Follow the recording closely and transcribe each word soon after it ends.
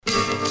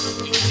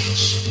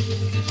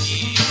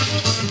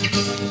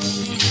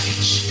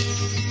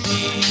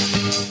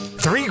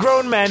Three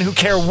grown men who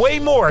care way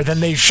more than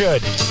they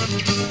should.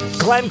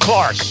 Glenn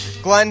Clark.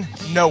 Glenn,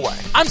 no way.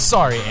 I'm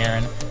sorry,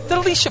 Aaron. Did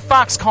Alicia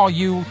Fox call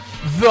you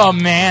the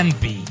Man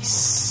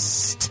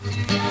Beast?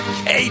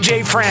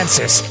 AJ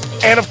Francis.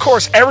 And, of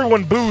course,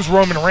 everyone boos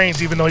Roman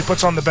Reigns, even though he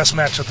puts on the best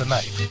match of the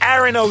night.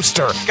 Aaron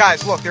Oster.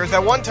 Guys, look, there's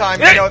that one time...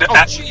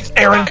 Jeez,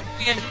 Aaron.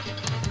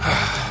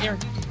 Aaron,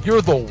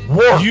 you're the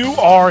worst. You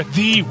are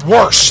the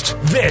worst.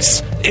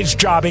 This is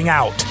Jobbing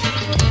Out.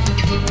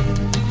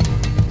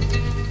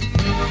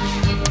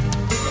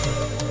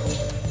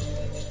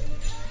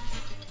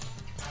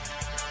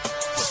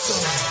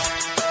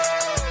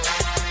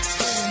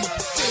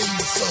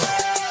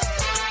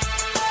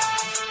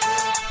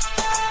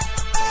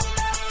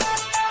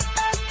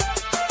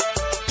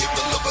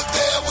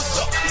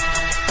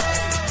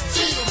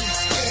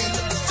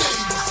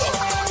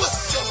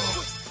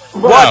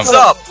 What's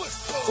up?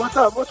 What's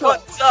up? What's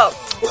up?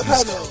 What's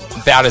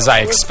happening? About as I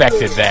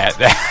expected that.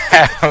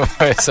 That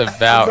was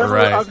about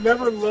right. I've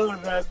never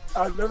loved that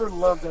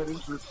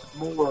interest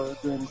more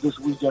than this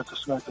week after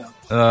SmackDown.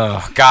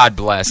 Oh, God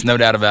bless. No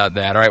doubt about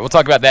that. All right, we'll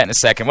talk about that in a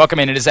second. Welcome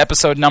in. It is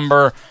episode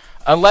number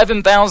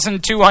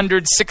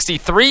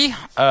 11,263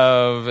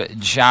 of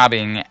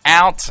Jobbing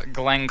Out.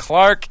 Glenn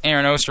Clark,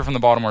 Aaron Oster from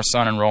the Baltimore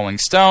Sun and Rolling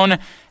Stone.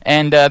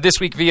 And this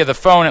week via the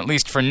phone, at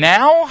least for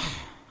now,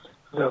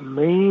 the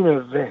main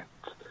event.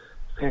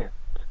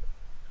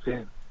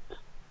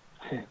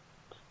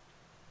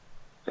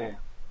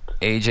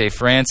 AJ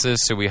Francis,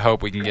 who we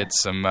hope we can get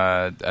some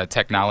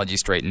technology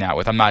straightened out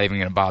with. I'm not even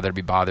going to bother to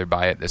be bothered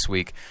by it this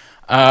week.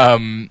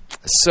 So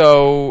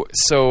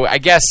I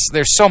guess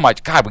there's so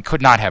much. God, we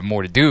could not have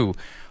more to do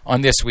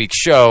on this week's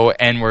show,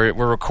 and we're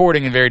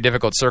recording in very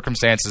difficult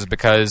circumstances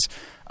because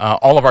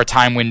all of our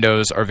time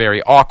windows are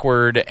very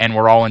awkward, and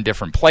we're all in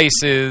different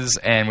places,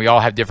 and we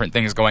all have different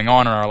things going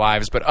on in our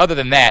lives. But other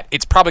than that,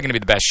 it's probably going to be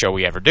the best show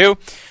we ever do.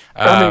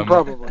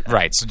 Probably.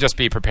 Right, so just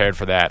be prepared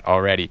for that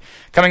already.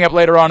 Coming up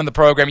later on in the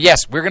program,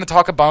 yes, we're going to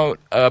talk about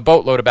a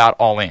boatload about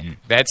All In.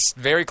 That's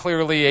very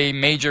clearly a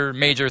major,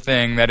 major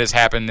thing that has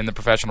happened in the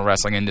professional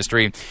wrestling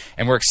industry,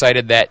 and we're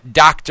excited that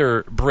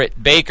Dr.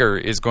 Britt Baker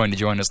is going to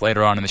join us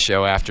later on in the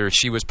show after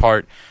she was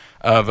part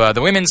of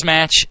the women's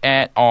match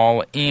at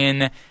All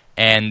In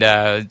and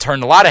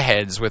turned a lot of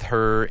heads with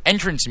her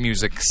entrance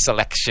music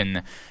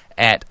selection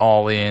at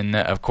All In,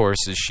 of course,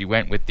 as she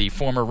went with the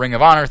former Ring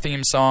of Honor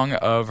theme song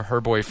of her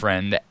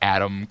boyfriend,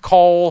 Adam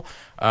Cole,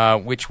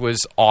 which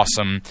was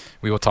awesome.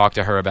 We will talk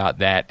to her about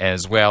that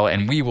as well,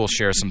 and we will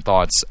share some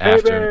thoughts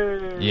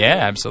after. Yeah,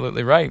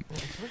 absolutely right.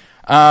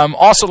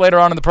 Also, later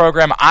on in the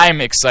program, I'm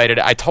excited.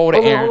 I told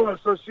Aaron... Hold on.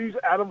 So she's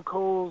Adam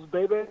Cole's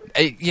baby?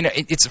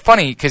 It's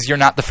funny because you're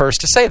not the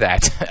first to say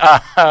that.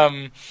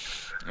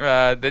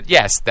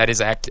 Yes, that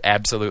is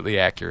absolutely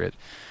accurate.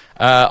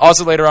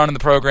 Also later on in the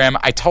program,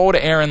 I told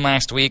Aaron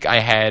last week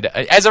I had,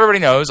 as everybody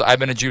knows, I've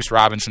been a Juice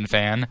Robinson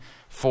fan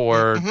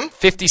for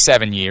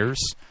 57 years.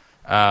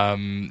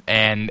 And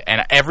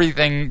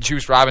everything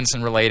Juice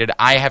Robinson related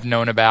I have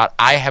known about.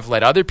 I have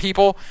led other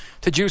people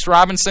to Juice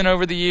Robinson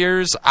over the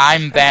years.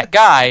 I'm that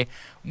guy.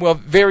 Well,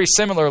 very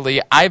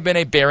similarly, I've been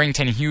a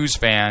Barrington Hughes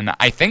fan,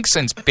 I think,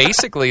 since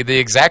basically the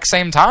exact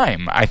same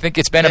time. I think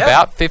it's been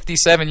about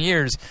 57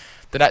 years.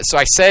 So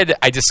I said,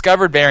 I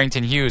discovered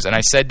Barrington Hughes, and I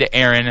said to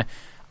Aaron,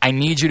 I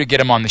need you to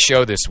get him on the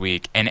show this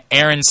week. And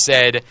Aaron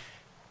said,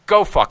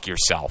 go fuck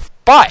yourself.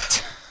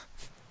 But,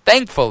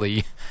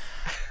 thankfully,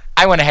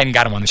 I went ahead and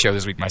got him on the show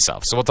this week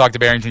myself. So we'll talk to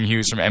Barrington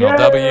Hughes from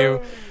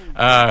MLW,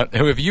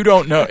 who, if you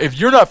don't know, if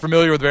you're not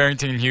familiar with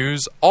Barrington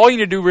Hughes, all you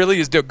need to do really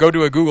is go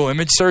to a Google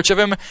image search of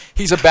him.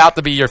 He's about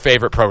to be your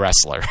favorite pro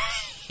wrestler.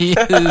 He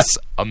is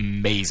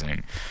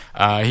amazing.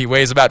 He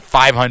weighs about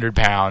 500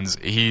 pounds.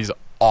 He's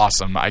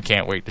awesome. I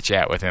can't wait to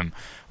chat with him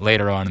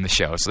later on in the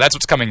show. So that's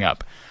what's coming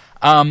up.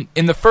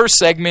 In the first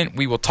segment,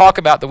 we will talk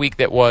about the week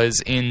that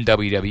was in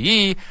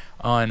WWE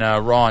on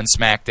Raw and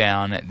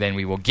SmackDown. Then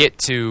we will get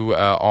to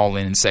All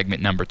In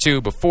segment number 2.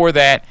 Before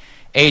that,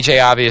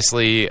 AJ,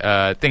 obviously,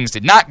 things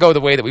did not go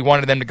the way that we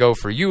wanted them to go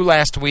for you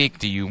last week.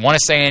 Do you want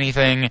to say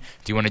anything?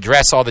 Do you want to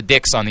address all the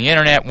dicks on the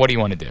internet? What do you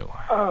want to do?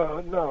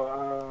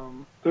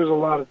 No. There's a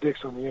lot of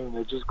dicks on the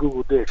internet. Just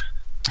Google dicks.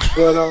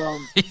 But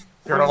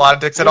there are a lot of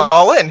dicks at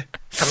All In.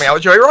 Coming out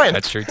with Joey Ryan.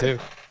 That's true, too.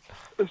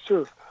 It's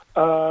true.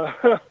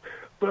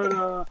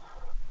 But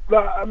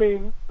I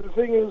mean, the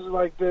thing is,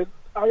 like, that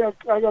I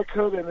got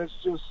cut, and it's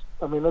just,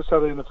 I mean, that's how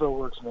the NFL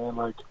works, man.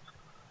 Like,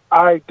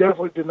 I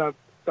definitely did not,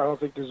 I don't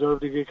think,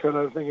 deserve to get cut.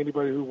 I don't think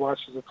anybody who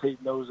watches the tape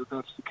knows that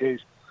that's the case.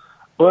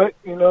 But,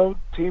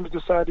 teams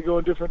decide to go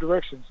in different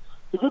directions.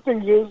 The good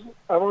thing is,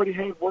 I've already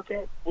had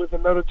workout with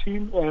another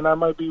team, and I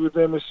might be with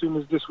them as soon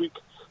as this week.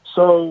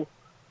 So,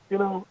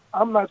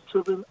 I'm not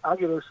tripping. I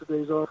get extra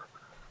days off.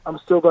 I'm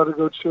still about to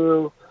go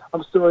chill.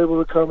 I'm still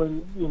able to come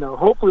and,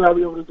 hopefully I'll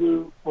be able to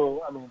do,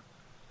 well, I mean,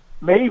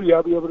 maybe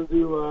I'll be able to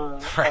do in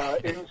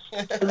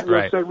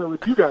Right. segment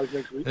with you guys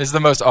next week. This is the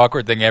most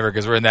awkward thing ever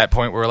because we're in that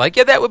point where we're like,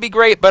 yeah, that would be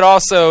great, but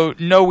also,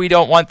 no, we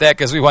don't want that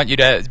because we want you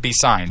to be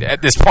signed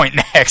at this point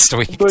next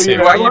week, But, too.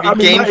 yeah, Why you I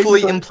be mean, my gainfully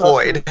agent's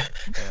employed?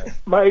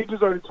 My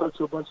agent's already talked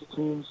to a bunch of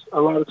teams. A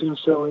lot of teams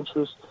show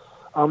interest.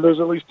 There's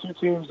at least 2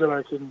 teams that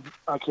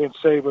I can't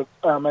say, but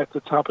I'm at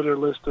the top of their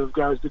list of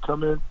guys to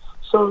come in.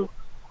 So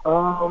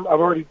I've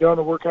already done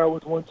a workout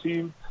with one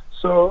team,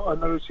 so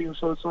another team.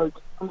 So it's like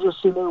I'm just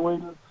sitting there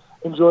waiting,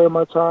 enjoying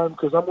my time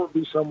because I'm going to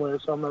be somewhere,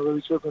 so I'm not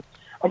really tripping.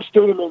 I'm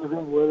still the main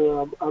event whether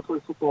I play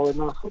football or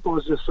not. Football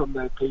is just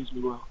something that pays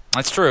me well.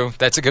 That's true.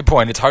 That's a good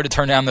point. It's hard to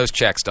turn down those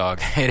checks,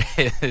 dog. It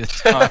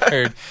is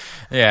hard.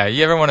 Yeah,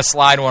 you ever want to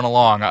slide one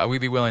along,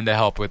 we'd be willing to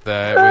help with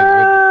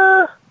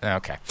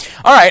okay.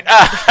 All right.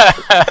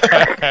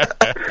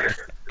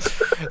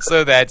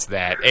 So that's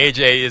that.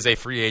 AJ is a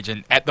free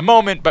agent at the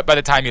moment, but by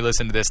the time you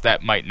listen to this,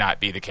 that might not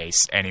be the case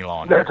any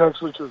longer. That's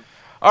actually true.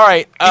 All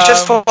right. He's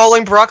just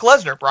following Brock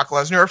Lesnar. Brock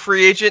Lesnar a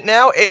free agent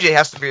now. AJ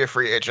has to be a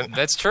free agent.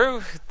 That's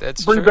true.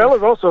 That's Brie true.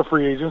 Bella's also a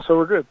free agent, so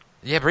we're good.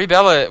 Yeah, Brie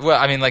Bella. Well,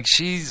 I mean, like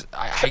she's.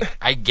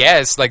 I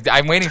guess. Like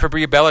I'm waiting for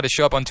Brie Bella to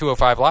show up on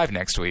 205 Live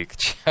next week,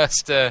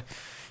 just to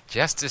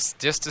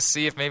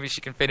see if maybe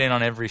she can fit in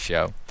on every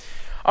show.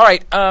 All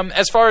right.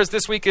 As far as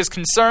this week is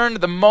concerned,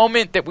 the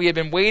moment that we have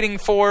been waiting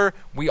for,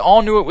 we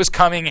all knew it was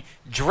coming.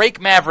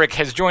 Drake Maverick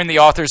has joined the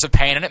Authors of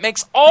Pain, and it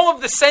makes all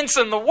of the sense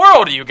in the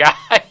world, you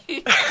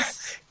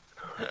guys.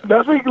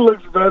 Nothing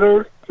looks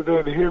better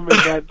than him in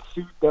that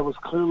suit that was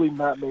clearly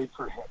not made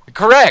for him.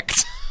 Correct.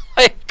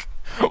 Like,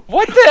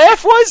 what the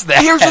F was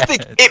that? Here's the thing.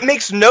 It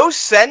makes no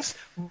sense,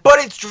 but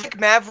it's Drake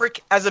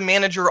Maverick as a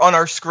manager on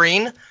our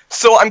screen,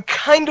 so I'm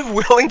kind of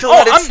willing to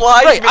let it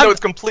slide, right, even though it's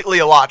completely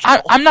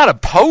illogical. I'm not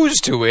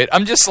opposed to it.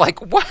 I'm just like,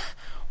 what?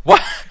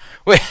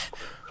 Wait.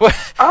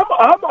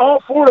 I'm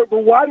all for it, but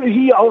why did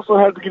he also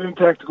have to get in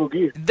tactical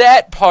gear?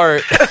 That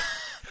part.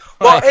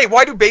 Well, hey,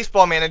 why do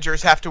baseball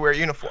managers have to wear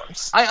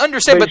uniforms? I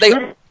understand,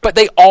 They but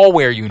they all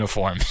wear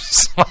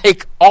uniforms.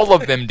 Like, all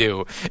of them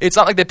do. It's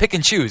not like they pick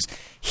and choose.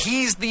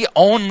 He's the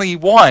only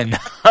one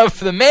of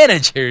the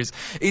managers.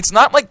 It's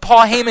not like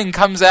Paul Heyman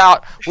comes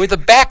out with a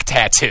back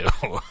tattoo.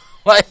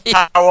 Like,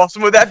 How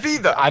awesome would that be,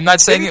 though? I'm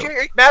not saying Maybe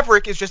Drake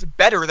Maverick is just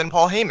better than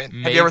Paul Heyman.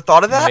 Have you ever Maybe-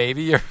 thought of that?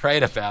 Maybe you're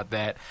right about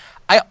that.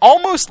 I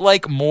almost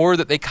like more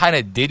that they kind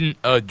of didn't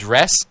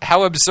address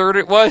how absurd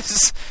it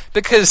was,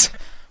 because,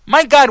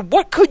 my God,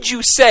 what could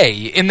you say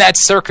in that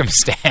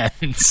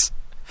circumstance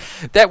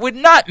that would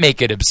not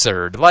make it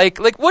absurd? Like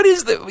what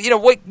is the,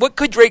 what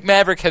could Drake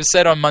Maverick have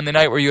said on Monday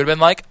night where you would have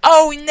been like,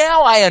 oh,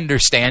 now I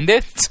understand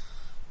it?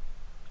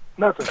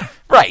 Nothing.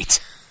 Right.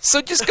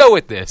 So just go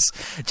with this.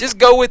 Just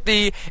go with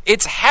the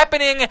it's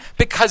happening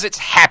because it's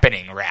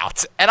happening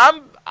route. And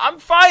I'm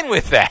fine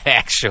with that,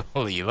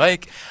 actually.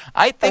 Like,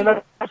 I think...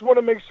 And I just want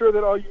to make sure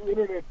that all you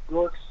internet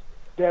dorks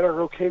that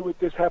are okay with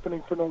this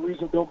happening for no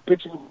reason don't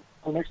pitch in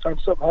the next time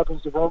something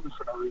happens to Roman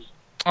for no reason.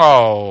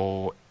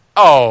 Oh,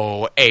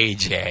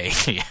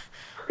 AJ.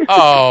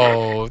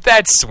 Oh,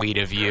 that's sweet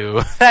of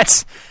you.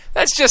 That's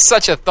just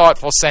such a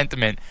thoughtful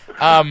sentiment.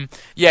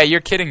 Yeah,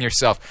 you're kidding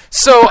yourself.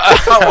 So,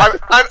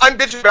 I'm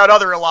bitching about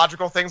other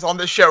illogical things on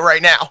this show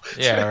right now.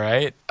 yeah,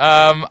 right.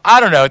 I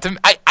don't know.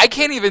 I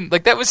can't even,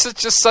 like, that was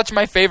just such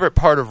my favorite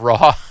part of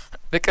Raw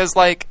because,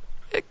 like,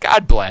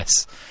 God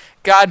bless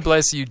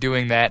you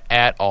doing that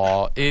at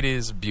all. It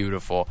is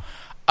beautiful.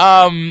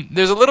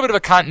 There's a little bit of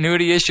a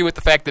continuity issue with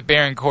the fact that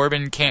Baron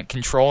Corbin can't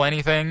control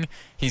anything.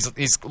 He's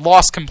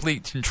lost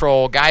complete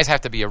control. Guys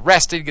have to be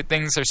arrested.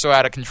 Things are so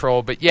out of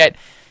control, but yet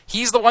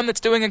he's the one that's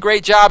doing a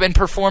great job in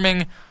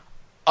performing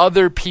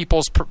other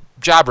people's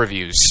job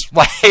reviews.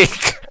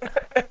 Like,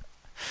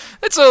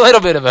 it's a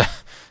little bit of a...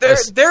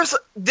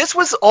 This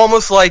was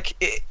almost like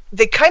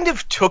they kind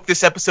of took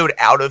this episode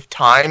out of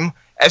time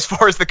as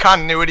far as the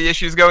continuity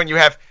issues go, and you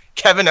have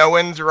Kevin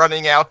Owens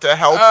running out to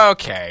help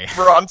Okay.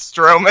 Braun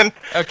Strowman.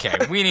 Okay,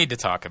 we need to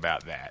talk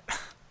about that.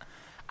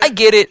 I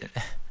get it.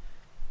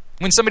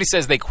 When somebody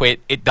says they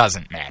quit, it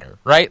doesn't matter,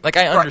 right? Like,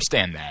 I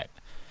understand that.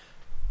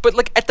 But,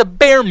 like, at the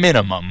bare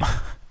minimum,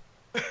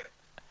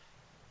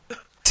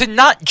 to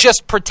not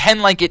just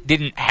pretend like it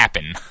didn't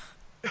happen.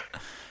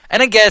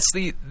 And I guess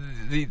the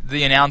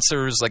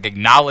announcers, like,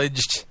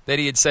 acknowledged that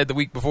he had said the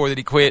week before that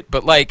he quit,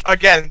 but, like...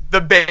 Again, the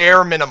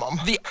bare minimum.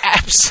 The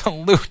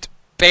absolute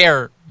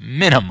bare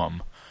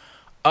minimum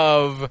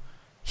of...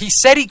 He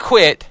said he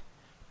quit,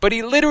 but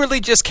he literally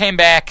just came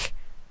back,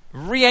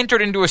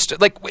 re-entered into a...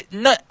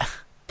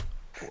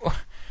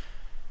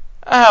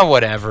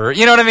 whatever.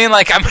 You know what I mean?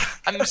 Like, I'm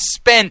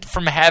spent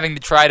from having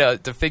to try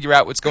to figure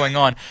out what's going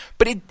on.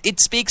 But it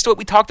speaks to what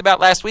we talked about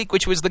last week,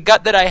 which was the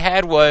gut that I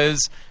had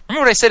was...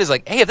 Remember what I said is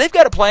like, hey, if they've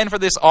got a plan for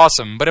this,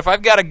 awesome. But if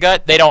I've got a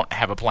gut, they don't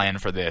have a plan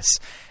for this.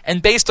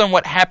 And based on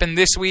what happened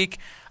this week,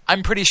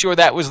 I'm pretty sure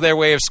that was their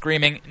way of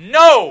screaming,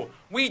 no,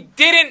 we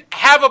didn't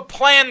have a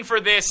plan for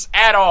this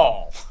at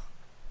all.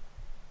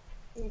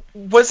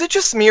 Was it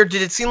just me, or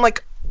did it seem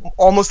like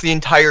almost the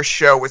entire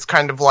show was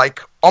kind of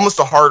like almost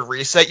a hard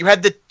reset. You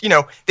had they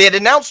had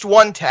announced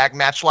one tag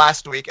match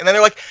last week, and then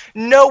they're like,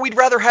 no, we'd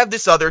rather have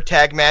this other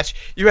tag match.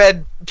 You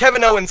had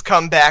Kevin Owens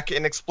come back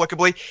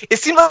inexplicably. It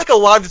seemed like a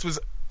lot of this was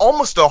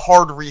almost a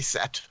hard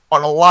reset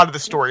on a lot of the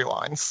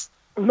storylines.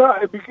 No,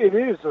 it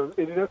is.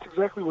 That's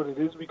exactly what it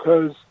is,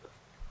 because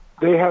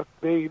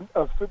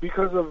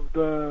because of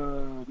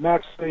the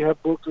match they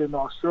have booked in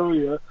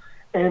Australia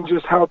and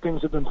just how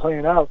things have been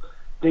playing out,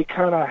 they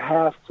kind of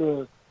have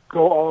to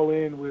go all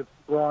in with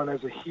Braun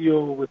as a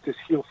heel with this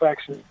heel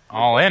faction.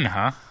 All in,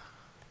 huh?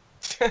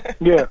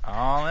 Yeah.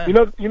 All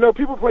in. You know,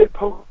 people played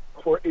poker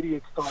before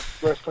idiots thought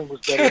wrestling was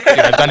better.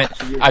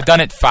 Dude, I've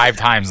done it 5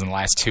 times in the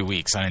last 2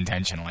 weeks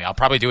unintentionally. I'll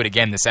probably do it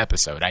again this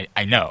episode.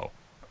 I know.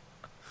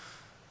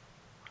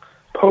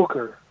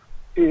 Poker,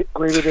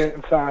 greater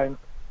than sign,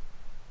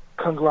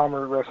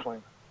 conglomerate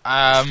wrestling.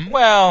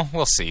 Well,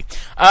 we'll see.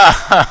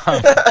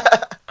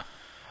 I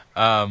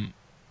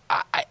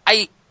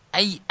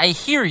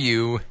hear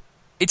you.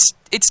 It's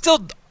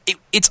still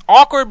it's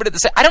awkward, but at the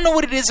same, I don't know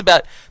what it is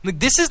about. Like,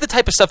 this is the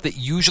type of stuff that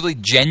usually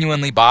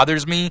genuinely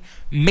bothers me.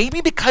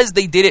 Maybe because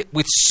they did it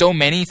with so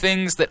many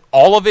things that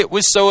all of it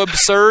was so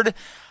absurd.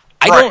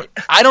 I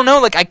don't know.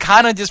 Like, I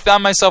kind of just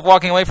found myself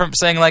walking away from it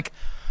saying, like,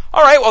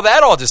 all right, well,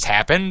 that all just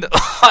happened.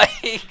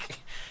 Like,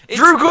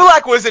 Drew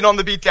Gulak wasn't on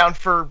the beatdown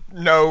for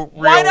no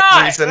real why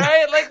not, reason.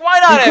 right? Like, why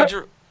not have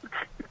Drew?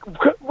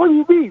 What do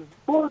you mean?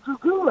 More Drew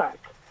Gulak?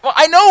 Well,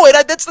 I know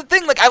it. That's the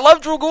thing. Like, I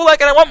love Drew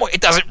Gulak and I want more.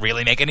 It doesn't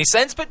really make any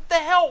sense, but the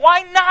hell,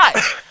 why not?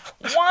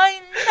 Why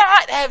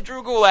not have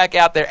Drew Gulak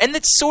out there? And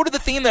that's sort of the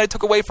theme that I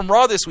took away from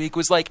Raw this week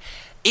was, like,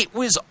 it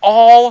was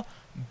all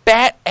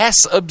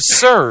bat-ass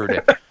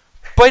absurd.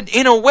 But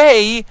in a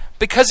way,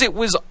 because it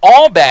was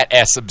all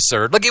bat-ass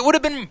absurd, like, it would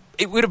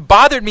have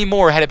bothered me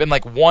more had it been,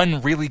 like,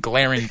 one really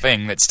glaring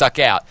thing that stuck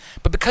out.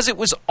 But because it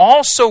was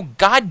all so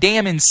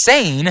goddamn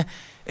insane,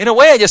 in a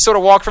way, I just sort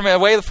of walked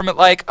away from it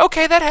like,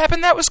 okay, that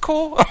happened, that was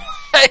cool.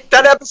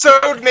 That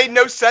episode made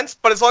no sense,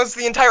 but as long as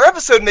the entire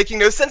episode making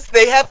no sense,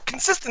 they have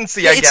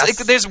consistency, I guess. Like,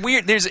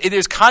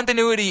 there's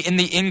continuity in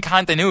the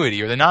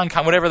incontinuity, or the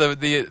whatever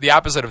the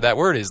opposite of that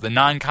word is, the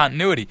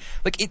non-continuity.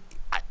 Like,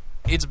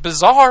 it's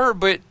bizarre,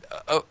 but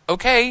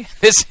okay,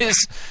 this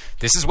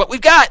is what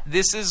we've got.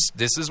 This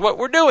is what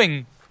we're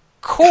doing.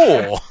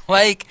 Cool.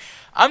 Like,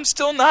 I'm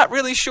still not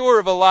really sure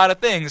of a lot of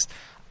things.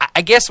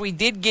 I guess we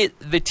did get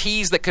the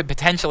tease that could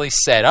potentially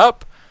set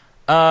up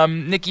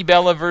Nikki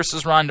Bella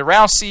versus Ronda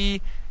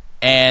Rousey,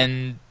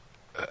 and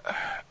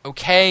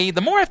okay.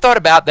 The more I've thought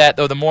about that,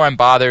 though, the more I'm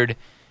bothered.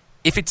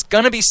 If it's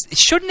gonna be,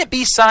 shouldn't it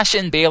be Sasha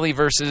and Bayley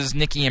versus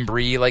Nikki and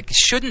Brie? Like,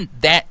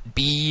 shouldn't that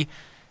be,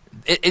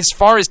 as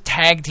far as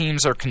tag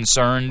teams are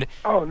concerned?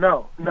 Oh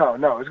no!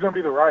 It's gonna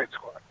be the Riot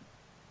Squad.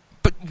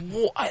 But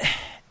what?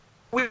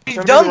 We've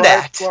done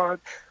that.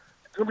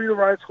 It's going to be the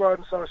Riot Squad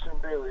and Sasha and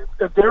Bayley.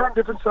 If they're on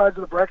different sides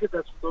of the bracket,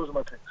 those are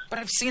my picks. But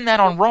I've seen that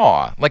on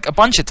Raw, like, a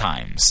bunch of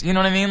times. You know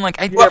what I mean? Like,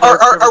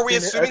 are we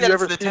assuming that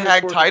for the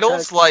tag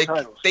titles? Like,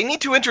 they need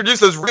to introduce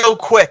those real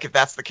quick if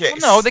that's the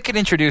case. Well, no, they could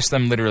introduce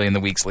them literally in the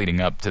weeks leading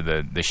up to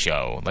the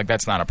show. Like,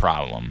 that's not a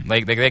problem.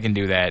 Like, they can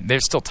do that.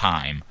 There's still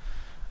time.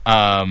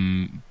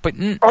 But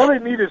all they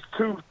need is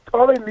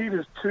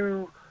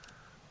two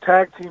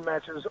tag team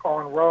matches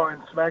on Raw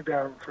and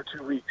SmackDown for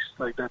 2 weeks.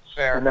 Like, that's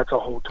fair. And that's a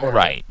whole tournament.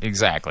 Right,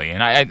 exactly.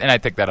 And I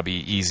think that'll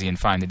be easy and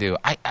fine to do.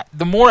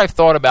 The more I've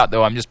thought about,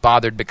 though, I'm just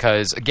bothered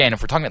because, again,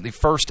 if we're talking about the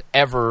first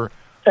ever,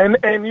 and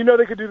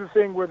they could do the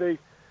thing where they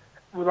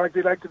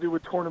like to do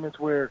with tournaments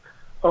where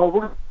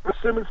we're the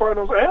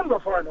semifinals and the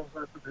finals.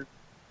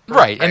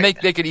 Right, and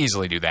they could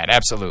easily do that.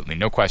 Absolutely,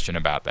 no question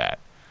about that.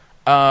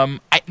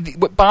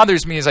 What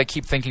bothers me is I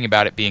keep thinking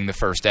about it being the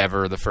first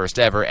ever,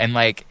 and,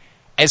 like,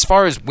 as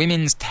far as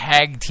women's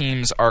tag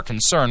teams are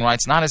concerned, well,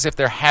 it's not as if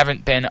there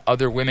haven't been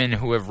other women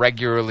who have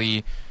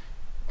regularly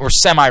or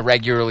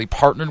semi-regularly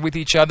partnered with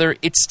each other.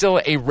 It's still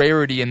a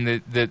rarity in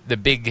the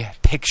big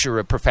picture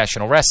of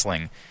professional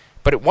wrestling.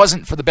 But it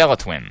wasn't for the Bella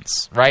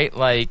Twins, right?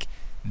 Like,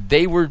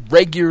 they were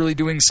regularly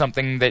doing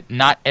something that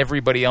not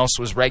everybody else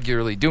was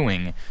regularly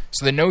doing.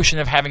 So the notion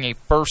of having a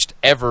first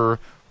ever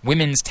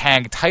women's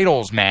tag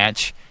titles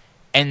match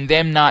and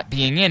them not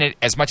being in it,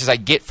 as much as I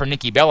get for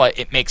Nikki Bella,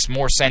 it makes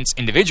more sense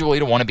individually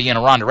to want to be in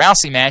a Ronda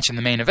Rousey match in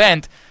the main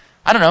event.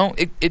 I don't know.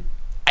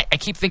 I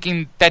keep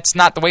thinking that's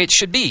not the way it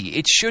should be.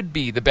 It should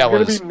be the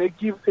Bellas.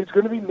 It's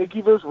going to be Nikki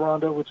versus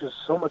Ronda, which is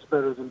so much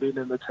better than being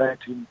in the tag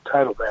team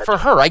title match. For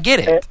her, I get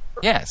it.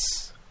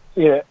 Yes.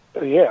 Yeah,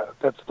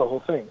 that's the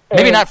whole thing.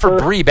 Maybe not for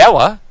Brie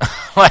Bella.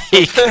 But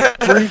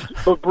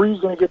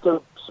Brie's going to get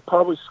to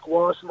probably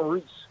squash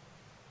Maurice.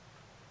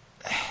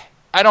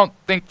 I don't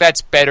think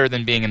that's better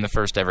than being in the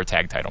first ever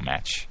tag title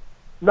match.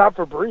 Not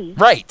for Brie.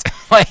 Right.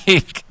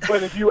 Like,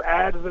 but if you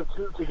add the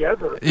two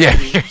together. Yeah,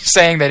 you're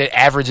saying that it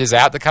averages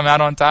out to come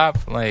out on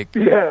top? Like,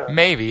 yeah.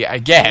 Maybe, I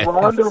guess.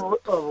 Ronda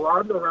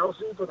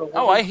Rousey for the women's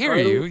I hear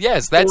you.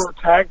 Yes, that's... Or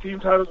tag team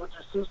titles with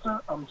your sister,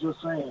 I'm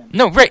just saying.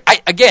 No, right.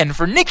 Again,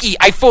 for Nikki,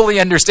 I fully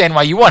understand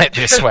why you want it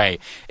this way.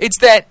 It's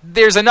that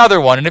there's another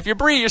one, and if you're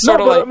Brie, you're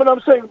sort of like...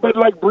 I'm saying, but,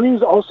 like,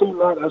 Brie's also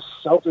not a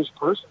selfish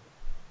person.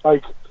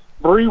 Like,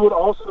 Brie would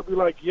also be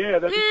like, yeah,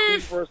 that'd be cool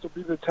for us to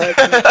be the tag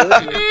team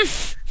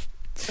champions.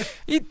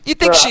 You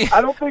think she?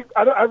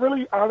 I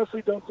really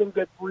honestly don't think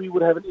that Brie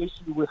would have an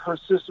issue with her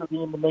sister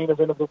being the main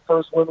event of the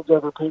first women's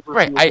ever pay-per-view.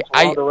 Right.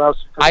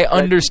 I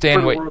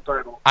understand what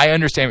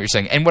you're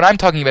saying, and what I'm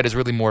talking about is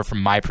really more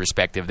from my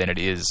perspective than it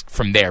is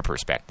from their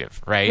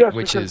perspective, right? Yes,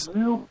 which is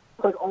you,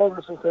 like all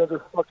wrestling fans,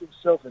 are fucking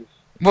selfish.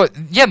 Well,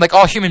 yeah, like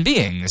all human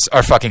beings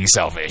are fucking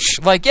selfish.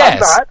 Like,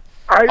 yes.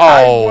 I'm not.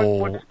 I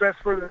want what's best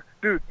for the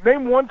dude.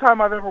 Name one time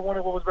I've ever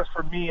wanted what was best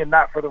for me and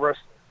not for the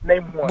wrestler.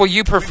 Name one. Well,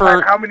 you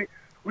prefer how many?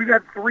 We've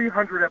had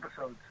 300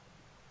 episodes.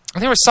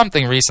 There was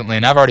something recently,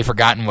 and I've already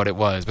forgotten what it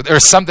was, but there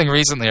was something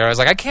recently where I was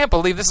like, I can't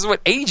believe this is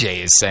what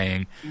AJ is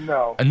saying.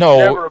 No.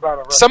 Never about a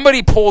wrestler.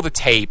 Somebody pull the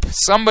tape.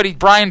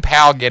 Brian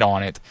Powell, get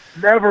on it.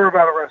 Never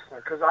about a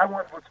wrestler, because I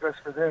want what's best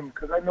for them,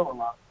 because I know a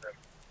lot of them.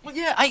 Well,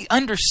 yeah, I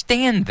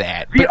understand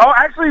that.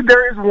 Actually,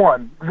 there is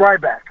one.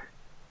 Ryback.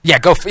 Yeah,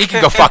 he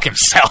can go fuck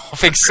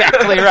himself.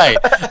 Exactly right.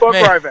 Fuck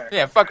Ryback.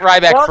 Yeah, fuck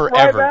Ryback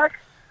forever. Ryback,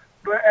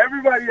 but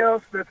everybody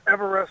else that's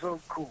ever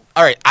wrestled, cool.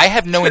 All right, I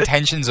have no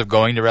intentions of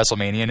going to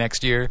WrestleMania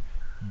next year,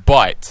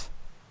 but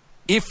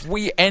if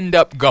we end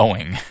up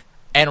going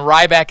and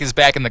Ryback is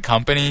back in the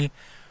company,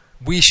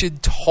 we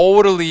should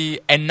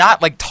totally, and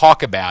not like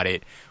talk about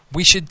it,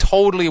 we should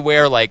totally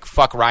wear like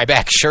fuck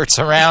Ryback shirts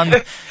around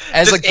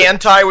as just like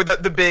anti with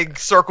the big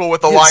circle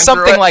with the line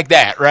something through it. like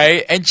that,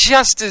 right? And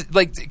just to,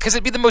 like, because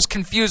it'd be the most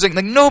confusing.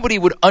 Like nobody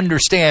would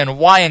understand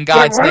why in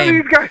God's why name.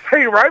 do these guys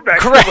say Ryback?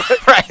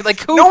 Correct, right? Like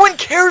who? No one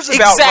cares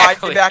about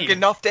Exactly. Ryback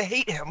enough to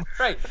hate him.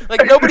 Right,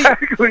 like nobody.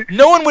 Exactly.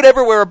 No one would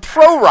ever wear a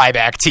pro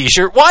Ryback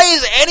T-shirt. Why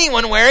is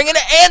anyone wearing an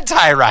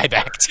anti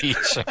Ryback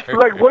T-shirt?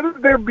 Like, what is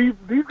their beef?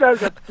 These guys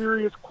have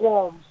serious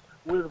qualms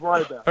with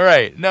Ryback. All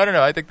right. No.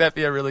 I think that'd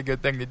be a really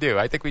good thing to do.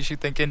 I think we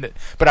should think into.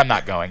 But I'm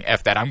not going.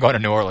 F that. I'm going to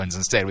New Orleans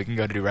instead. We can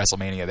go to do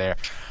WrestleMania there.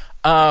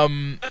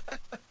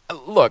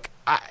 Look,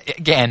 I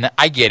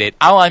get it.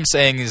 All I'm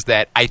saying is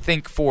that I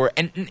think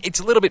and it's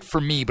a little bit for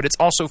me, but it's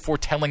also for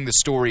telling the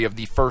story of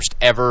the first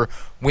ever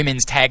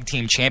women's tag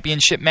team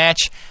championship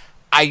match.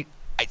 I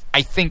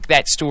think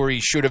that story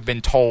should have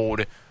been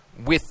told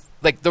with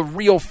like the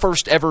real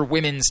first ever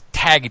women's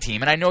tag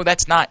team. And I know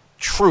that's not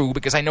true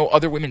because I know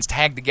other women's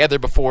tagged together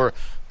before,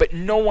 but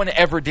no one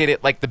ever did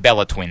it like the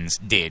Bella Twins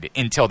did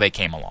until they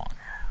came along.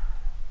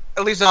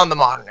 At least not in the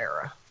modern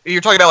era. You're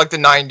talking about like the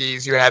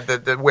 90s, you had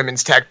the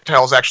women's tag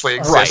titles actually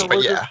exist, Right.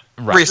 but yeah,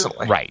 Right.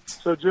 recently. Right.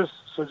 So just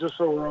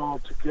so we're all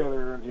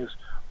together and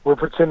we're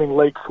pretending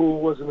Lake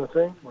Cool wasn't a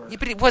thing? Or? Yeah,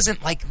 but it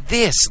wasn't like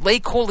this.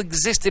 Lake Cool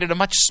existed at a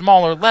much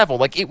smaller level.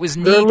 Like it was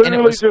neat. They're and it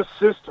literally was, just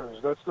sisters.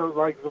 That's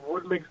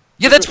what makes.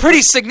 yeah, that's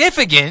pretty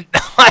significant.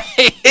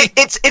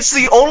 It's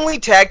the only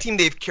tag team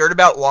they've cared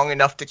about long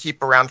enough to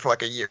keep around for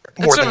like a year.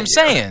 That's what I'm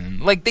saying.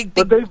 Like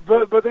But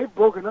they've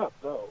broken up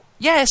though.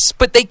 yes,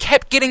 but they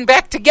kept getting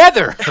back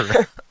together.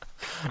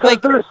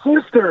 Like they're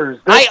sisters.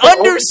 I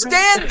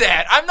understand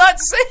that. I'm not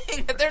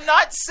saying that they're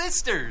not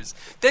sisters.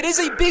 That is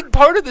a big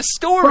part of the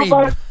story.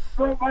 But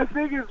my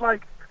thing is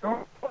like,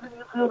 don't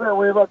you feel that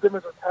way about them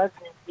as a tag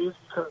team is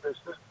because they're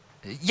sisters.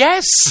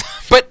 Yes,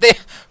 but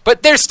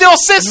they're still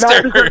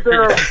sisters.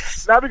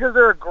 Not because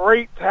they're a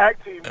great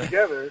tag team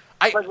together.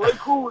 Like Lake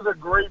Cool was a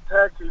great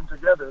tag team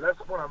together. That's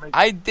the point I'm making.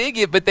 I dig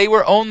it, but they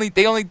only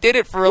did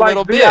it for a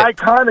little bit.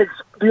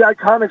 The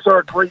Iconics are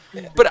a great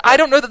team. But I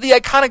don't know that the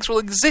Iconics will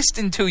exist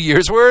in 2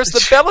 years, whereas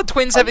the Bella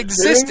Twins have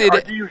existed.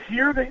 Do you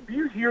hear the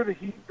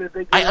heat that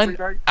they get every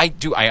night? I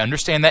do. I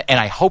understand that, and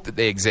I hope that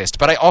they exist.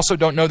 But I also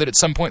don't know that at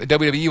some point the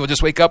WWE will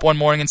just wake up one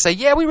morning and say,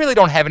 "Yeah, we really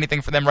don't have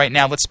anything for them right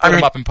now. Let's split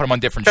them up and put them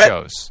on different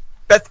shows."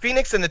 Beth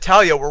Phoenix and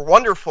Natalya were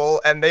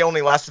wonderful, and they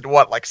only lasted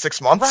like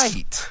 6 months.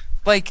 Right.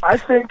 Like I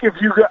think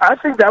I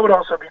think that would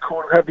also be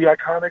cool to have the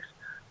Iconics.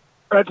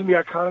 Imagine the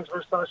Iconics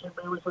versus Sasha and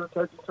Bayley for the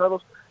tag team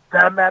titles.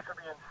 That match would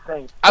be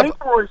insane. Peyton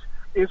Royce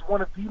is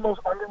one of the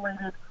most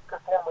underrated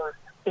performers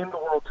in the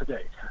world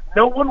today.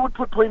 No one would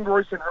put Peyton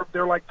Royce in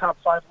their like top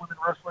 5 women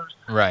wrestlers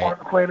on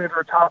the planet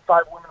or top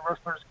 5 women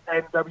wrestlers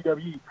in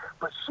WWE.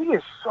 But she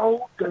is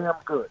so damn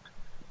good.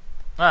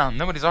 Well,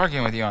 nobody's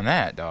arguing with you on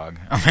that, dog.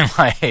 I mean,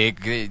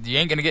 like, you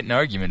ain't gonna get an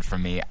argument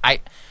from me.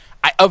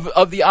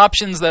 Of the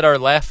options that are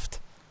left,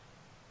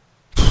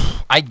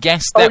 I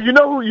guess that.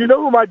 Oh, you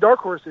know who my dark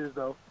horse is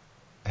though.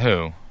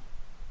 Who?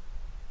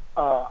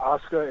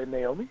 Asuka and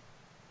Naomi.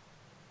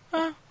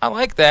 I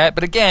like that,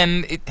 but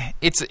again,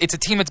 it's a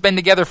team that's been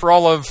together for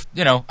all of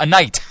a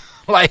night.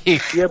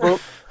 Like yeah,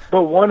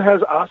 but one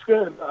has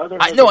Asuka and the other.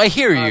 I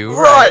hear you.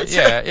 Right?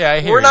 Yeah, I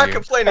hear you. We're not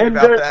complaining and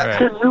about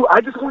that. Right.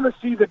 I just want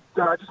to see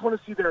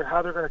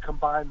how they're going to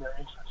combine their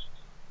interests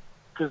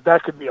because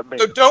that could be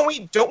amazing. So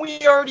don't we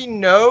already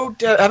know?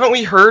 Haven't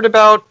we heard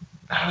about?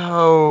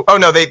 Oh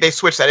no, they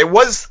switched that. It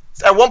was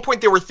at one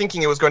point they were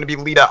thinking it was going to be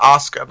Lita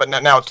Asuka, but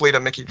now it's Lita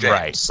Mickie James.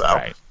 Right. So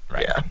right.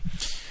 yeah.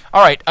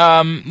 All right.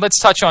 Let's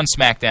touch on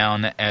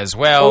SmackDown as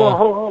well.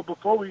 Hold on,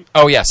 before we.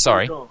 Oh yeah,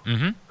 sorry.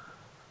 Mm-hmm.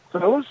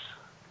 Fellas,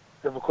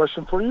 I have a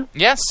question for you.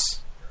 Yes.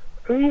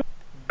 Who's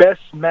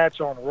best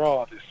match on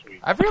Raw this week?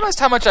 I've realized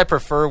how much I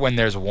prefer when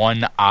there's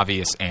one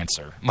obvious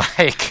answer.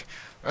 Like,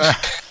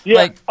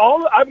 Yeah,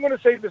 I'm going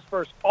to say this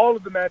first. All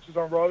of the matches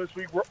on Raw this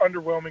week were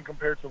underwhelming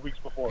compared to weeks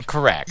before.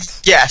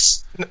 correct.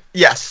 Yes.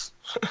 Yes.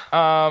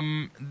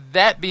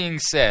 That being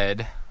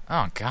said,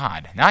 oh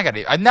god, now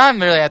I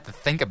really have to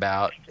think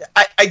about.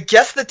 I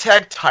guess the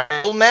tag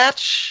title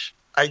match.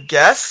 I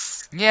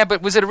guess. Yeah,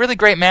 but was it a really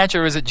great match,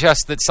 or was it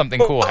just that something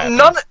cool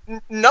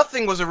happened?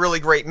 Nothing was a really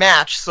great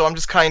match, so I'm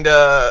just kind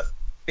of,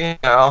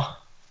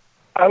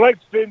 I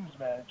liked Finn's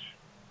match.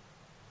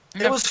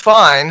 it was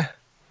fine.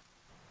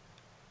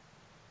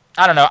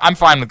 I don't know. I'm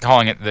fine with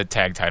calling it the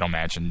tag title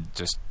match, and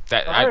just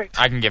that Right.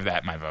 I can give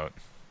that my vote.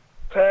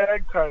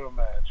 Tag title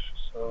match.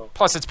 So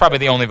Plus, it's probably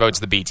the only votes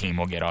the B team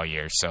will get all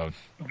year. So,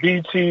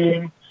 B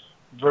team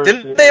versus.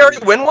 Didn't they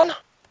already win one?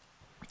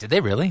 did they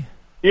really?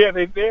 Yeah,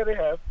 they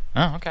have.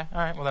 Oh, okay. All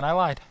right. Well, then I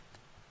lied.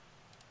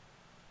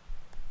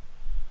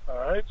 All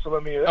right, so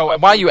let me. Oh,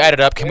 while you add it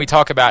up, can we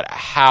talk about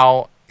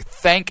how,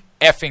 thank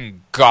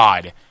effing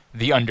God,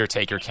 The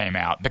Undertaker came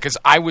out? Because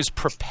I was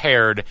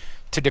prepared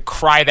to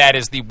decry that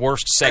as the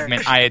worst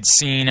segment I had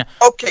seen.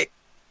 Okay.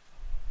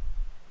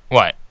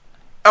 What?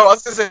 Oh, I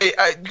was going to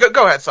say,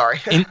 go ahead, sorry.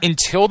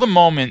 Until the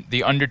moment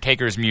The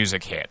Undertaker's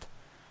music hit,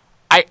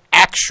 I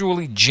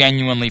actually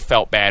genuinely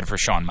felt bad for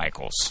Shawn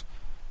Michaels.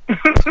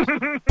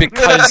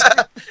 Because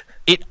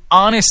it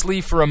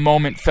honestly, for a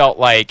moment, felt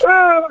like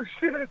Oh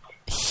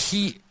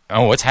shit!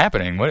 Oh, what's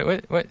happening?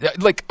 What?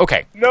 Like,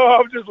 okay. No,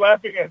 I'm just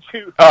laughing at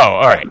you. Oh,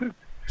 all right.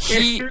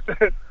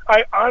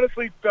 I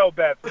honestly felt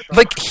bad for Shawn.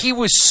 Like, he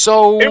was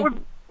so...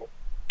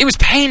 It was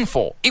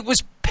painful. It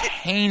was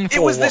painful.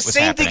 It was the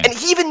same thing, and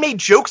he even made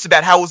jokes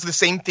about how it was the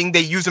same thing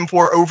they use him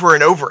for over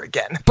and over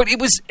again. But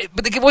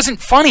it wasn't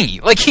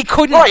funny. Like, he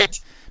couldn't... Right.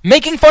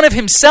 Making fun of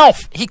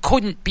himself, he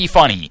couldn't be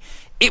funny.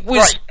 It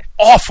was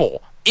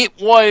awful. It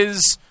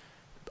was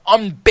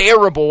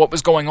unbearable what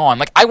was going on.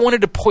 Like, I wanted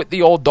to put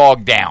the old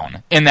dog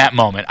down in that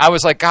moment. I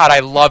was like, God, I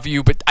love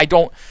you, but I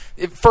don't...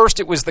 At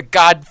first, it was the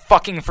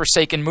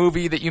God-fucking-forsaken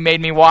movie that you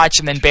made me watch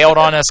and then bailed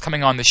on us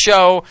coming on the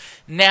show.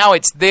 Now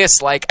it's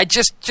this. Like, I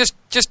just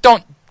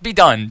don't be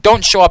done.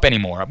 Don't show up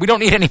anymore. We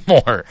don't need any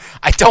more.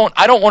 I don't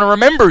want to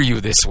remember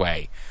you this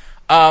way.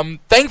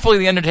 Thankfully,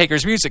 The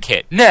Undertaker's music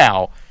hit.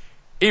 Now...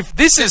 If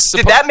this is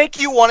Did that make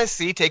you want to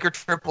see Taker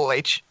Triple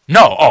H?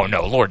 No, oh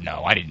no, Lord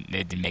no, I didn't.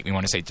 It didn't make me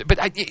want to say it.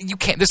 But you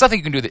can't. There's nothing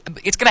you can do.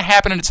 It's going to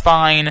happen and it's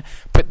fine.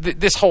 But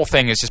this whole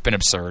thing has just been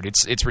absurd.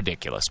 It's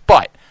ridiculous.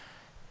 But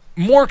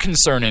more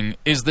concerning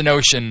is the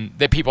notion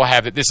that people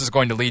have that this is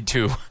going to lead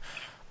to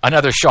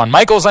another Shawn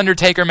Michaels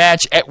Undertaker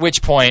match. At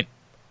which point,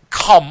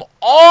 come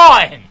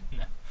on.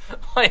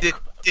 Like,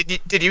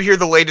 Did you hear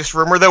the latest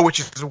rumor though, which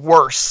is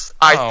worse,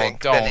 I think,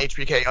 don't. than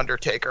HBK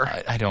Undertaker?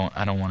 I don't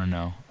want to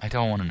know. I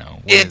don't want to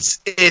know. It's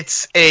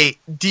a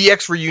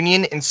DX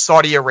reunion in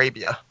Saudi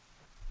Arabia.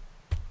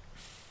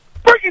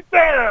 break it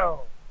down.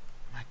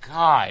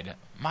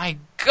 My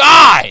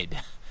God!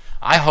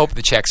 I hope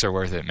the checks are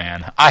worth it,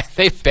 man.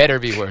 They better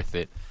be worth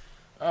it.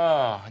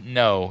 Oh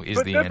no,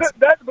 is the answer.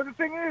 But the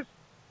thing is,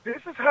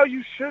 this is how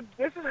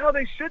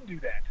they should do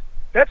that.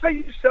 That's how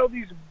you sell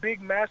these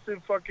big,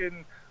 massive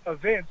fucking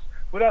events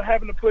without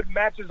having to put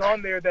matches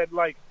on there that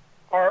like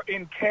are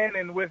in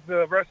canon with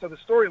the rest of the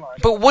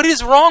storyline. But what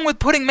is wrong with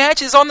putting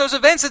matches on those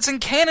events that's in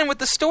canon with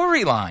the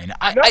storyline?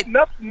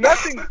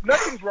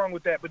 Nothing's wrong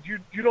with that. But you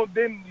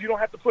don't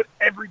have to put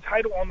every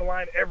title on the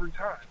line every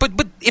time. But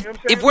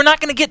if we're not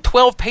going to get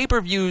 12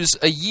 pay-per-views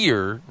a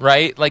year,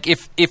 right? Like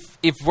if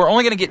we're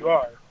only going to get,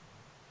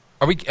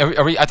 are we?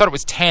 I thought it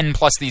was 10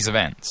 plus these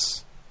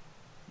events.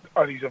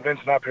 Are these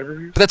events not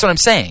pay-per-views? But that's what I'm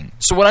saying.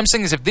 So what I'm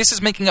saying is if this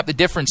is making up the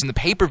difference in the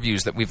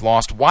pay-per-views that we've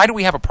lost, why do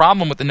we have a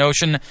problem with the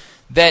notion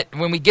that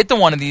when we get to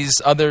one of these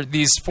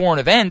foreign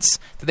events,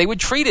 that they would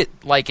treat it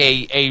like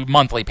a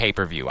monthly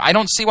pay-per-view? I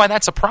don't see why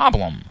that's a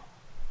problem.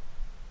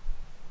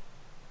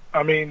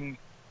 I mean,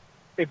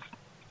 it's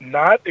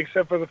not,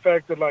 except for the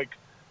fact that, like,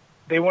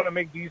 they want to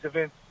make these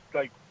events,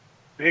 like,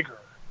 bigger.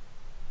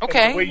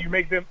 Okay. And the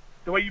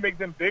way you make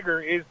them bigger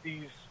is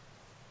these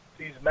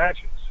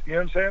matches. You know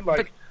what I'm saying?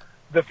 Like,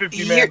 the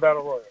 50-man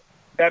Battle Royal.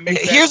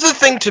 Here's the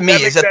thing to me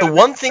is that the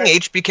one thing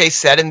HBK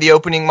said in the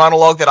opening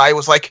monologue that I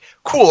was like,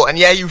 cool, and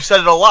yeah, you said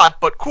it a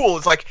lot, but cool,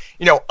 it's like,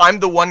 I'm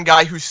the one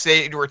guy who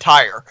said to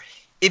retire.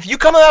 If you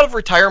come out of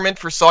retirement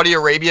for Saudi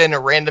Arabia in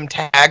a random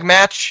tag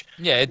match,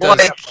 yeah, it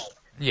does.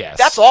 Yes.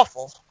 That's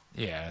awful.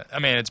 Yeah, I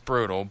mean, it's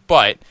brutal,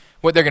 but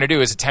what they're going to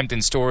do is attempt in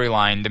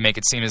storyline to make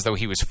it seem as though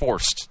he was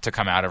forced to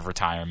come out of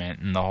retirement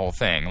and the whole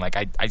thing. Like,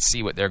 I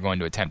see what they're going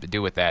to attempt to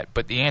do with that,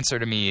 but the answer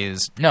to me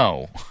is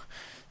no.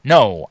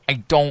 No, I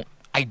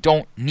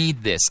don't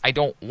need this. I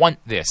don't want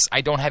this. I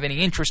don't have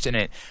any interest in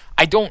it.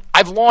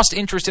 I've lost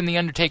interest in The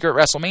Undertaker at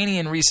WrestleMania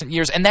in recent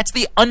years, and that's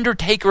The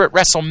Undertaker at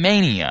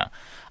WrestleMania.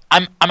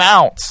 I'm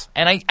out.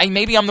 And I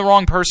maybe I'm the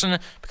wrong person,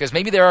 because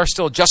maybe there are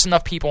still just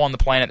enough people on the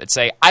planet that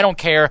say, I don't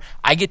care,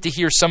 I get to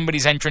hear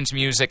somebody's entrance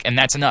music, and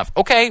that's enough.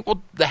 Okay,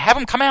 well, have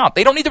them come out.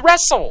 They don't need to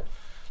wrestle.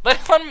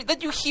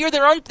 Let you hear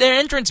their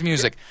entrance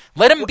music.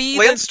 Let them be.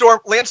 Lance Storm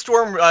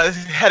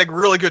had a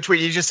really good tweet.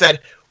 He just said,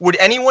 "Would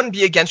anyone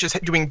be against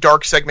just doing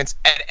dark segments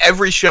at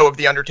every show of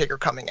The Undertaker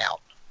coming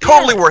out?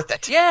 Totally worth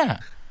it." Yeah.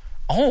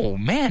 Oh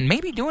man,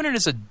 maybe doing it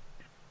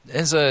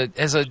as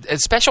a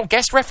special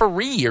guest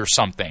referee or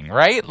something,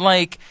 right?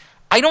 Like,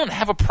 I don't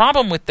have a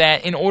problem with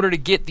that in order to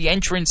get the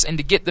entrance and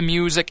to get the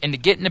music and to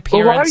get an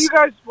appearance.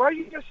 Well, why are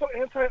you guys so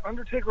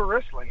anti-Undertaker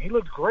wrestling? He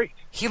looked great.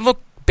 He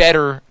looked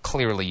better,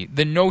 clearly.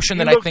 The notion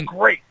that I think...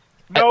 great.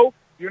 No,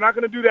 you're not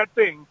going to do that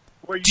thing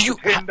where you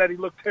pretend that he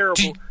looked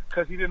terrible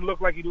because he didn't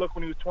look like he looked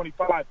when he was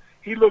 25.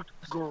 He looked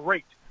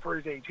great for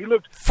his age. He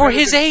looked... For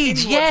his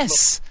age,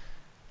 yes.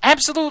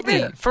 Absolutely,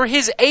 yeah. For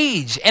his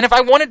age. And if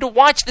I wanted to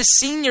watch the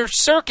senior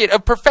circuit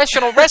of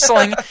professional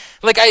wrestling,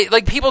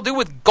 like people do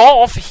with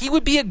golf, he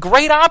would be a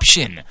great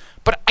option.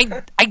 But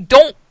I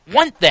don't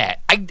want that.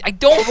 I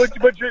don't.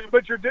 But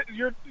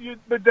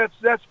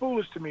that's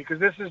foolish to me because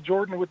this is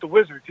Jordan with the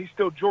Wizards. He's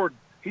still Jordan.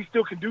 He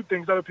still can do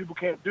things other people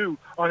can't do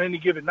on any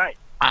given night.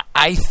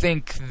 I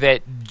think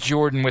that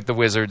Jordan with the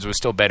Wizards was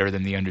still better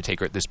than The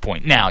Undertaker at this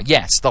point. Now,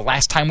 yes, the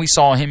last time we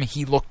saw him,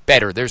 he looked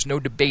better. There's no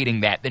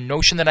debating that. The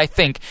notion that I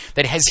think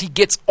that as he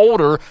gets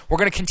older, we're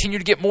going to continue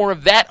to get more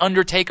of that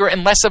Undertaker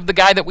and less of the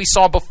guy that we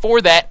saw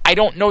before that, I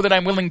don't know that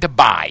I'm willing to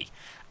buy.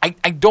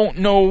 I don't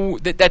know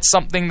that that's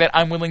something that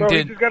I'm willing to...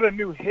 He just got a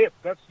new hip.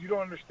 You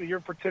don't understand.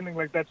 You're pretending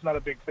like that's not a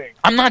big thing.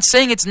 I'm not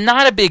saying it's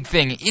not a big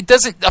thing. It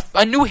doesn't.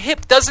 A new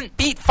hip doesn't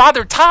beat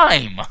Father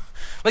Time.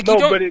 Like, no, you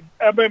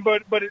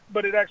don't...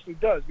 but it actually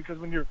does, because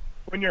when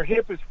your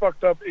hip is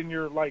fucked up in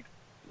your late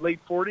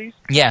 40s,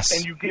 yes,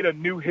 and you get a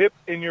new hip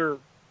in your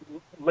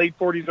late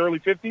 40s, early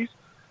 50s,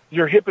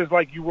 your hip is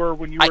like you were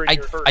when you were in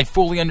your 30s. I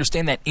fully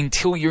understand that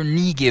until your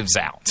knee gives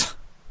out.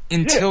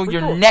 Until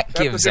your neck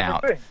gives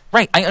out. Thing.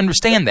 Right, I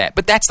understand that.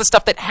 But that's the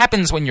stuff that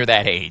happens when you're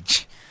that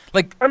age.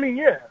 Like, I mean,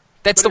 yeah.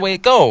 That's the way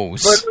it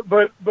goes.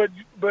 But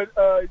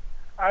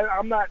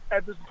I'm not,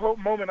 at this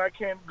moment, I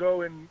can't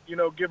go and,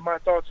 give my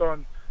thoughts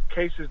on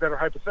cases that are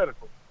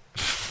hypothetical.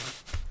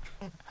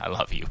 I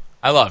love you.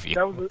 I love you.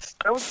 That was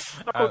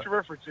a culture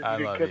reference. I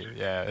love you.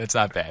 Yeah, it's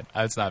not bad.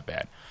 It's not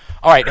bad.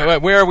 All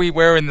right, where are we?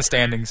 Where are in the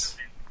standings?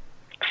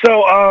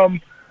 So,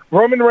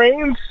 Roman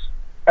Reigns,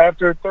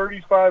 after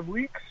 35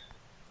 weeks,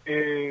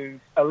 is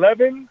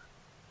 11,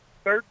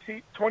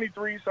 13,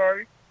 23,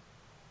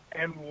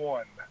 and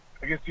 1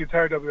 against the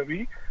entire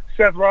WWE.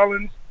 Seth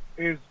Rollins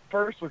is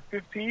first with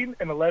 15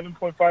 and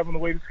 11.5 on the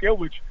weighted scale,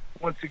 which,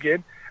 once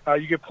again,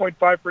 you get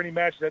 0.5 for any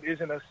match that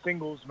isn't a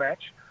singles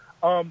match.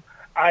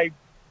 I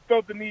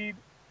felt the need.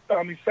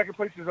 Second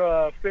place is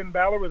Finn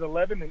Balor with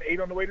 11 and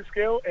 8 on the weighted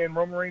scale, and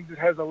Roman Reigns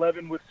has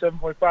 11 with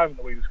 7.5 on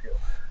the weighted scale.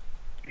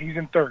 He's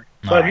in third.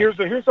 But here's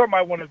something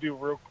I want to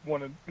do.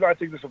 I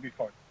think this will be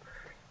fun.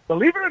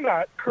 Believe it or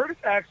not, Curtis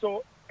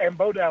Axel and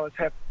Bo Dallas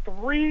have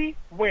 3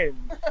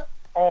 wins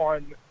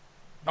on...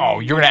 Oh,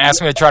 you're going to ask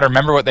me to try to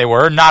remember what they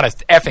were? Not a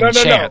effing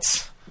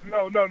chance.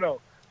 No.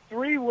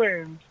 3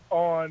 wins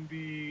on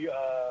the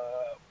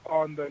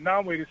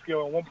non-weighted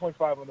scale and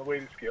 1.5 on the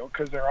weighted scale,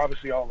 because they're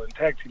obviously all in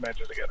tag team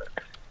matches together.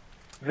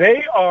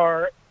 They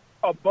are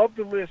above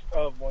the list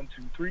of 1,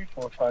 2, 3,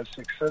 4, 5,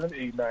 6, 7,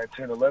 8, 9,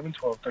 10, 11,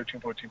 12, 13,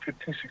 14,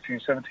 15, 16,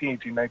 17,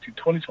 18, 19,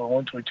 20,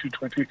 21, 22,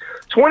 23,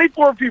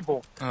 24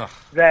 people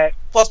that...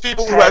 Plus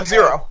people who have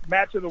 0.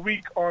 Match of the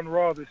week on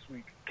Raw this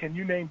week. Can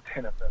you name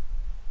 10 of them?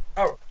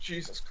 Oh,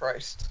 Jesus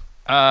Christ.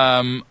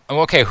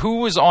 Okay, who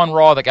was on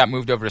Raw that got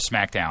moved over to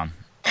SmackDown?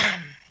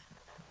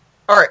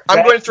 All right,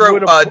 I'm going to throw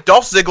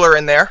Dolph Ziggler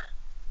in there.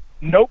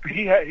 Nope,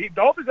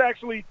 Dolph is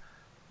actually...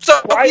 So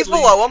he's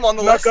below him on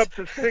the list. Up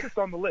to 6th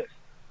on the list.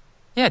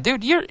 Yeah,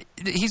 dude,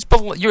 he's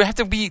below, you have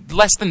to be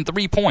less than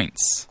 3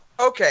 points.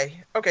 Okay,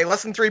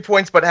 less than 3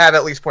 points, but have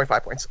at least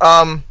 0.5 points.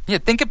 Yeah,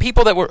 think of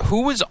people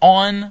who was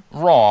on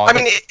Raw. I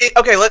mean,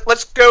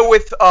 let's go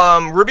with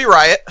Ruby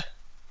Riott.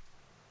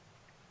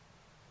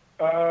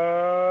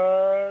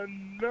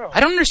 No. I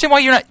don't understand why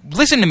you're not...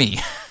 Listen to me.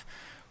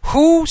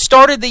 Who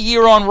started the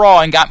year on Raw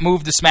and got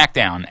moved to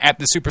SmackDown at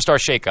the Superstar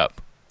Shakeup?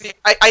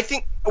 I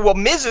think... Well,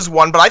 Miz is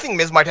one, but I think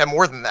Miz might have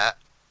more than that.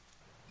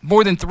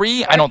 More than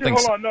 3? I don't think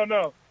so. Hold on,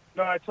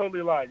 no, I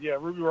totally lied. Yeah,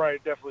 Ruby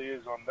Riott definitely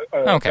is on the...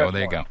 okay, well,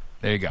 there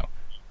you go.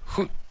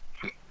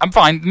 I'm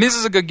fine. Miz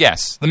is a good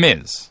guess. The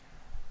Miz.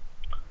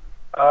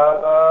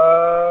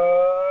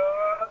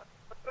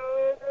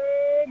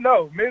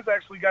 No, Miz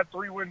actually got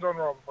 3 wins on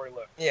Raw before he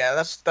left. Yeah,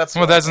 that's.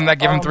 Well, doesn't that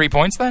give him 3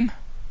 points then?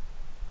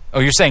 Oh,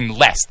 you're saying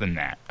less than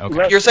that.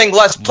 Okay. You're saying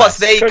less. Plus,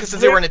 because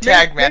they were in a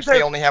tag match,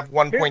 they only have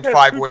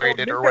 1.5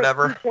 weighted or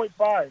whatever.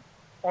 2.5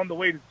 on the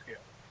weighted scale.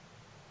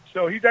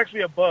 So he's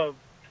actually above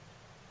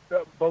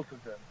both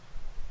of them.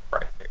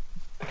 Right.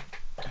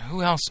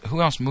 Who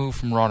else moved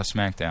from Raw to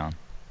SmackDown?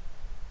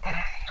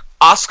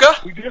 Asuka?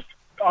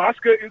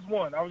 Asuka is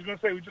one. I was going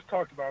to say we just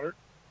talked about her.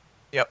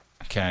 Yep.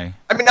 Okay.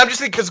 I mean, I'm just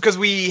thinking because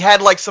we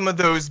had like some of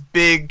those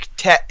big,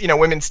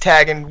 women's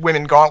tag and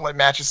women gauntlet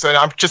matches. So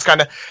I'm just kind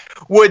of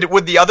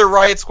would the other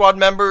Riot Squad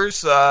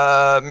members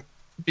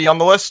be on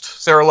the list?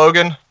 Sarah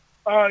Logan.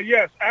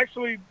 Yes,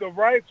 actually, the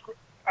Riot.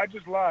 I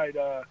just lied.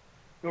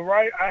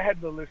 I had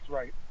the list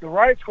right. The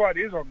Riot Squad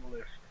is on the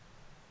list.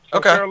 So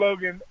Okay. Sarah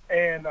Logan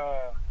and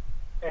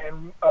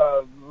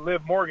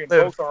Liv Morgan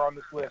both are on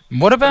this list.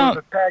 What about? It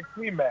was a tag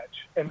team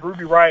match, and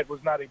Ruby Riott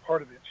was not a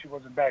part of it. She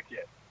wasn't back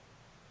yet.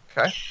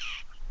 Okay.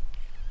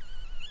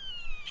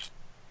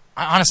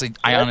 Honestly,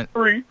 That's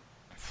 3.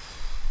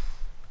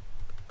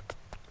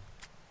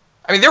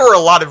 I mean, there were a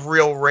lot of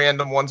real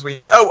random ones.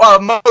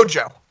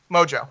 Mojo.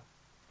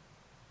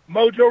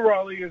 Mojo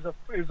Rawley is a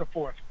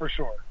 4th for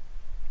sure.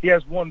 He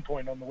has 1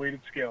 point on the weighted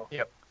scale.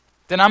 Yep.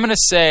 Then I'm going to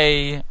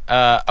say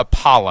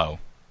Apollo.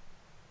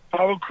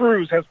 Apollo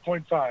Crews has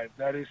 0.5.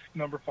 That is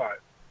number 5.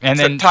 And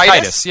So then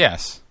Titus?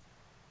 Yes.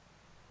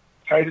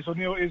 Titus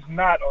O'Neil is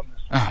not on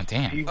this list. Oh,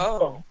 damn.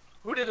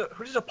 Who did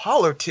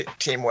Apollo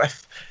team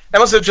with? That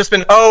must have just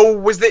been.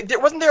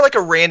 Wasn't there like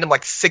a random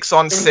like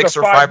 6-on-6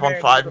 or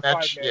 5-on-5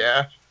 match?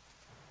 Yeah.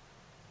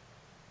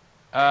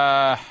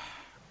 I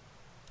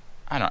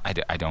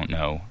don't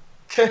know.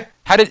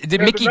 How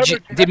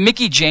did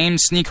Mickey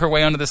James sneak her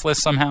way onto this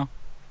list somehow?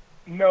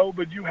 No,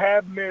 but you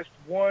have missed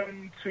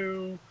 1,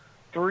 2,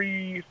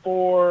 3,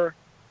 4.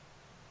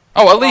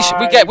 Oh,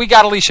 Alicia, we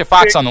got Alicia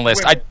Fox on the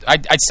list. women.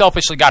 I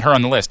selfishly got her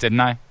on the list,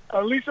 didn't I?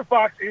 Alicia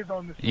Fox is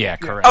on this list. Yeah,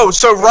 correct. Oh,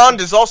 so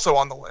Ronda's also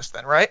on the list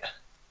then, right?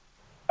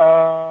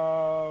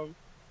 No,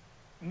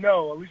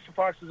 Alicia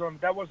Fox is on.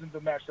 That wasn't the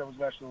match. That was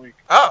match of the week.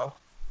 Oh.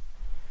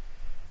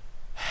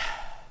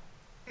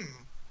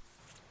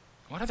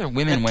 What other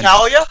women went?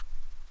 Natalia?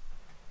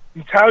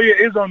 Natalia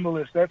is on the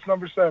list. That's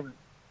number 7.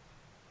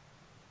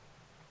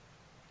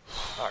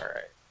 All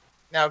right.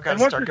 Now I've got And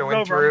to once start this is going over,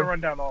 I'm through. gonna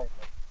run down all of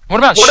them. What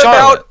about What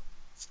Charlotte? about?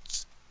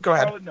 Go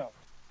ahead. Charlotte, no.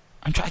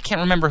 I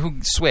can't remember who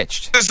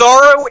switched.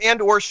 Cesaro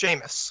and or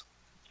Sheamus.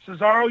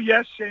 Cesaro,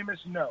 yes. Sheamus,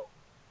 no.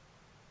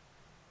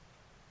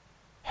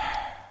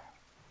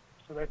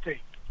 So that's 8.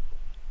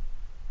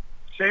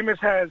 Sheamus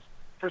has,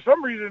 for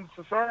some reason,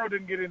 Cesaro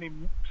didn't get any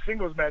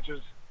singles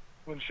matches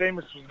when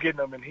Sheamus was getting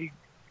them, and he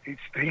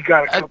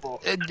got a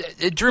couple.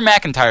 Drew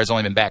McIntyre's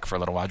only been back for a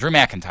little while. Drew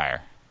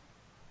McIntyre.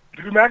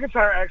 Drew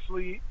McIntyre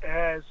actually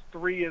has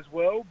 3 as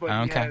well, but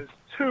Okay. he has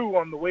 2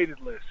 on the weighted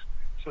list,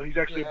 so he's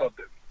actually above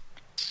them.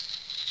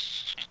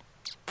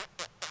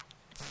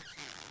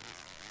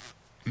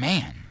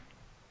 Man.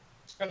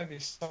 It's gonna be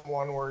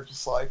someone where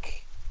just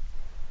like.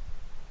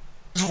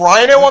 Is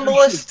Rhino on the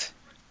list?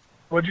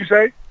 What'd you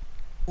say?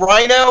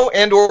 Rhino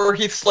and or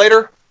Heath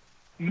Slater?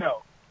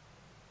 No.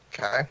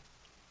 Okay.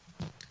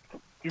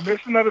 You're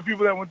missing other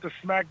people that went to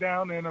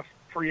SmackDown and a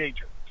free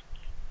agent.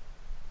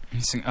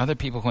 Missing other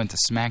people who went to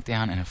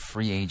SmackDown and a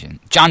free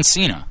agent. John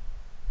Cena.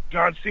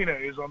 John Cena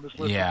is on this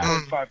list Yeah.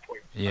 with 5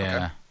 points.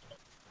 Yeah.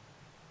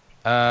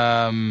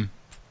 I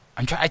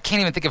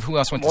can't even think of who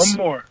else went to. One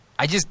more.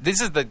 This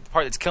is the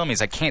part that's killing me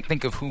is I can't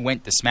think of who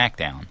went to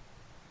SmackDown.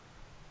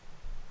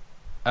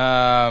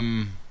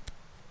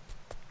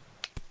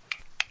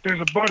 There's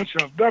a bunch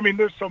of. I mean,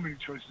 there's so many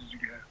choices you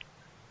can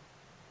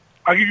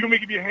have. You want me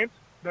to give you a hint?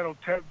 That'll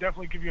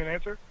definitely give you an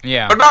answer.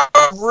 Yeah. What about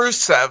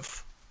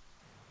Rusev?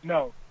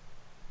 No.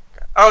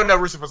 Oh no,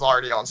 Rusev was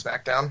already on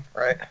SmackDown,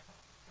 right?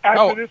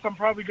 After this, I'm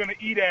probably going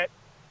to eat at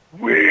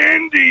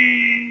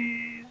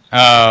Wendy's.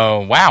 Oh,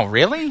 wow,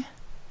 really?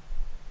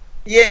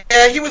 Yeah,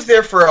 he was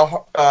there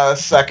for a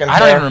second. I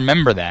don't even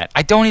remember that.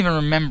 I don't even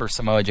remember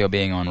Samoa Joe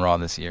being on Raw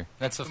this year.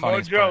 That's the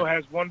funniest Joe part.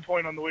 has 1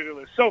 point on the weighted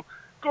list. So,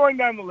 going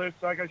down the list,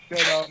 like I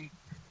said,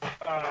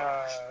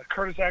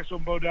 Curtis Axel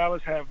and Bo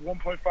Dallas have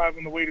 1.5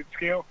 on the weighted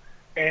scale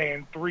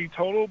and 3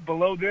 total.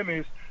 Below them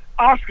is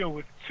Asuka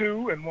with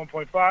 2 and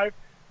 1.5,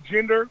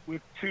 Jinder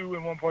with 2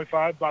 and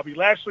 1.5, Bobby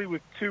Lashley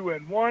with 2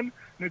 and 1,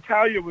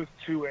 Natalya with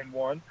 2 and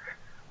 1,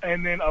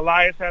 and then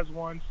Elias has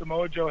 1,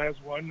 Samoa Joe has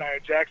 1,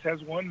 Nia Jax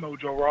has 1,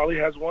 Mojo Rawley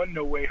has 1,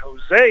 No Way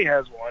Jose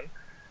has 1,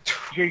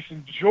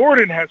 Jason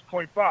Jordan has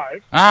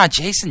 0.5. Ah,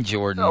 Jason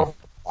Jordan. Oh,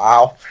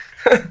 wow.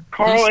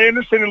 Carl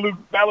Anderson and Luke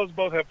Gallows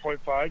both have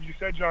 0.5. You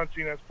said John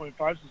Cena has 0.5.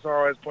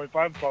 Cesaro has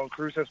 0.5. Apollo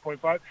Crews has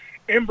 0.5.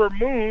 Ember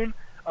Moon,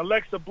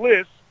 Alexa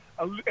Bliss,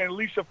 and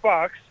Alicia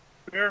Fox,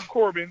 Baron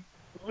Corbin,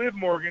 Liv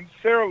Morgan,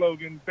 Sarah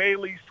Logan,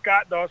 Bayley,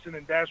 Scott Dawson,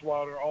 and Dash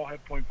Wilder all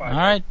have 0.5. All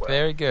right,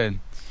 very good.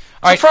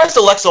 I'm surprised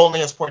Alexa only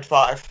has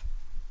 0.5.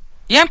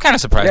 Yeah, I'm kind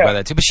of surprised by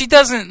that too. But she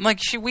doesn't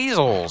she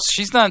weasels.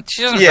 She doesn't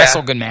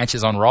wrestle good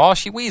matches on Raw.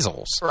 She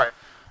weasels. Right.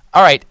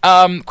 All right.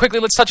 Quickly,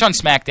 let's touch on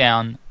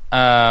SmackDown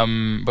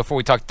before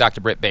we talk to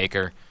Dr. Britt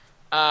Baker.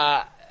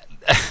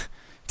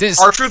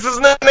 R-Truth is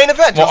in the main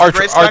event. Well,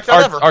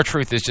 ever.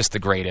 R-Truth is just the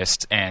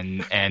greatest,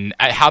 and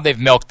how they've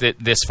milked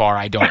it this far,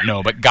 I don't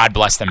know. But God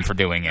bless them for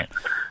doing it.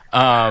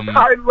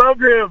 I love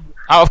him.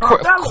 Oh, of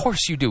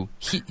course you do.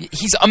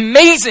 He's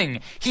amazing.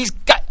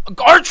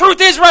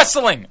 R-Truth is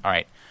wrestling. All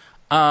right.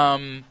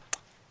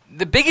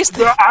 The biggest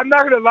thing. Well, I'm not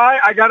going to lie.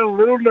 I got a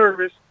little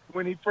nervous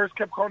when he first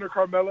kept calling her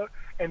Carmella,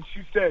 and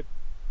she said,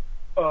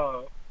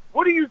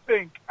 what do you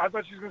think? I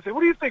thought she was going to say,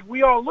 what do you think?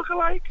 We all look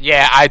alike?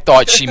 Yeah, I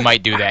thought she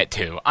might do that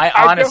too. I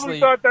honestly definitely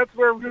thought that's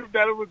where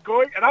that it was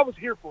going, and I was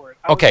here for it.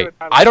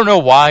 I don't know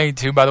why,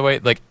 too, by the way.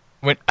 Like,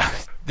 when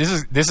this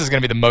is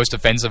going to be the most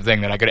offensive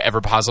thing that I could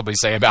ever possibly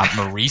say about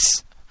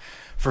Maurice.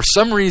 For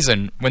some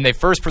reason, when they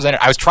first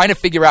presented, I was trying to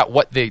figure out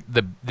what the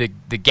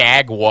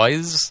gag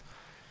was,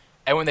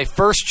 and when they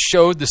first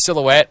showed the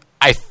silhouette,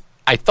 I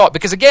thought,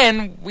 because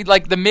again, we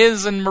like the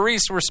Miz and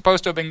Maurice were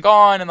supposed to have been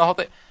gone, and the whole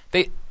thing.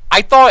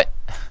 I thought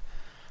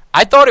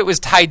it was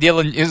Ty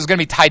Dillinger. It was going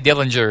to be Ty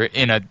Dillinger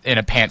in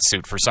a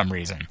pantsuit for some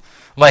reason.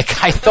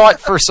 Like, I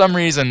thought for some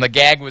reason the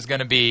gag was going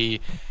to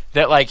be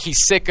that, like, he's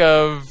sick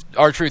of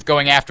R-Truth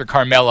going after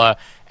Carmella,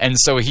 and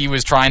so he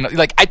was trying to,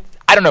 like, I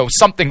don't know,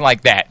 something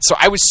like that. So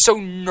I was so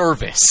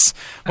nervous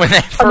when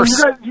they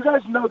first... you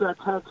guys know that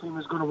tag team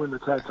is going to win the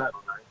tag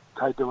title, right?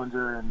 Ty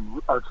Dillinger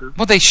and R-Truth.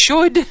 Well, they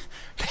should.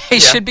 They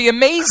should be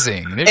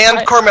amazing.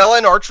 Carmella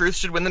and R-Truth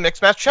should win the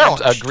Mixed Match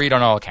Challenge. Agreed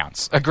on all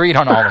accounts. They're in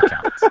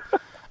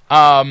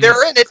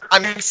it.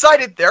 I'm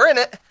excited. They're in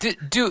it.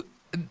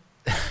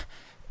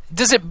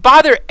 Does it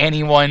bother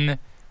anyone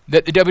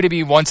that the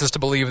WWE wants us to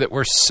believe that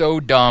we're so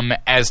dumb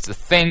as to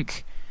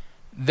think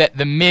that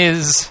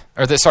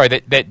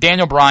that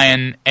Daniel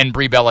Bryan and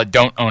Brie Bella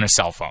don't own a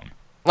cell phone?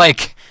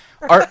 Like,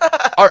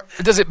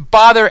 does it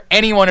bother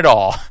anyone at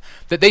all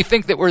that they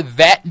think that we're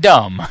that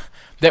dumb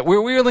that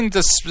we're willing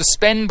to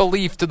suspend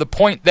belief to the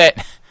point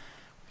that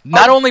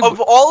not only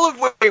of all of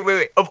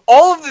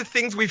the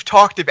things we've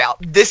talked about,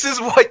 this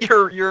is what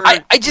you're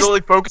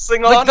really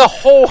focusing on? Like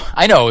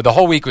the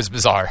whole week was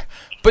bizarre.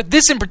 But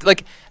this,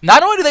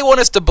 not only do they want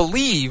us to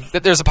believe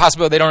that there's a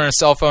possibility they don't own a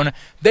cell phone,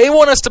 they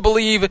want us to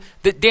believe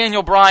that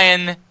Daniel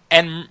Bryan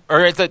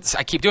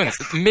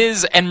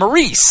Miz and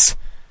Maurice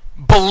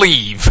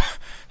believe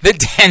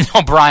that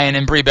Daniel Bryan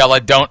and Brie Bella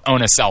don't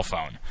own a cell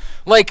phone.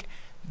 Like,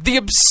 the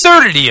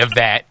absurdity of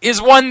that is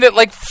one that,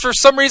 like, for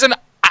some reason,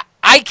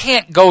 I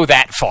can't go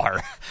that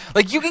far.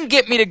 Like, you can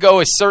get me to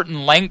go a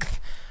certain length,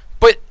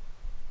 but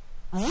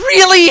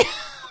really?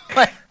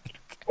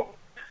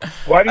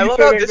 Why do you I love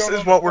how this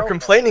is what we're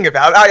complaining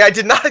about. I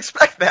did not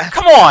expect that.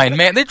 Come on,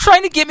 man. They're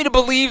trying to get me to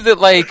believe that,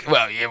 like,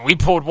 well, yeah, we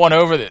pulled one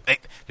over that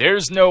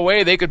there's no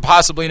way they could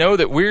possibly know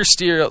that we're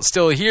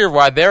still here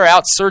while they're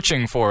out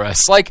searching for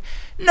us. Like,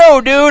 no,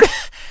 dude.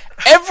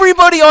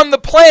 Everybody on the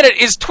planet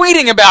is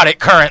tweeting about it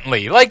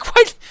currently. Like,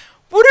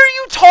 what are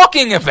you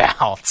talking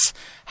about?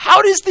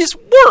 How does this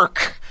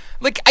work?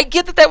 Like, I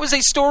get that was a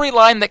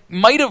storyline that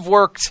might have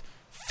worked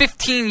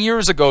 15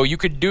 years ago. You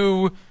could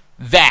do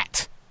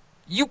that.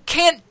 You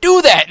can't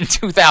do that in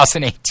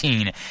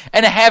 2018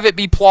 and have it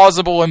be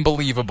plausible and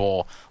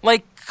believable.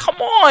 Like, come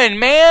on,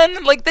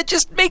 man. Like, that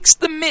just makes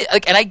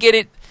and I get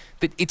it.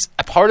 That it's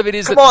a part of it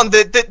is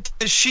the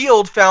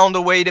Shield found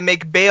a way to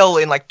make bail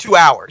in like 2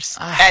 hours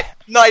at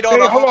night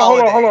on a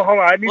holiday. Hold on.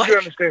 I need you to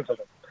understand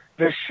something.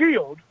 The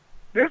Shield.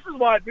 This is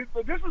what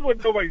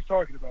nobody's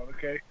talking about.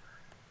 Okay,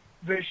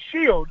 the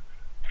Shield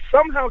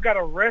somehow got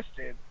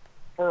arrested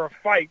for a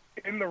fight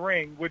in the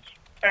ring, which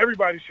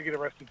everybody should get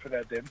arrested for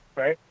that. Then,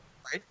 right?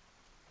 Right.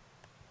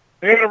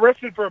 They got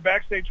arrested for a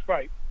backstage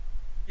fight.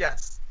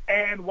 Yes.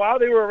 And while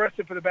they were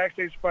arrested for the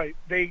backstage fight,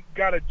 they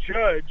got a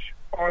judge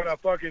on a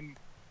fucking.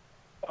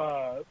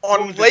 On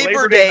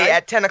Labor Day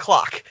at 10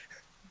 o'clock.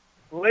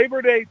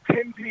 Labor Day,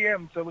 10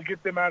 p.m. to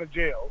get them out of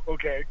jail.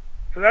 Okay,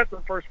 so that's the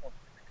first one.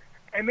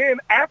 And then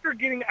after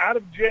getting out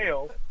of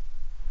jail,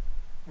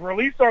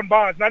 released on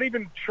bonds, not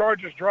even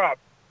charges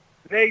dropped,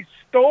 they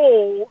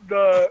stole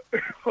the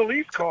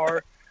police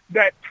car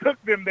that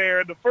took them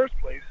there in the first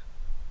place.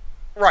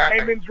 Right.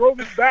 And then drove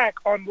it back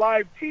on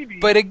live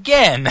TV. But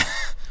again...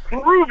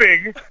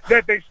 proving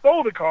that they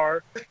stole the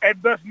car, and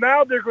thus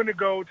now they're going to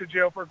go to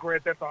jail for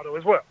Grand Theft Auto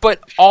as well.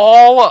 But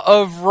all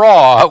of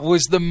Raw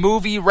was the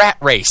movie Rat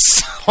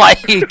Race.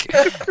 Like,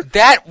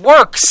 that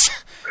works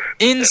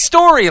in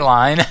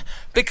storyline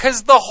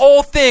because the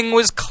whole thing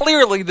was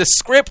clearly the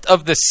script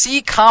of the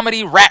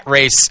C-comedy Rat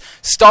Race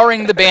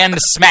starring the band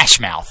Smash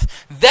Mouth.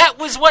 That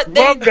was what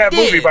they did. That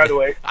movie, by the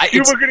way.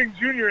 Cuba Gooding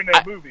Jr. in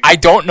that movie. I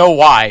don't know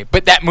why,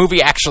 but that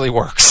movie actually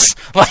works.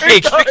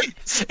 Like,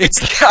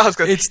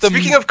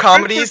 Speaking of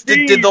comedies,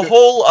 did the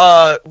whole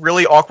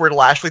really awkward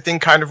Lashley thing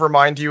kind of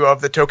remind you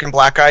of the Token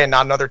Black Guy and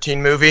Not Another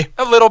Teen Movie?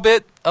 A little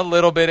bit,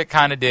 it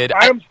kind of did.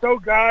 I am so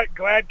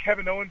glad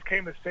Kevin Owens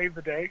came to save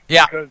the day.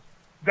 Yeah. Because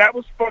that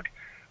was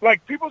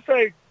like, people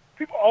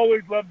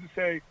always love to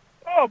say,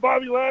 oh,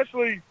 Bobby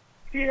Lashley,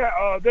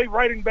 they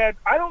writing bad.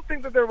 I don't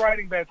think that they're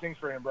writing bad things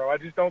for him, bro. I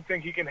just don't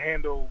think he can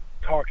handle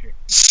talking.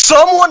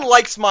 Someone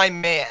likes my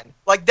man.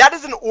 Like, that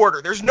is an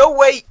order. There's no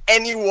way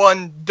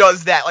anyone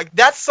does that. Like,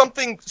 that's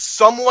something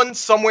someone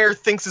somewhere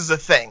thinks is a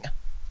thing.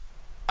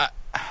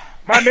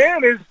 My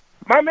man is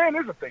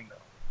a thing,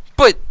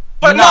 though.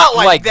 But not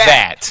like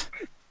that.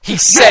 He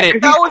said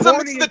it. That was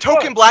amidst the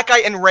Token Black Guy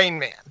and Rain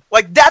Man.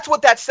 Like, that's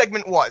what that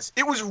segment was.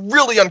 It was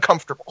really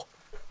uncomfortable.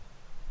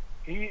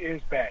 He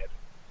is bad.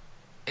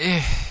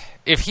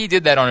 If he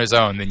did that on his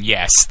own, then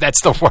yes,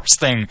 that's the worst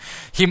thing.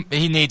 He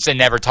needs to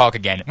never talk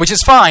again, which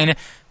is fine.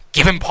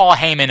 Give him Paul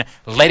Heyman.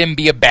 Let him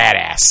be a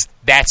badass.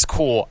 That's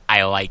cool.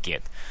 I like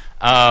it.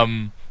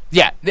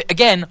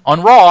 Again,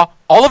 on Raw,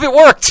 all of it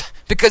worked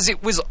because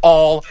it was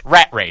all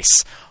Rat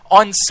Race.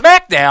 On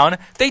SmackDown,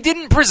 they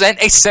didn't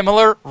present a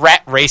similar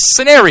rat race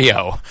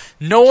scenario.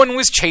 No one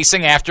was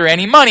chasing after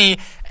any money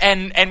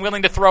and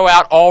willing to throw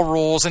out all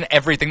rules and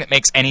everything that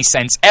makes any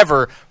sense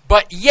ever.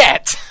 But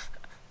yet,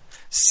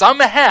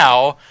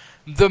 somehow,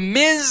 The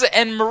Miz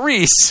and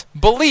Maurice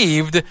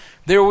believed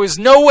there was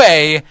no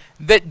way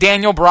that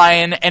Daniel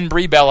Bryan and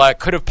Brie Bella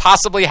could have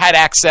possibly had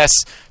access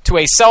to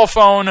a cell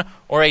phone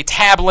or a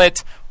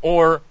tablet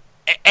or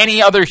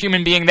any other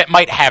human being that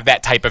might have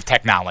that type of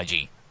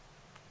technology.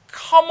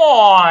 Come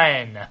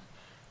on.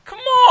 Come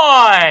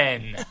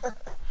on.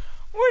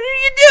 What are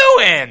you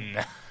doing?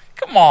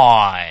 Come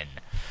on. It's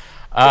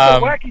a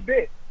wacky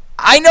bit.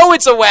 I know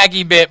it's a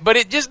wacky bit, but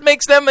it just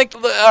makes them like,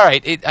 all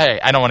right,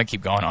 I don't want to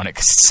keep going on it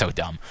because it's so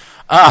dumb.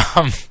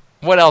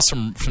 What else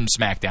from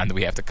SmackDown do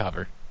we have to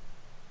cover?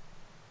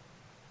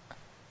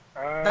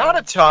 Not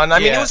a ton. I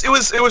mean, it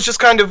was just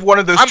kind of one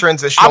of those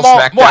transitional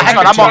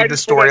SmackDowns between the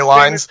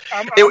storylines.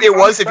 It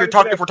was, if we're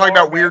talking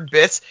about weird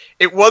bits,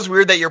 it was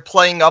weird that you're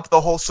playing up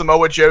the whole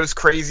Samoa Joe's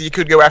crazy. You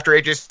could go after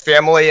AJ's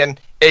family, and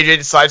AJ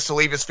decides to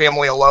leave his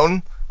family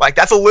alone. Like,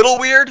 that's a little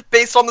weird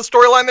based on the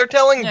storyline they're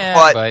telling.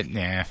 But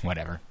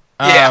whatever.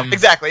 Yeah,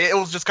 exactly. It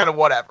was just kind of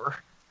whatever.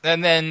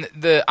 And then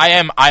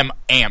I'm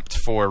amped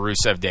for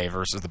Rusev Day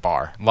versus The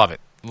Bar. Love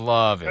it.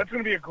 Love it. That's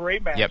going to be a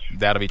great match. Yep,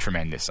 that'll be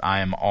tremendous. I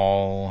am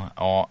I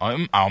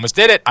almost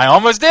did it. I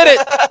almost did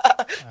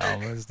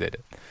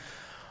it.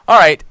 All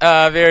right,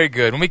 very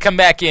good. When we come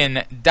back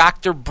in,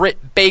 Dr.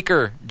 Britt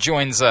Baker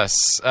joins us.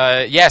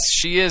 Yes,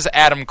 she is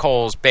Adam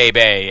Cole's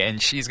baby, and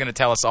she's going to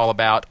tell us all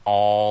about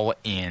All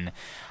In.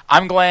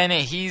 I'm Glenn,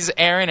 he's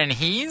Aaron, and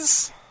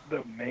he's...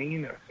 the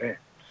main event.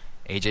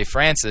 AJ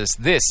Francis,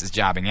 this is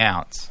Jobbing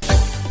Out.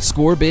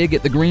 Score big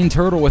at the Green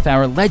Turtle with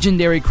our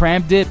legendary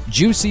crab dip,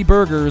 juicy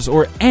burgers,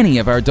 or any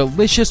of our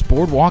delicious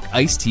Boardwalk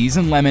iced teas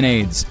and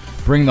lemonades.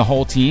 Bring the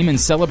whole team and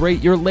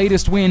celebrate your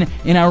latest win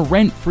in our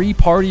rent-free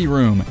party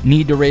room.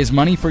 Need to raise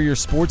money for your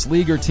sports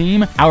league or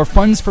team? Our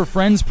Funds for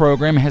Friends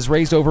program has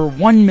raised over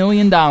 $1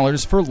 million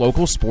for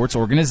local sports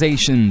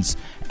organizations.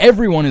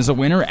 Everyone is a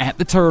winner at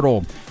the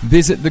Turtle.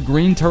 Visit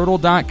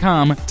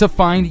thegreenturtle.com to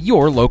find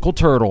your local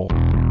turtle.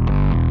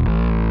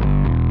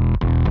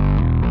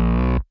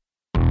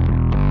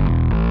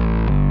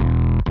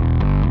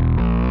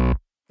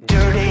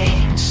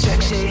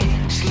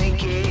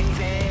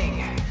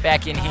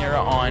 Back in here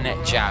on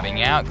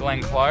Jobbing Out,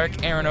 Glenn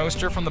Clark, Aaron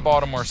Oster from the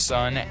Baltimore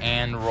Sun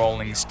and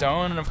Rolling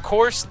Stone. And of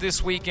course,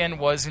 this weekend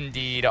was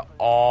indeed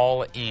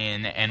All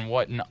In, and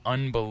what an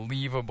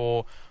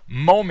unbelievable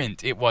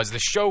moment it was. The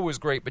show was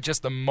great, but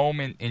just the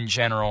moment in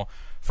general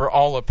for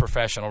all of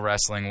professional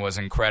wrestling was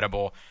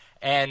incredible.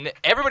 And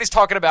everybody's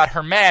talking about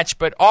her match,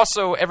 but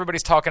also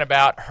everybody's talking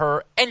about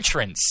her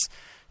entrance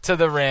to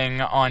the ring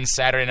on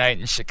Saturday night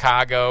in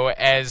Chicago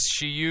as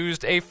she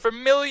used a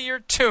familiar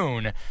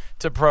tune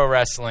to pro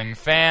wrestling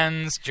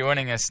fans.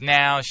 Joining us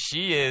now,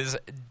 she is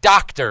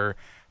Dr.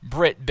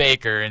 Britt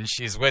Baker, and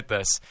she's with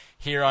us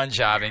here on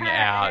Jobbing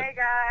Out. Hey,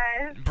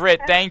 guys.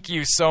 Britt, thank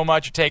you so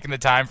much for taking the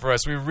time for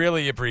us. We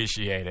really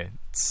appreciate it.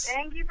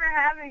 Thank you for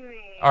having me.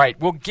 All right,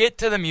 we'll get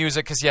to the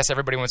music because, yes,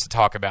 everybody wants to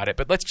talk about it,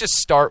 but let's just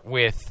start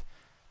with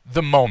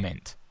the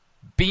moment.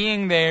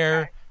 Being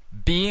there,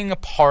 being a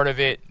part of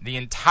it the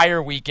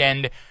entire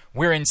weekend.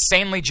 We're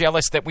insanely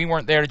jealous that we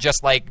weren't there to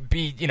just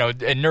be,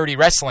 nerdy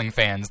wrestling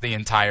fans the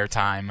entire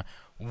time.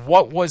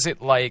 What was it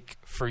like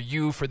for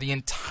you, for the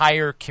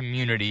entire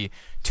community,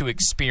 to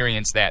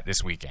experience that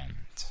this weekend?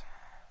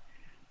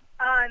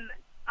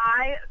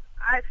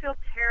 I feel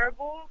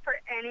terrible for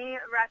any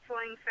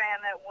wrestling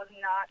fan that was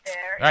not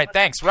there. All right,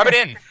 thanks. Rub it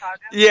in.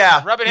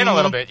 Yeah. Rub it in a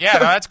little bit. Yeah, no,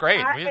 that's great.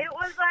 It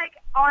was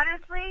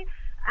honestly,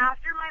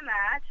 after my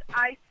match,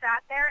 I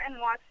sat there and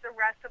watched the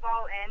rest of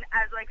All In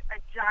as a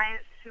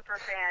giant super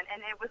fan,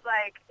 and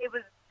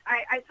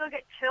I still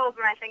get chills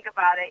when I think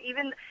about it.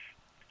 Even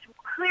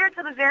clear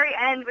to the very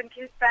end when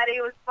confetti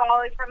was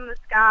falling from the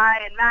sky,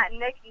 and Matt and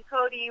Nick and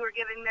Cody were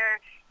giving their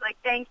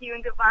thank you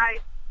and goodbye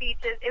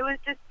speeches. It was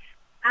just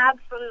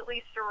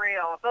absolutely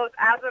surreal, both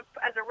as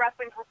a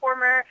wrestling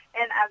performer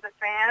and as a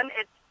fan.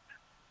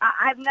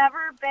 I've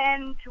never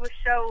been to a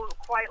show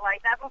quite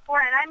like that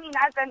before, and I mean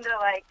I've been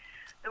to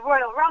the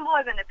Royal Rumble,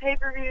 I've been to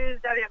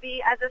pay-per-views,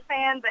 WWE as a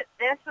fan, but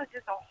this was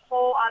just a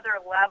whole other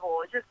level.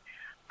 It's just,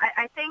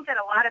 I think that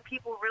a lot of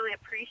people really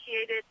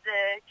appreciated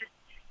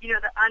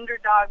the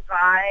underdog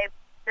vibe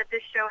that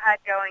this show had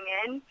going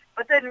in.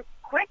 But then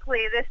quickly,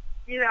 it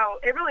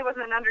really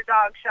wasn't an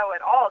underdog show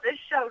at all. This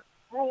show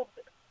ruled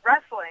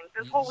wrestling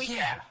this whole weekend.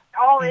 Yeah.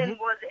 All In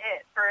was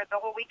it for the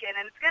whole weekend,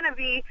 and it's going to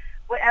be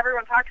what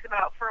everyone talks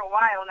about for a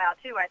while now,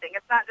 too, I think.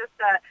 It's not just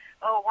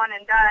one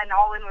and done,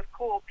 All In was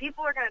cool.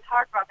 People are going to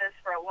talk about this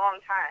for a long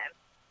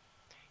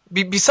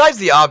time. Besides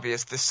the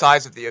obvious, the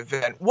size of the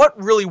event, what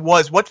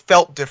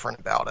felt different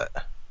about it?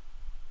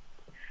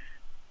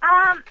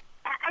 I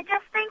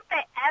just think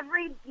that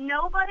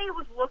nobody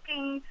was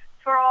looking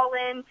for All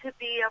In to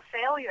be a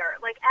failure.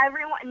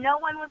 No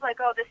one was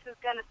oh, this is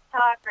going to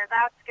suck or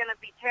that's going to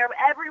be terrible.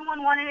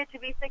 Everyone wanted it to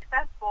be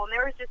successful, and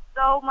there was just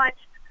so much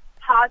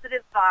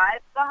positive vibe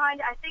behind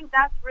it. I think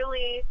that's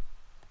really,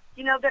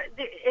 you know,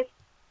 if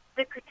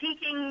the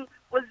critiquing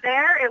was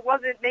there, it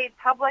wasn't made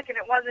public, and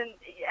it wasn't,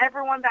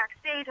 everyone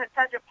backstage had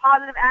such a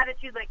positive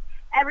attitude, like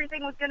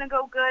everything was going to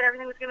go good,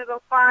 everything was going to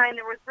go fine,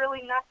 there was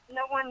really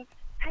no one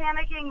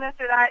panicking, this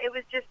or that. It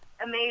was just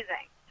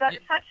amazing.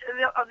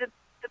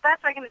 The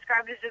best I can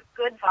describe it is just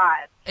good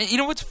vibes. And you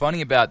know what's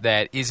funny about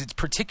that is it's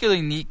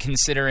particularly neat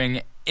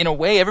considering, in a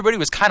way, everybody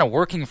was kind of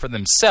working for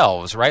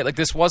themselves, right? Like,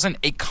 this wasn't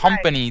a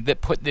company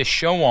that put this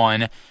show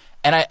on.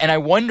 And I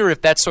wonder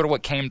if that's sort of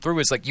what came through,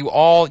 is like you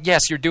all,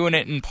 yes, you're doing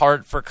it in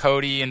part for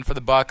Cody and for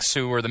the Bucks,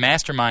 who are the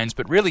masterminds,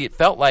 but really it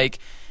felt like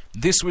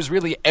this was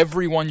really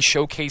everyone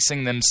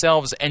showcasing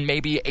themselves and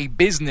maybe a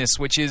business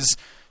which is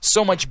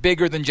so much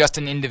bigger than just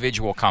an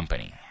individual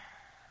company.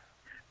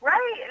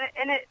 Right,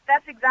 and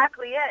that's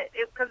exactly it,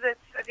 because it's,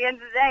 at the end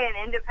of the day,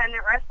 an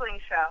independent wrestling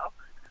show.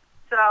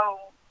 So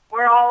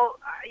we're all,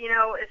 you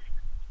know, is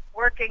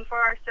working for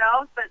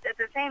ourselves, but at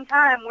the same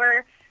time,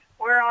 we're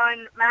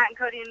on Matt and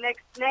Cody and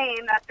Nick's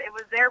name. It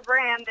was their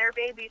brand, their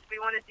babies. We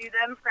want to do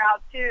them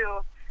proud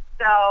too.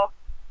 So,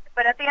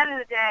 but at the end of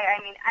the day,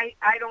 I mean,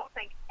 I don't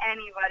think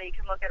anybody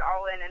can look at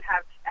All In and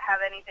have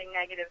anything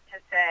negative to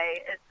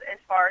say as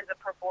far as the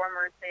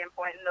performer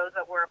standpoint and those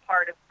that were a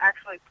part of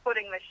actually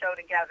putting the show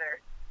together.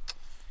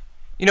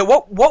 You know,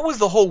 what was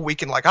the whole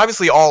weekend like?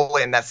 Obviously, All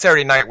In, that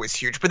Saturday night was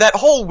huge, but that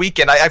whole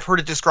weekend, I've heard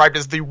it described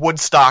as the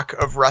Woodstock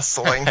of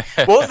wrestling.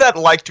 What was that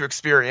like to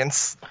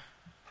experience?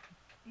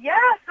 Yeah,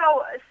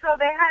 so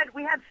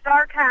we had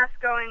StarCast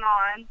going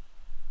on,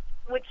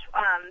 which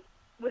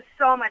was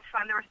so much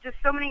fun. There was just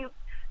so many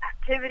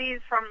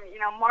activities, from, you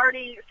know,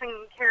 Marty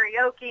singing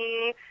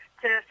karaoke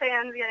to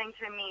fans getting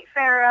to meet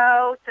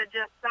Pharaoh to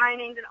just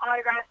signings and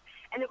autographs.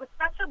 And it was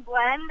such a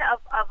blend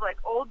of like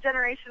old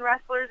generation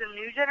wrestlers and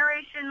new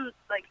generation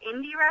like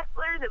indie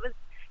wrestlers. It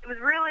was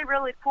really,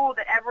 really cool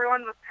that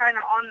everyone was kind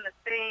of on the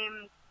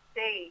same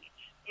stage.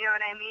 You know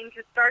what I mean?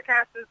 Because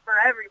StarCast is for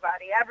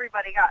everybody.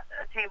 Everybody got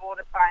a table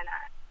to sign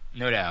at.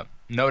 No doubt.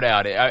 No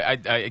doubt. I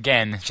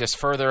again, just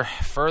further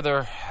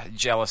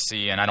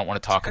jealousy, and I don't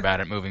want to talk about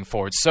it moving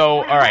forward.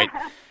 So, all right,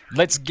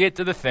 let's get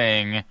to the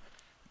thing.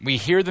 We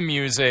hear the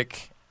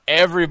music.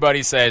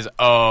 Everybody says,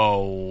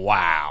 "Oh,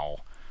 wow."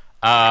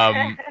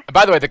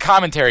 By the way, the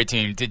commentary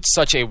team did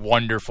such a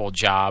wonderful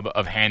job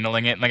of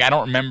handling it. Like, I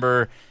don't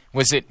remember,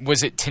 was it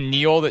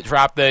Tenille that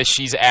dropped the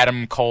 "She's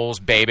Adam Cole's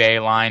baby"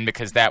 line?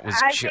 Because that was...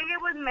 I think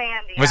it was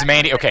Mandy. Was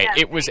Mandy? Okay, yes,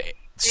 it was... They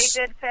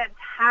did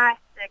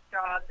fantastic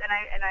jobs, and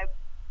I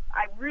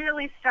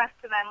really stressed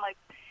to them, like,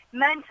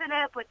 mention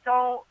it, but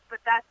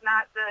that's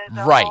not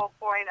the right. whole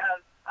point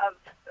of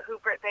who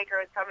Britt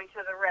Baker is coming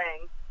to the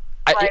ring.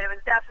 It was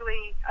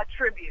definitely a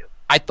tribute.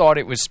 I thought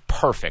it was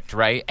perfect,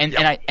 right? And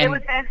it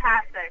was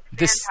fantastic.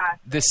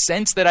 The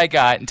sense that I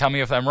got, and tell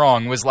me if I'm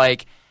wrong, was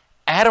like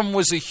Adam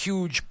was a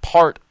huge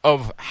part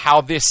of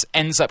how this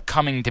ends up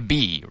coming to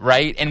be,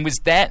 right? And was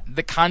that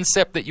the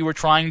concept that you were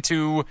trying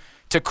to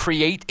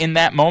create in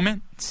that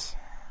moment?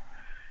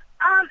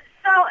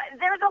 So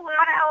there's a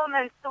lot of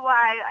elements to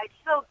why I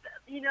still,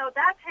 you know,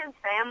 that's his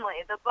family.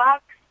 The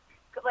Bucks,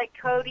 like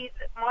Cody,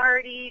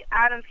 Marty,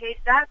 Adam Page,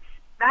 that's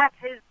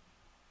his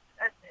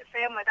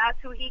family. That's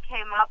who he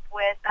came up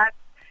with. That's,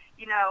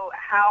 you know,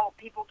 how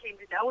people came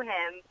to know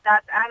him.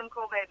 That's Adam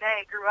Cole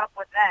Bebe, grew up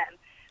with them.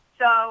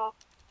 So,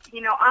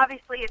 you know,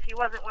 obviously if he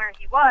wasn't where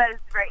he was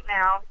right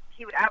now,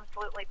 he would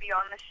absolutely be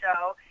on the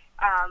show.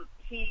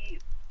 He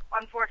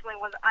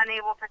unfortunately was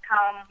unable to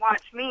come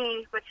watch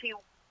me, which he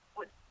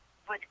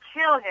would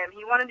kill him.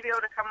 He wanted to be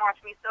able to come watch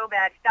me so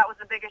bad. That was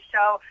the biggest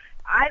show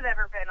I've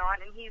ever been on,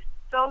 and he's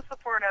so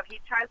supportive. He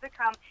tries to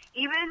come,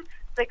 even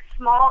like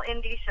small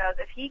indie shows.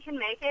 If he can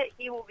make it,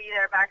 he will be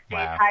there backstage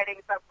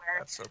hiding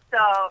somewhere.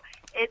 So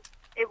it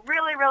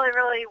really, really,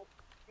 really,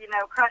 you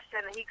know, crushed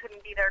him that he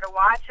couldn't be there to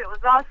watch. It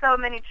was also a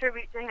mini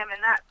tribute to him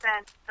in that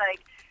sense.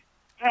 Like,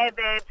 hey,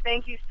 babe,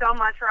 thank you so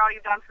much for all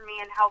you've done for me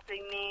and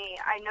helping me.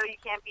 I know you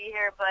can't be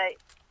here, but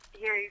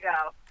here you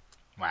go.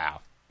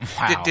 Wow.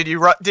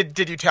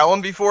 Did you tell him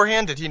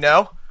beforehand? Did he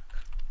know?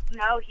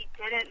 No, he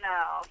didn't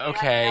know. He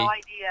okay. had no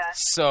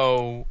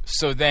idea.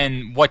 So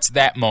then, what's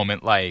that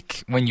moment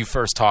like when you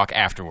first talk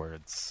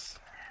afterwards?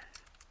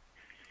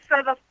 So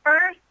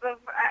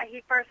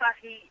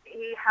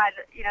he had,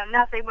 you know,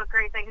 nothing but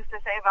great things to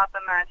say about the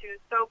match. He was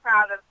so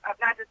proud of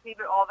not just me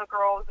but all the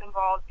girls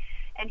involved,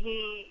 and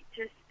he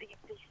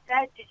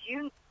said, "Did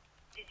you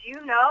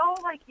know?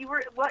 Like, you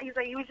were what?" He's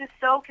like, he was just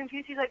so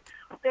confused. He's like,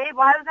 "Babe,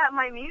 why was that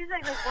my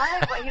music?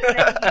 Like, what?"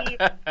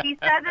 He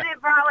said that it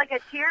brought like a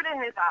tear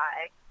to his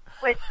eye,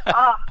 which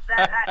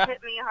that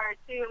hit me hard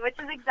too. Which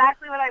is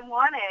exactly what I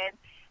wanted.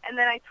 And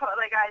then I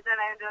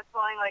ended up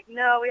telling, like,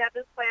 no, we had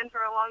this plan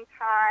for a long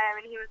time.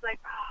 And he was like,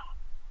 oh.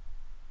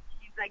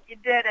 He's like, you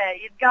did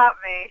it. You got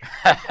me.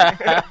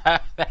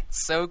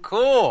 That's so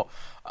cool.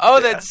 Oh,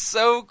 yeah. That's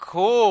so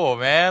cool,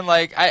 man.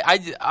 Like,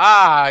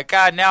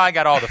 God, now I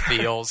got all the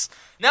feels.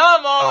 Now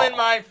I'm all in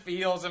my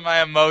feels and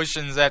my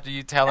emotions after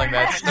you telling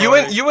that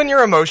story. You and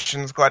your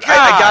emotions, Glenn.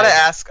 I gotta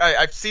ask,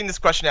 I've seen this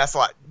question asked a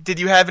lot. did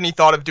you have any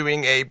thought of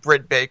doing a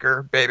Britt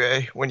Baker,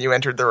 baby, when you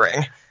entered the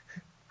ring?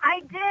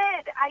 I did,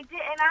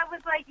 and I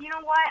was like, you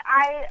know what,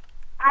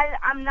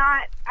 I'm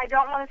not, I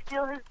don't want to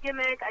steal his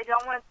gimmick, I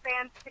don't want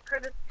fans to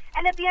criticize,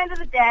 and at the end of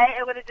the day,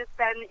 it would have just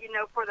been,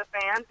 for the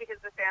fans,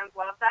 because the fans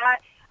love that.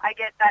 I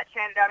get that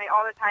chanted at me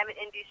all the time at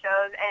indie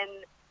shows,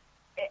 and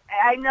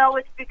I know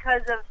it's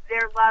because of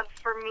their love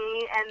for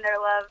me and their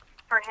love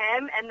for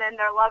him, and then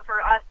their love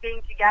for us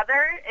being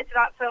together. It's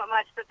not so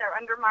much that they're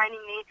undermining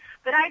me,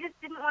 but I just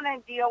didn't want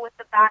to deal with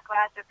the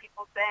backlash of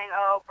people saying,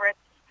 oh, Britt's,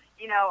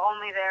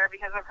 only there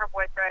because of her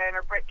boyfriend,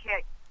 or Britt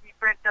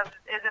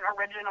isn't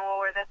original,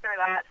 or this or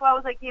that. So I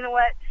was like, you know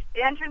what?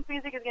 The entrance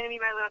music is going to be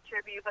my little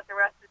tribute, but the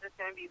rest is just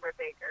going to be Britt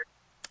Baker.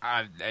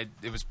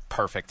 It was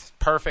perfect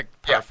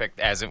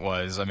as it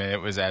was. I mean,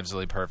 it was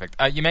absolutely perfect.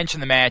 You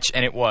mentioned the match,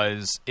 and it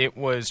was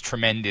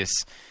tremendous.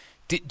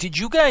 Did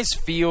you guys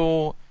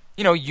feel,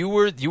 you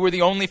were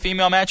the only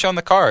female match on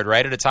the card,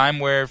 right? At a time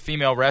where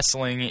female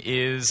wrestling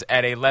is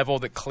at a level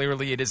that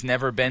clearly it has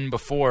never been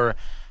before.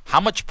 How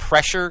much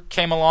pressure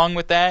came along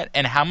with that,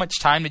 and how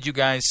much time did you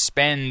guys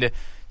spend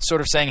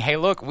sort of saying, hey,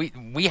 look,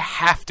 we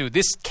have to.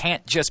 This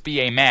can't just be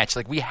a match.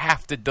 Like, we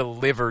have to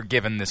deliver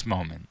given this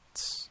moment.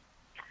 So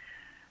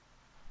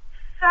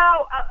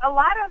a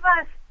lot of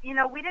us,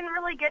 we didn't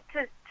really get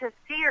to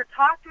see or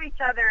talk to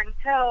each other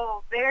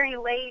until very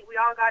late. We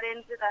all got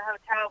into the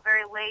hotel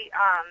very late,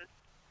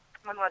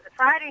 when was it,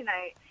 Friday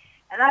night.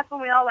 And that's when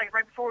we all, right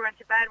before we went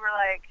to bed, we're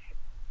like,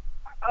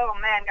 oh,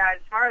 man, guys,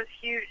 tomorrow's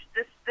huge.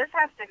 This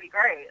has to be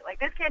great. Like,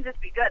 this can't just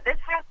be good. This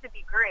has to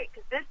be great,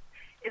 because this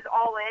is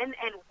all in,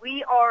 and we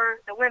are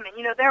the women.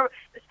 There's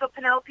still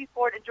Penelope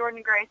Ford and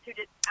Jordynne Grace, who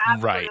did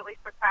absolutely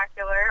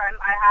spectacular.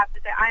 I have to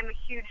say, I'm a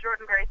huge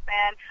Jordynne Grace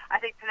fan. I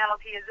think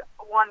Penelope is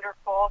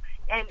wonderful,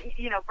 and,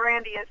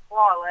 Brandy is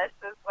flawless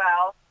as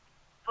well.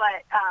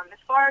 But as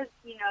far as,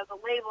 the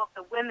label of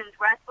the women's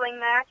wrestling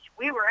match,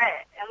 we were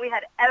it, and we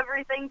had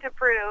everything to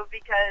prove,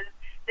 because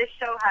this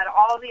show had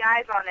all the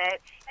eyes on it,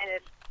 and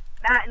if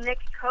Matt and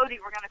Nick and Cody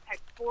were going to pick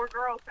 4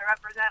 girls to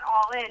represent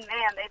All In,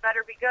 man, they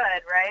better be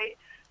good, right?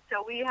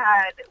 So we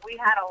had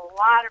a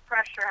lot of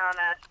pressure on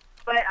us,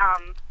 but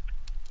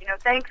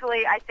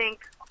thankfully, I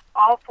think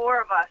all 4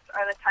 of us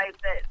are the type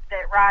that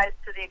rise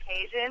to the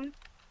occasion.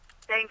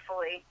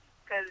 Thankfully,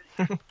 because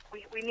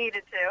we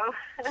needed to.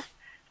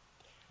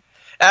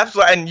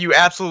 Absolutely, and you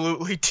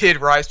absolutely did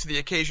rise to the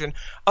occasion.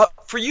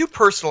 For you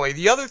personally,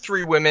 the other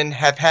 3 women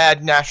have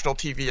had national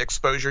TV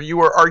exposure. You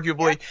were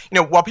arguably,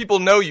 while people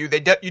know you,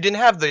 you didn't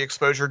have the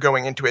exposure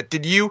going into it.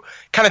 Did you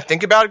kind of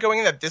think about it going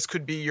in, that this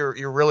could be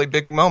your really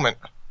big moment?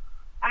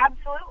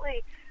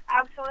 Absolutely.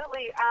 I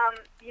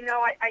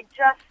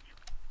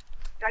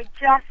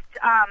just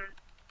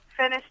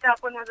finished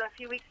up, when it was a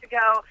few weeks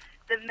ago,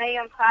 the Mae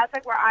Young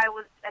Classic, where I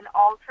was an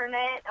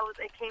alternate.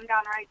 It came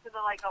down right to the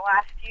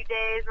last few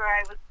days where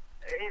I was,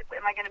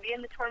 am I going to be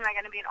in the tournament? Am I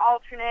going to be an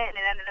alternate? And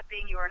it ended up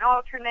being you were an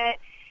alternate.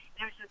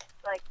 And it was just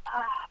like,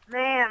 oh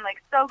man,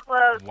 so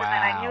close. Wow. And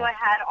then I knew I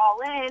had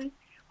All In,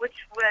 which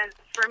was,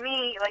 for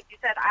me, like you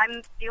said,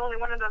 I'm the only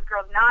one of those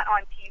girls not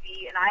on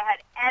TV, and I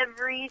had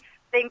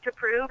everything to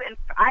prove, and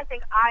I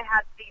think I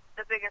had the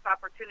biggest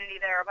opportunity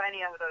there of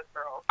any of those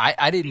girls.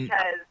 I didn't.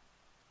 Because,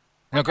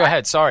 no, go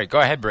ahead. Sorry. Go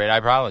ahead, Britt. I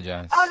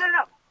apologize. Oh,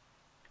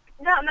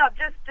 no.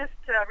 Just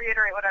to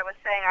reiterate what I was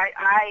saying,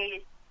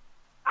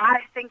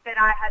 I think that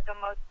I had the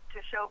most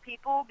to show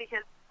people,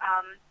 because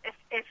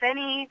if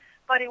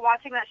anybody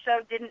watching that show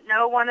didn't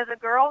know one of the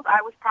girls,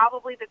 I was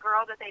probably the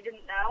girl that they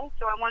didn't know,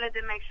 so I wanted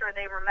to make sure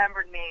they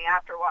remembered me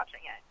after watching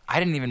it. I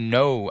didn't even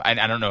know. I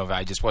don't know if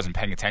I just wasn't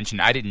paying attention.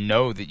 I didn't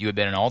know that you had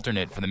been an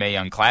alternate for the Mae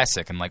Young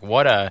Classic, and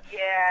what a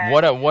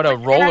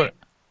roller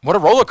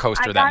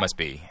coaster that must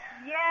be.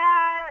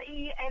 Yeah,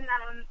 and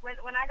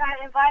when I got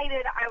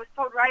invited, I was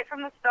told right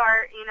from the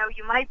start,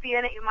 you might be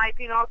in it, you might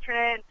be an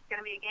alternate, it's going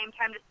to be a game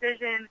time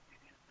decision.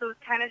 So it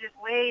was kind of just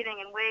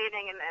waiting, and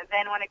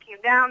then when it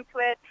came down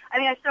to it, I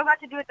still got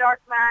to do a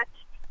dark match.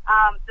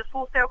 The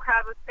Full Sail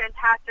crowd was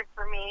fantastic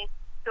for me,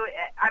 so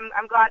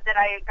I'm glad that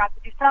I got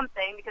to do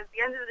something, because at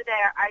the end of the day,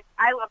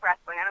 I love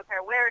wrestling. I don't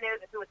care where it is,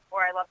 or who it's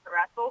for, I love to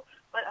wrestle.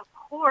 But of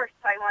course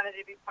I wanted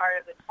to be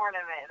part of the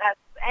tournament. That's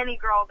any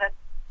girl that's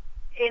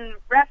in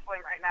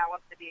wrestling right now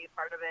wants to be a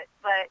part of it.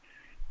 But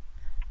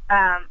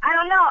I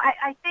don't know.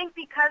 I think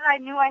because I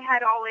knew I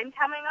had All In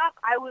coming up,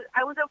 I was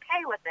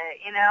okay with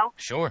it,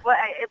 Sure. But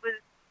it was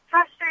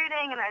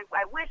frustrating, and I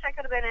wish I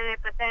could have been in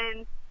it, but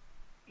then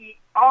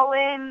All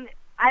In,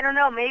 I don't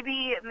know,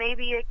 maybe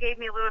it gave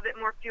me a little bit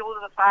more fuel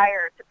to the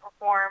fire to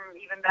perform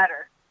even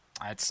better.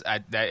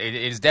 It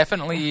is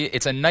definitely,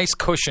 it's a nice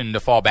cushion to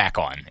fall back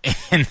on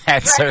in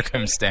that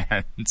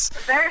circumstance.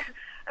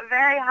 A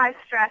very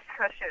high-stress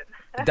cushion.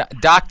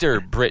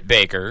 Dr. Britt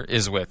Baker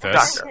is with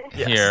us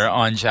here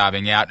on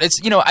Jobbing Out. It's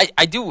I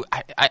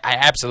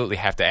absolutely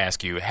have to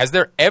ask you, has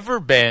there ever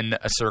been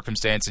a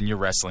circumstance in your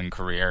wrestling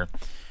career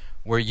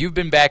where you've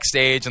been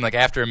backstage and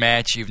after a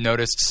match you've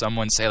noticed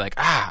someone say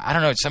I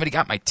don't know, somebody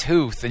got my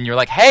tooth, and you're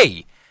like,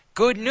 hey,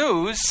 good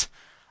news,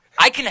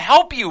 I can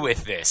help you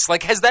with this.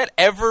 Like, has that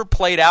ever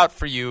played out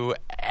for you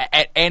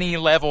at any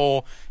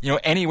level,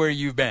 anywhere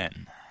you've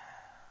been?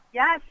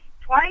 Yes,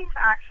 twice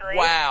actually.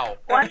 Wow.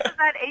 Once was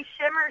at a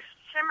Shimmer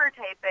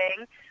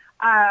taping.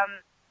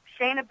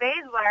 Shayna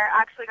Baszler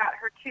actually got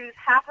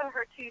half of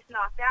her tooth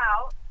knocked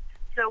out.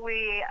 So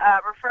we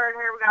referred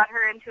her, we got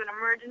her into an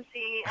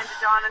emergency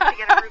endodontics to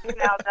get a root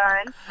canal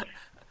done.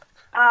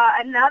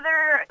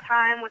 Another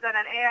time was at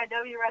an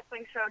AIW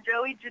wrestling show.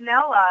 Joey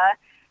Janela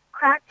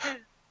cracked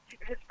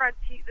his front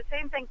teeth, the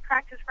same thing,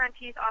 cracked his front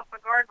teeth off the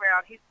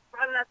guardrail. He's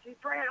running up to me,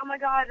 Britt, oh my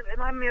God,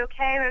 am I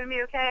okay? Am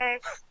I okay?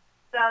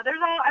 So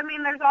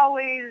there's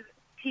always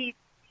teeth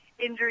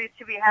injuries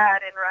to be had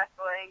in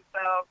wrestling.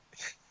 So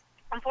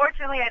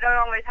unfortunately, I don't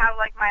always have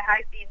like my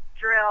high-speed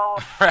drill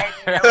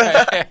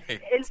and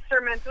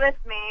instruments with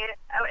me.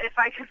 If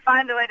I could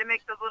find a way to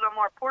make those a little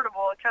more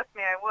portable, trust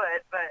me, I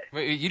would.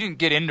 But you didn't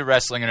get into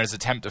wrestling in an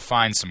attempt to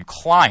find some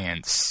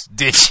clients,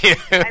 did you?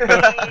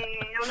 I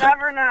mean, you'll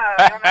never know.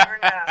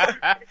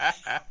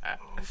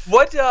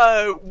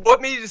 What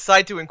made you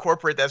decide to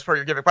incorporate that as part of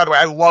your gimmick? By the way,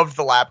 I loved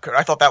the lab coat.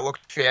 I thought that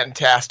looked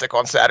fantastic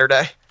on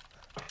Saturday.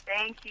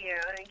 Thank you.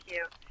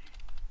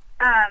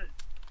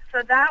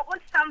 So that was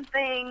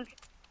something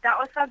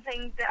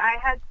that I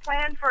had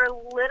planned for a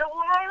little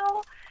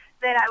while,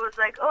 that I was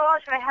like, oh,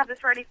 should I have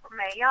this ready for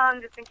Mae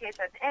Young just in case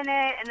I was in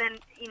it? And then,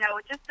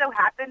 it just so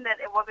happened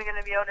that it wasn't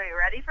going to be able to be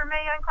ready for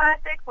Mae Young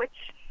Classic, which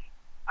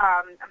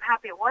I'm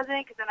happy it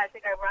wasn't, because then I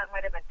think I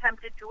might have been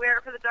tempted to wear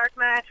it for the dark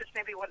match, which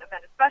maybe wouldn't have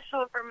been as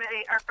special for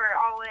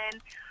All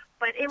In.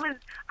 But it was,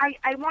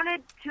 I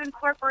wanted to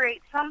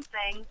incorporate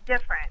something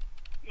different.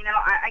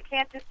 I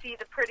can't just be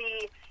the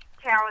pretty,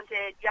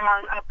 talented,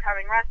 young,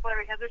 upcoming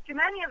wrestler, because there's too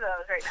many of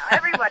those right now.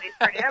 Everybody's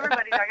pretty,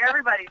 everybody's young,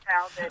 everybody's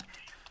talented.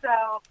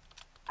 So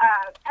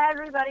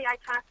everybody I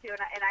talk to,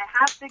 and I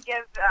have to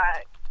give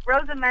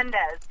Rosa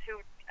Mendez,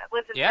 who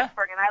lives in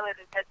Pittsburgh, and I live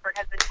in Pittsburgh,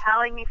 has been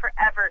telling me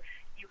forever,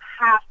 you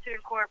have to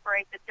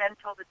incorporate the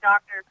dental, the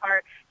doctor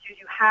part.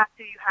 You have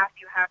to.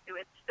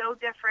 It's so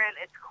different.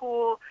 It's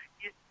cool.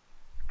 You just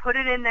put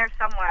it in there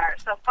somewhere.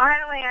 So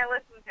finally I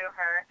listened to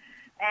her,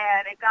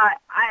 and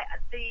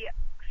the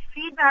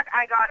feedback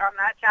I got on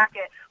that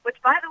jacket, which,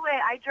 by the way,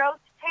 I drove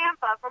to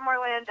Tampa from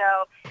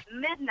Orlando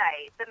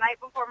midnight, the night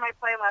before my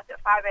plane left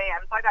at 5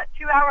 a.m., so I got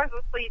 2 hours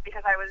of sleep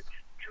because I was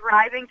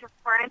driving to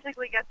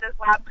frantically get this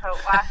lab coat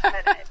last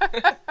minute.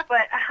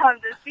 But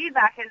the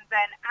feedback has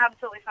been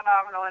absolutely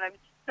phenomenal, and I'm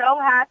so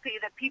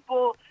happy that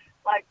people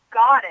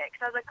got it,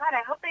 because I was like, God,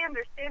 I hope they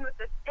understand what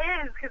this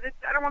is, because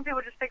I don't want people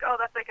to just think, oh,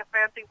 that's like a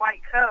fancy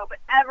white coat, but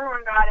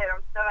everyone got it.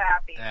 I'm so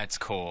happy. That's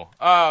cool.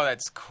 Oh,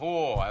 that's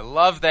cool. I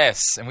love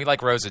this. And we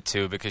like Rosa,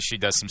 too, because she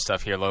does some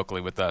stuff here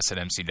locally with us at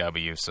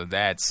MCW, so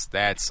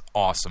that's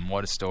awesome.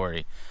 What a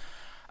story.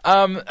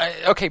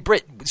 Okay,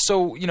 Britt,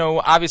 so,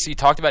 obviously you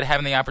talked about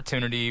having the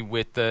opportunity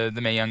with the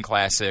Mae Young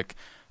Classic.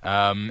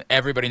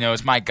 Everybody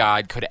knows, my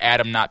God, could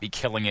Adam not be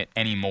killing it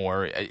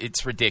anymore?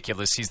 It's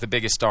ridiculous. He's the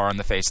biggest star on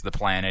the face of the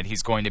planet.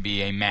 He's going to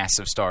be a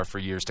massive star for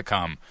years to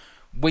come.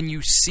 When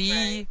you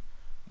see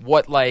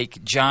what,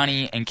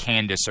 Johnny and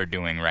Candice are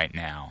doing right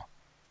now,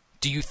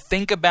 do you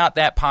think about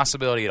that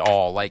possibility at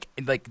all? Like,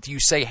 do you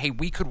say, hey,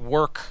 we could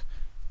work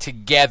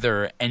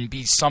together and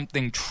be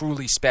something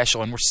truly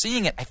special? And we're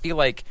seeing it, I feel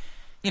like,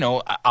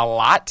 a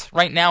lot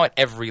right now at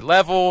every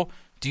level.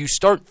 Do you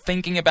start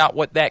thinking about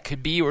what that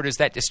could be, or does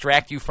that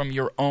distract you from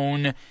your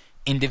own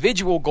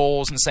individual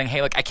goals and saying,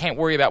 hey, I can't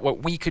worry about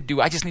what we could do.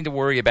 I just need to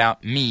worry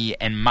about me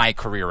and my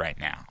career right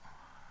now?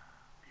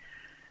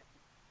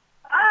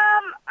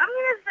 I'm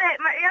going to say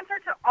my answer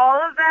to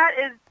all of that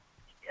is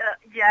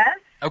yes.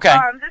 Okay.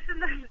 Just in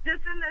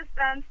the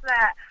sense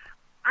that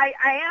I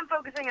am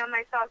focusing on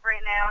myself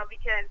right now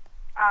because,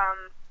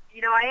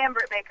 I am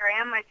Britt Baker.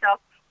 I am myself.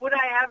 Would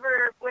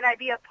I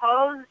be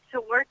opposed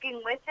to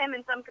working with him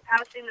in some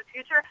capacity in the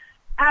future?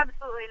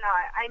 Absolutely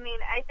not. I mean,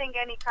 I think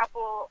any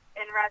couple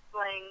in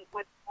wrestling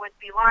would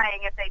be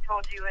lying if they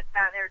told you it's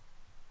not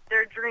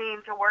their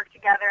dream to work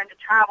together and to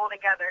travel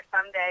together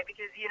someday,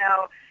 because,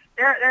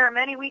 there are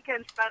many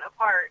weekends spent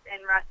apart in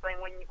wrestling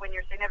when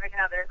your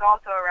significant other is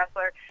also a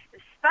wrestler,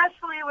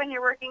 especially when you're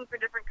working for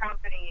different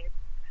companies.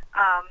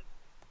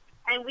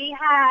 And we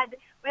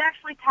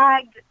actually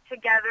tagged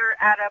together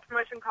at a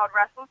promotion called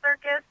Wrestle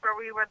Circus, where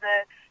we were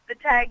the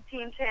tag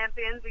team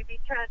champions. We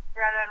beat Trent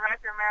Beretta and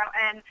Rocky Romero,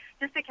 and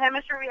just the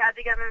chemistry we had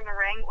together in the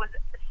ring was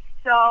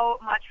so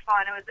much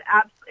fun.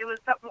 It was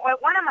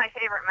one of my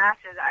favorite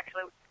matches,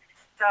 actually.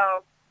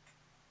 So,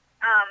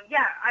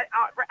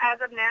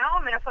 as of now,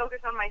 I'm going to focus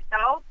on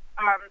myself,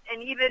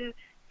 and even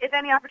if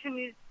any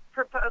opportunities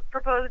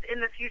proposed in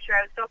the future,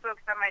 I would still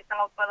focus on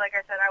myself. But like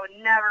I said, I would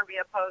never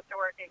be opposed to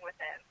working with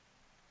him.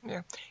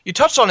 Yeah, you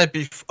touched on it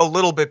a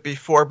little bit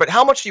before, but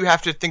how much do you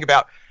have to think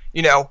about,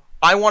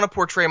 I want to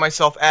portray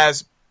myself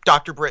as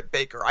Dr. Britt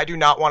Baker. I do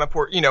not want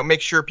to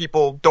make sure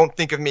people don't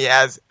think of me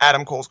as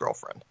Adam Cole's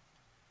girlfriend.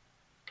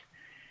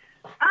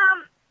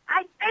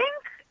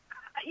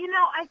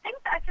 I think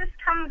that just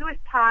comes with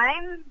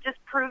time,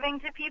 just proving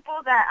to people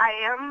that I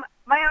am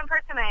my own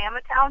person. I am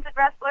a talented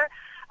wrestler.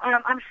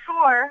 I'm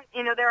sure,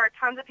 there are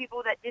tons of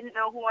people that didn't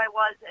know who I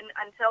was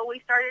until we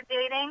started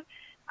dating.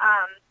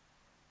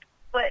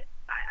 But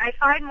I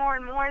find more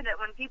and more that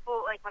when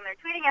people, when they're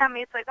tweeting at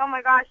me, it's like, oh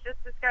my gosh,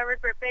 just discovered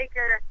Britt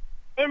Baker,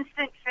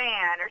 instant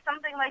fan, or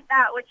something like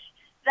that, which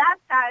that's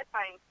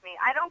satisfying to me.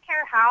 I don't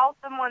care how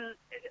someone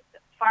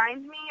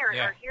finds me or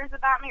hears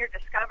about me or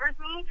discovers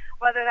me,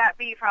 whether that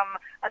be from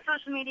a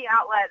social media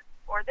outlet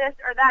or this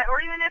or that,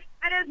 or even if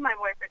it is my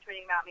boyfriend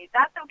tweeting about me.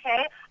 That's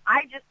okay.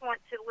 I just want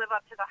to live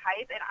up to the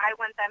hype, and I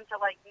want them to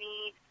like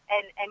me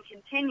and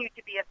continue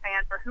to be a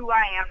fan for who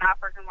I am, not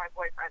for who my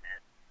boyfriend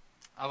is.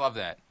 I love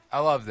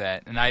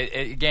that. And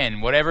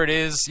again, whatever it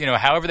is,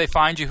 however they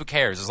find you, who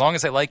cares? As long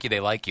as they like you, they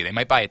like you. They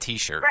might buy a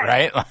T-shirt,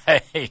 right?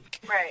 Right.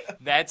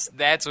 That's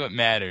what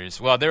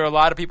matters. Well, there are a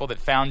lot of people that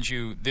found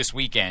you this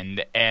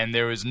weekend, and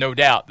there was no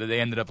doubt that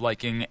they ended up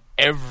liking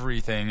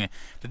everything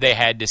that they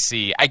had to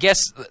see. I guess,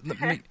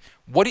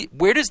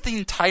 where does the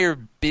entire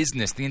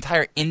business, the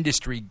entire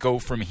industry go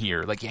from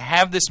here? Like, you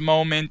have this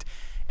moment,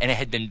 and it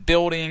had been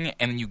building,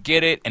 and you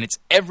get it, and it's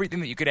everything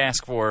that you could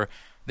ask for.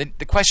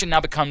 The question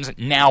now becomes,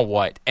 now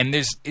what? And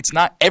it's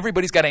not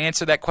everybody's got to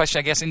answer that question,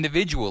 I guess,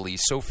 individually.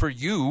 So for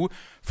you,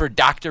 for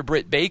Dr.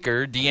 Britt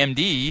Baker,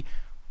 DMD,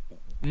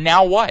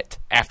 now what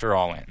after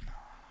All In?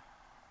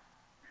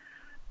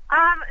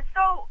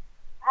 So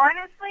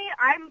honestly,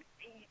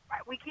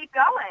 we keep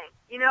going.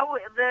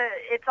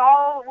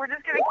 We're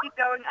just going to keep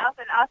going up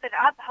and up and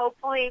up.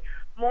 Hopefully,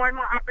 more and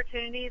more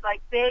opportunities,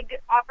 like big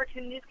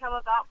opportunities, come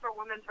about for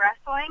women's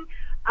wrestling,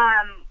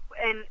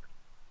 and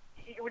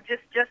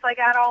just like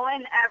at All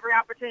In, every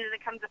opportunity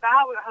that comes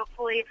about,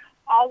 hopefully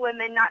all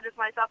women, not just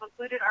myself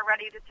included, are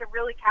ready to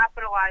really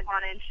capitalize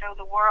on it and show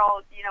the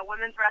world,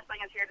 women's wrestling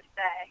is here to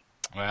stay.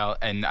 Well,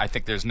 and I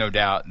think there's no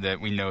doubt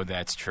that we know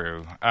that's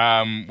true.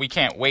 We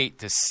can't wait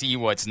to see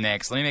what's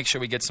next. Let me make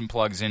sure we get some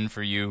plugs in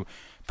for you.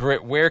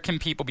 Britt, where can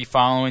people be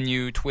following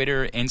you?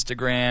 Twitter,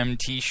 Instagram,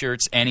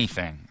 T-shirts,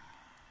 anything?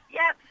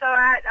 Yep, so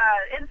at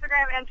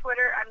Instagram and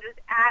Twitter, I'm just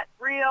at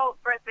Real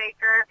Britt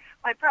Baker.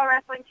 My Pro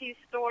Wrestling Tees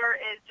store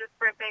is just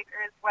Britt Baker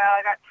as well.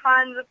 I got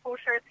tons of cool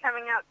shirts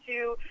coming out,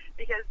 too,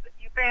 because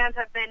you fans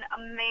have been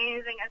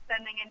amazing at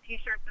sending in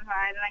T-shirt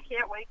designs, and I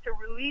can't wait to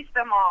release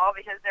them all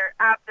because they're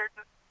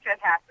just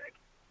fantastic.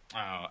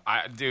 Oh,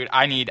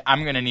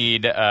 I'm gonna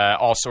need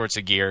all sorts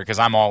of gear because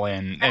I'm all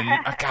in, and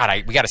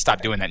God, we got to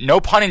stop doing that. No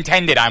pun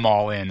intended. I'm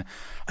all in.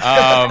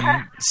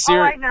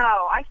 I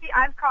know.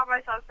 I've caught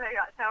myself saying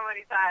that so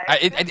many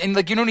times.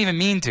 And you don't even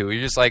mean to.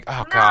 You're just like,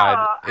 oh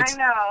God. I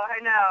know.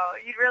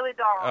 You really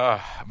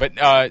don't.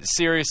 But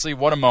seriously,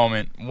 what a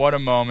moment! What a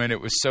moment! It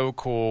was so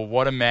cool.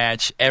 What a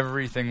match!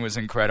 Everything was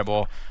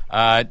incredible.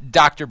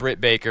 Dr.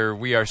 Britt Baker,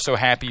 we are so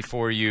happy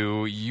for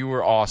you. You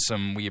were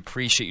awesome. We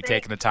appreciate you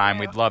taking the time.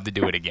 We'd love to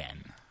do it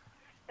again.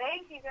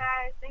 Thank you,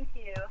 guys. Thank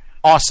you.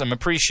 Awesome.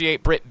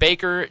 Appreciate Britt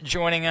Baker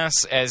joining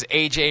us as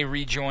AJ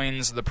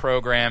rejoins the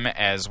program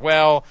as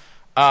well.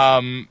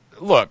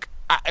 Look,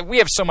 we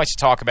have so much to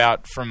talk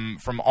about from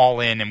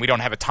All In, and we don't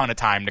have a ton of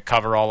time to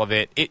cover all of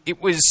it.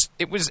 It was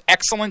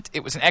excellent.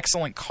 It was an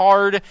excellent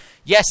card.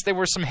 Yes, there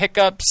were some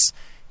hiccups.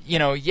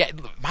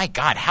 My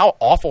God, how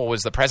awful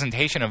was the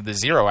presentation of the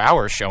 0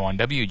 Hour show on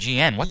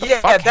WGN? What the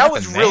fuck happened that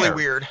was really there?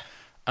 Weird.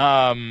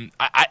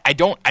 I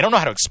don't know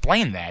how to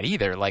explain that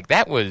either. Like,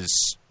 that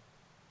was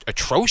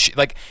atrocious.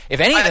 Like,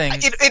 if anything,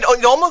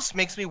 it almost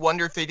makes me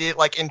wonder if they did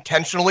it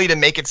intentionally to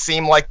make it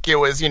seem like it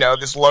was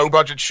this low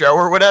budget show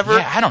or whatever.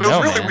 Yeah, I don't know.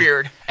 It was really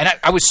weird. And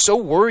I was so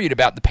worried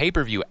about the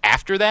pay-per-view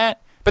after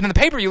that. But then the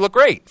pay-per-view looked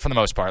great for the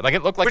most part. Like,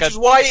 it looked like which is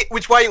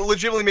why it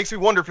legitimately makes me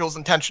wonder if it was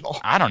intentional.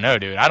 I don't know,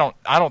 dude. I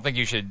don't think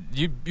you should.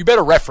 You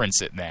better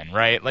reference it then,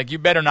 right? Like, you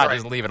better not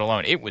just leave it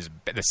alone.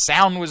 The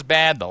sound was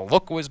bad. The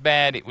look was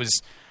bad.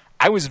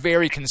 I was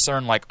very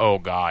concerned. Like, oh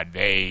God,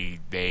 they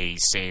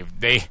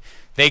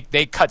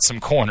cut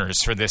some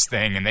corners for this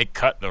thing, and they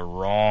cut the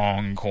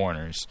wrong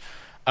corners.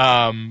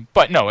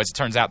 But no, as it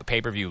turns out, the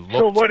pay-per-view looked.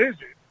 So what is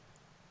it?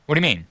 What do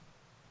you mean?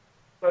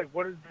 Like,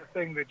 what is the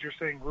thing that you're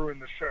saying ruined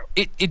the show?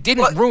 It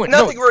didn't ruin.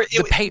 Nothing.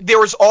 There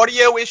was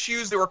audio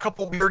issues. There were a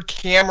couple weird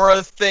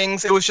camera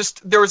things. It was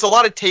just there was a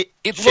lot of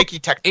shaky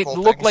technical. It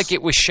looked things. like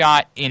it was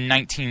shot in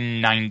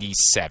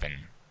 1997.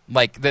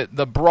 Like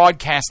the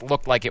broadcast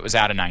looked like it was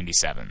out of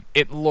 97.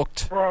 It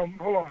looked. Hold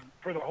on,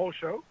 for the whole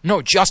show?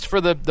 No, just for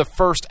the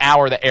first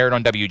hour that aired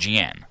on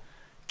WGN.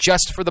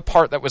 Just for the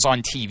part that was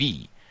on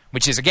TV,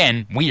 which is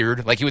again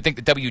weird. Like, you would think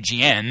the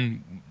WGN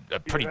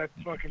pretty.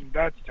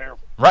 That's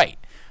terrible. Right.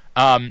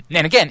 And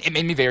again, it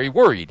made me very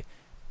worried.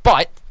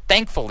 But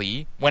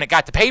thankfully, when it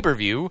got to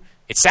pay-per-view,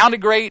 it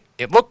sounded great,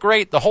 it looked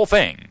great, the whole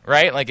thing,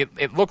 right? Like,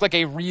 it looked like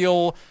a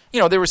real,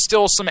 there were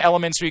still some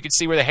elements where you could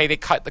see where they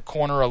cut the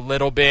corner a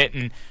little bit,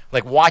 and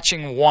like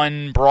watching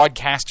one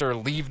broadcaster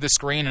leave the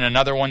screen and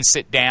another one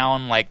sit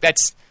down, like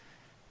that's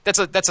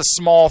a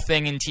small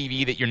thing in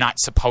TV that you're not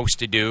supposed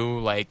to do.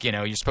 Like,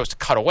 you're supposed to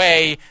cut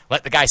away,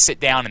 let the guy sit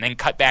down, and then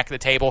cut back to the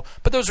table.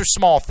 But those are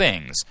small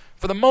things.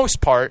 For the most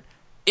part,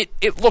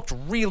 it looked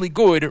really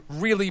good,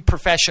 really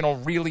professional,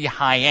 really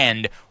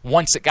high-end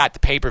once it got to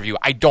pay-per-view.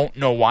 I don't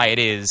know why it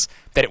is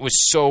that it was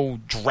so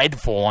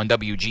dreadful on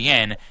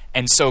WGN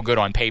and so good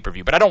on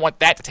pay-per-view. But I don't want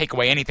that to take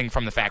away anything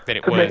from the fact that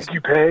it was... make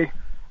you pay?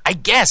 I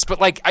guess, but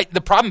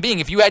the problem being,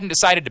 if you hadn't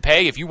decided to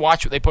pay, if you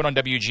watch what they put on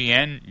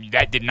WGN,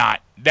 that did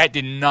not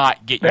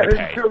get you to pay.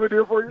 That didn't seal the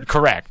deal for you?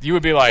 Correct. You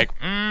would be like,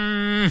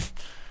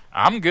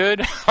 I'm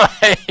good.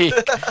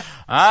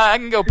 I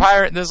can go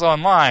pirate this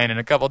online in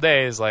a couple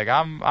days. Like,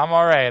 I'm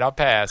all right. I'll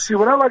pass. See,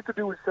 what I like to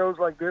do with shows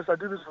like this, I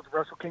do this with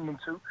Wrestle Kingdom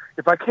too.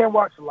 If I can't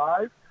watch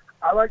live,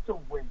 I like to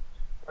wait,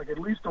 like at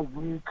least a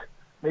week,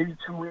 maybe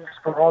 2 weeks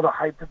for all the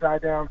hype to die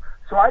down,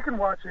 so I can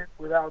watch it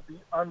without the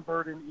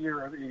unburdened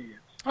ear of idiots.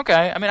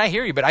 Okay, I mean, I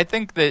hear you, but I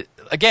think that,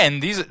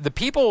 again, the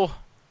people...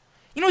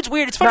 You know, it's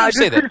weird. It's funny you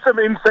say that. I did see some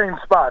insane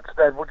spots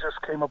that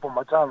just came up on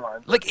my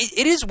timeline. Like,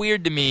 it is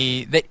weird to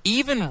me that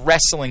even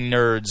wrestling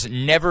nerds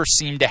never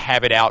seem to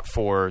have it out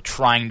for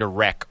trying to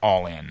wreck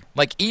All In.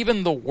 Like,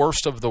 even the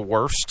worst of the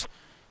worst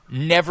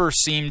never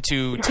seem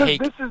to because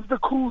this is the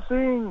cool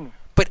thing.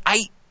 But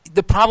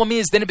the problem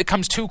is then it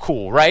becomes too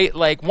cool, right?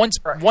 Like, once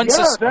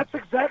that's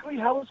exactly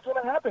how it's going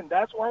to happen.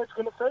 That's why it's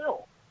going to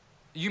fail.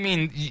 You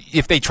mean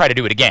if they try to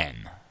do it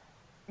again?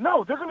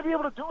 No, they're going to be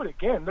able to do it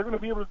again. They're going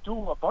to be able to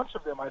do a bunch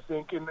of them, I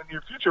think, in the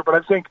near future. But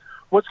I think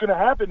what's going to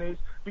happen is,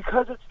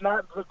 because it's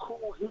not the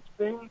cool hip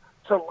thing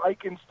to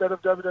like instead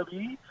of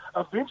WWE,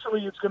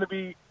 eventually it's going to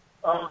be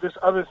this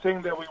other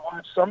thing that we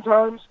watch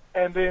sometimes,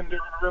 and then they're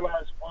going to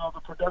realize, well,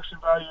 the production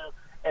value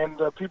and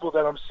the people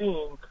that I'm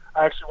seeing,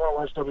 I actually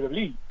want to watch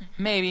WWE.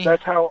 Maybe.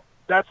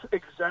 That's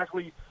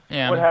exactly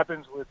what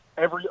happens with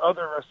every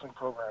other wrestling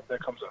program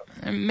that comes up.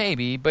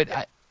 Maybe, but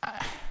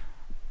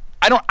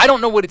I don't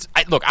know what it's.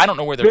 Look, I don't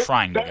know where they're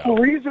trying to go. That's the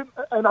reason,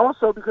 and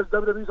also because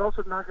WWE's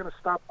also not going to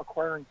stop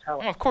acquiring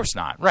talent. Well, of course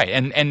not, right?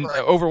 And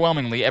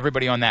overwhelmingly,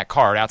 everybody on that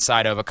card,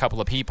 outside of a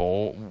couple of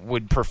people,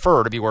 would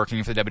prefer to be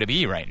working for the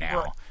WWE right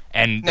now. Right.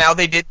 And now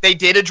they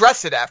did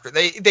address it after.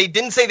 They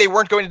didn't say they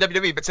weren't going to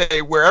WWE, but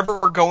say wherever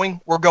we're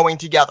going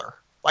together.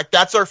 Like,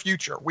 that's our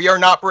future. We are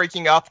not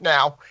breaking up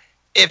now.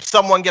 If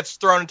someone gets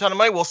thrown a ton of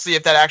money, we'll see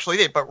if that actually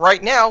did. But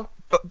right now,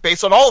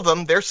 based on all of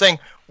them, they're saying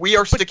we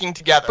are sticking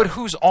together. But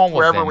who's all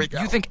wherever of them? we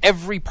go. You think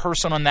every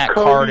person on that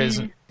Cody, card is...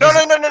 No. Those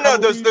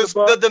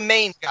the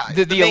main guys.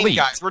 The main elite.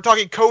 guys. We're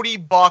talking Cody,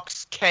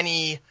 Bucks,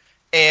 Kenny,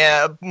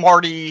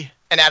 Marty,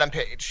 and Adam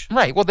Page.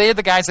 Right. Well, they're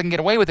the guys that can get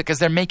away with it because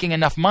they're making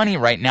enough money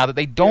right now that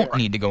they don't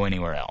need to go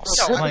anywhere else.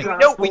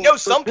 No, we know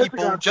some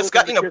people just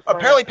got...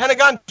 apparently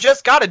Pentagon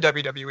just got a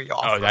WWE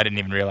offer. Oh, I didn't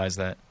even realize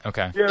that.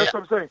 Okay. Yeah, that's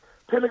what I'm saying.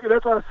 Pentagon,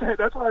 that's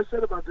what I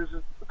said about this.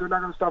 Is they're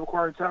not going to stop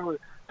acquiring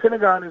talent.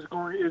 Pentagon is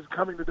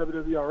coming to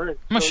WWE already.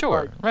 So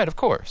sure, right? Of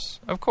course,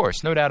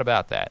 no doubt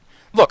about that.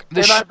 Look,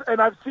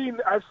 I've seen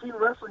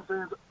wrestling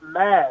fans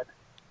mad,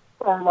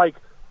 or like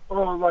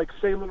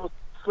say little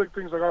slick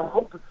things like, "I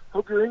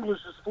hope your English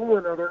is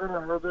fluent, or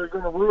they're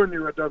gonna ruin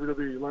you at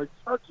WWE." Like,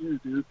 fuck you,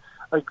 dude.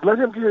 Like, let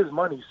him get his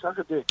money. Suck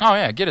a dick. Oh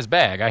yeah, get his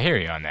bag. I hear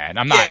you on that.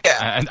 I'm not.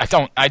 Yeah.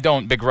 I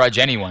don't begrudge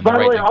anyone. By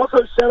the way, also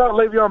shout out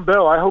Le'Veon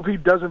Bell. I hope he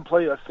doesn't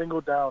play a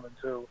single down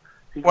until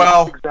he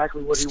gets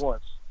exactly what he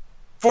wants.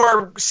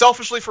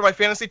 Selfishly for my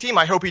fantasy team,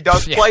 I hope he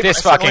does play.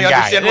 This fucking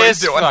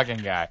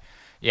guy.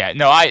 Yeah,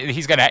 no,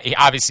 he's gonna.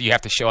 Obviously, you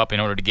have to show up in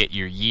order to get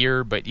your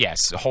year, but yes,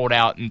 hold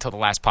out until the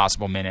last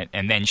possible minute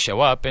and then show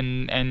up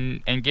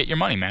and get your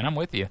money, man. I'm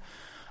with you.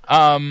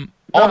 I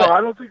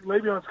don't think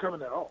Le'Veon's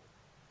coming at all.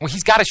 Well,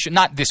 he's got to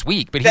not this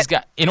week, but he's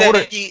got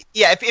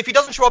if he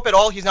doesn't show up at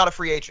all, he's not a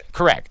free agent.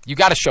 Correct. You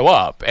got to show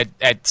up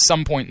at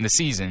some point in the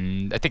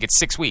season. I think it's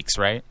 6 weeks,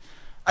 right?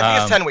 I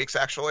think it's 10 weeks,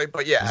 actually,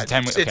 but yeah. It's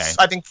 10 weeks? Okay.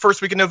 I think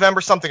first week in November,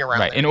 something around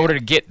right, there. in order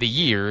to get the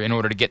year, in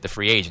order to get the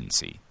free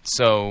agency.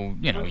 So,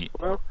 you know.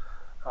 Well,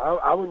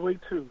 I would wait,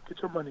 too. Get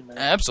your money, man.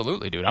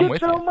 Absolutely, dude. I'm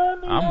with you.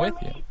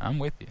 I'm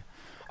with you.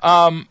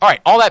 All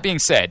right, all that being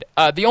said,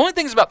 the only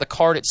things about the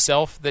card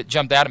itself that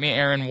jumped out at me,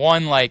 Aaron,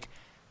 one, like,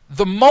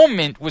 the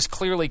moment was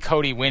clearly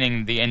Cody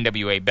winning the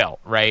NWA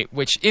belt, right?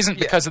 Which isn't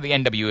because of the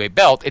NWA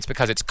belt, it's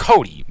because it's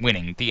Cody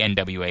winning the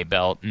NWA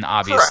belt, and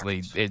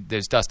obviously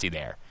there's Dusty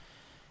there.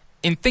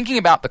 In thinking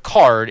about the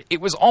card,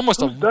 it was almost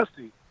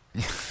Dusty?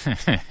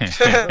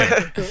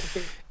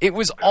 It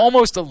was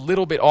almost a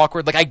little bit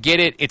awkward. Like, I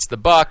get it, it's the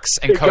Bucks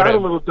and Cody. It got a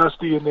little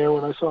dusty in there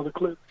when I saw the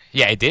clip.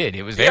 Yeah, it did.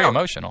 It was very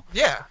emotional.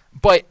 Yeah.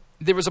 But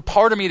there was a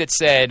part of me that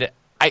said,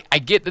 I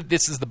get that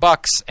this is the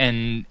Bucks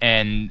and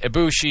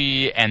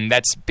Ibushi, and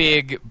that's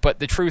big, but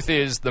the truth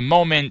is the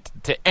moment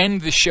to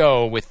end the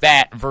show with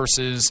that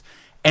versus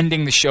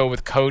ending the show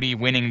with Cody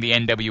winning the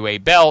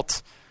NWA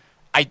belt,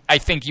 I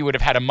think you would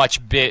have had a much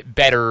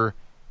better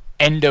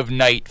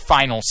end-of-night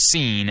final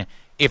scene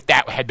if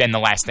that had been the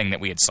last thing that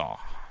we had saw.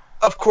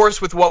 Of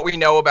course, with what we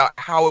know about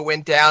how it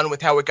went down,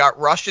 with how it got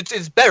rushed,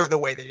 it's better the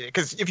way they did it.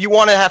 Because if you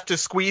want to have to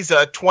squeeze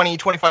a 20,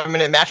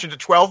 25-minute match into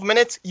 12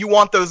 minutes, you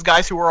want those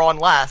guys who were on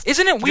last.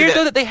 Isn't it weird,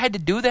 though, that they had to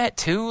do that,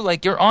 too?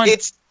 Like, you're on...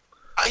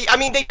 I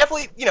mean, they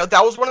definitely,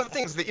 that was one of the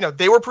things that,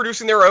 they were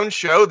producing their own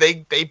show.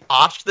 They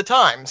botched the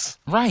times.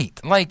 Right.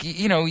 Like,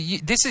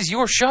 this is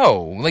your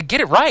show. Like,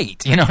 get it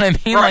right. You know what I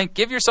mean? Right. Like,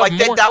 give yourself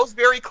more. That was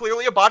very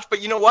clearly a botch,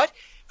 but you know what?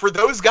 For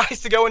those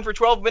guys to go in for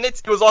 12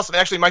 minutes, it was awesome.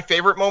 Actually, my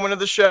favorite moment of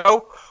the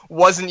show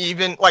wasn't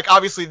even,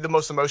 obviously the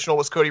most emotional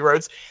was Cody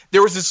Rhodes.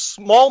 There was this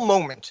small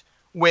moment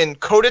when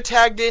Kota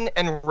tagged in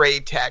and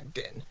Ray tagged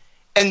in.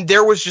 And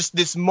there was just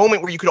this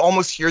moment where you could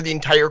almost hear the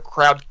entire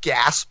crowd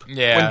gasp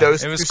when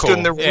those two stood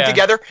in the ring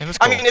together. It was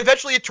cool. I mean,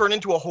 eventually it turned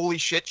into a holy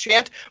shit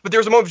chant, but there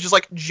was a moment of just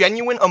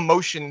genuine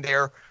emotion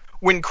there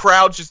when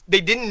crowds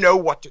they didn't know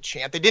what to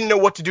chant. They didn't know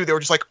what to do. They were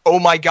just like, oh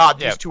my God,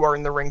 these two are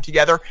in the ring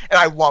together. And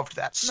I loved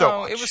that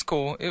so much. It was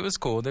cool. It was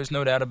cool. There's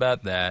no doubt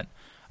about that.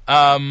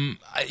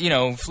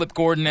 Flip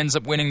Gordon ends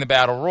up winning the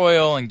Battle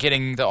Royal and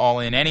getting the All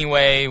In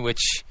anyway,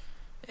 which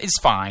is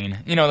fine.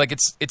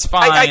 It's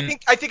fine. I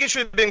think it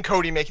should have been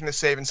Cody making the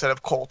save instead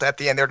of Colt at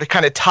the end there to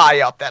kind of tie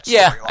up that storyline.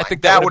 Yeah, I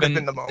think that would have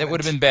been the moment. It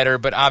would have been better,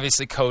 but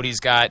obviously Cody's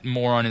got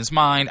more on his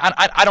mind.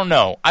 I don't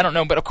know.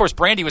 But of course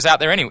Brandy was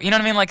out there anyway. You know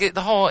what I mean? Like it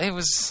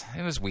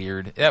was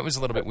weird. That was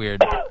a little bit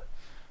weird.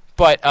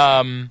 But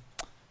I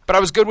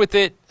was good with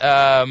it.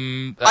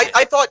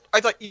 I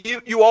thought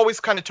you always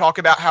kind of talk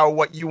about how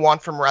what you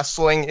want from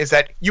wrestling is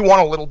that you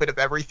want a little bit of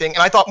everything,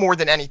 and I thought more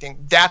than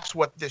anything that's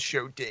what this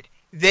show did.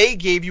 They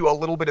gave you a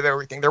little bit of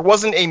everything. There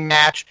wasn't a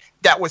match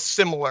that was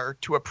similar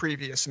to a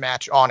previous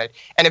match on it.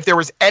 And if there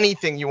was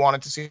anything you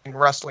wanted to see in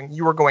wrestling,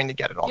 you were going to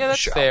get it on the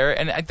show. Yeah, that's fair.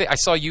 And I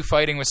saw you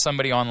fighting with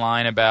somebody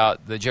online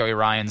about the Joey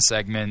Ryan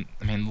segment.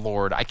 I mean,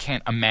 Lord, I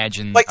can't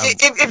imagine.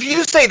 If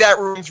you say that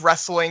ruins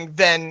wrestling,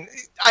 then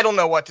I don't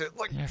know what to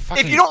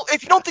If you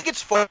don't think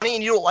it's funny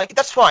and you don't like it,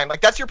 that's fine.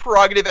 That's your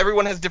prerogative.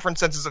 Everyone has different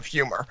senses of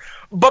humor.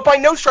 But by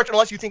no stretch,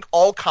 unless you think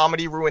all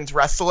comedy ruins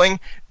wrestling,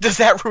 does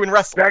that ruin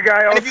wrestling? That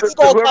guy and if you think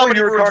all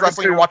comedy ruins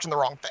wrestling, you're watching the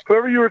wrong thing.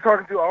 Whoever you were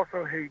talking to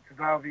also hates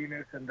Val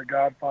Venus and The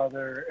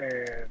Godfather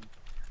and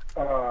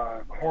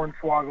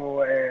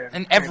Hornswoggle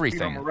and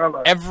everything.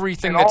 Morella.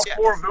 Everything and that's all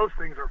four of those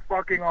things are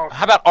fucking awesome.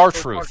 How about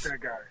R-Truth?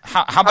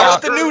 How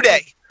about the New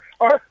Day?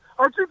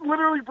 R-Truth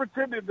literally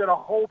pretended that a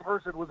whole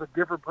person was a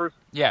different person.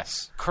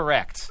 Yes,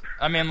 correct.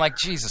 I mean,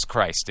 Jesus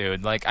Christ,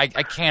 dude. I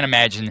can't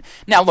imagine.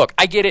 Now, look,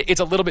 I get it. It's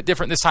a little bit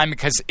different this time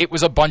because it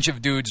was a bunch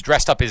of dudes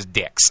dressed up as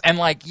dicks. And,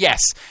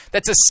 yes,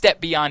 that's a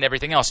step beyond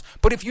everything else.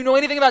 But if you know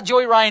anything about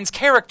Joey Ryan's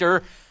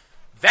character,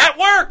 that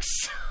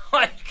works!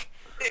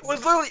 It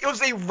was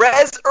a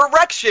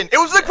resurrection. It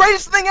was the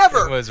greatest thing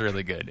ever. It was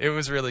really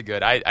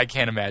good. I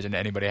can't imagine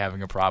anybody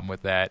having a problem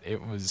with that.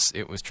 It was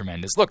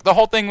tremendous. Look, the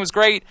whole thing was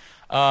great.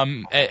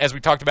 As we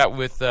talked about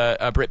with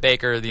Britt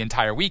Baker, the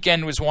entire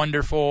weekend was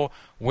wonderful.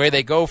 Where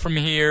they go from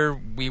here,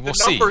 we will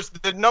see.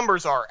 The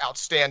numbers are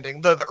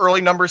outstanding. The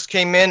early numbers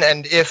came in,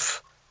 and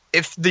if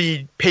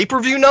the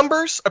pay-per-view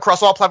numbers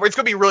across all platforms, it's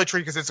going to be really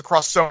tricky because it's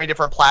across so many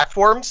different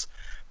platforms.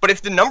 But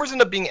if the numbers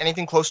end up being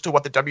anything close to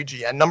what the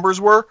WGN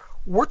numbers were,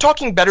 we're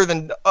talking better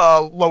than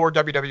lower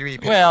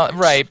WWE. Well,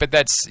 right, but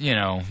that's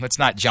let's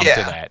not jump to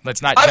that.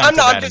 Let's not.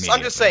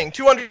 I'm just saying,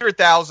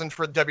 200,000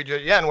 for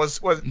WGN was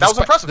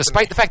impressive.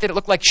 Despite the fact that it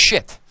looked like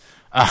shit,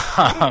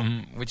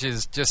 which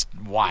is just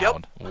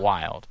wild.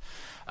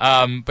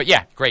 But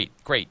yeah, great.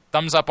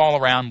 Thumbs up all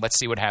around. Let's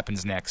see what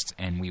happens next,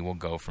 and we will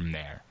go from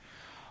there.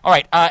 All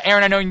right,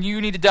 Aaron, I know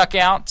you need to duck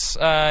out,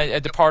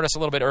 depart us a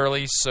little bit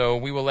early, so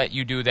we will let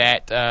you do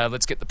that.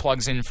 Let's get the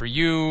plugs in for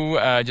you.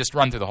 Just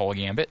run through the whole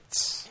gambit.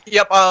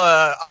 Yep,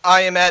 I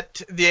am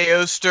at the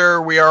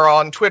Aoster. We are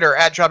on Twitter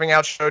at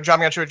JobbingOutShow.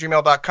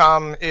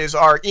 JobbingOutShow@gmail.com is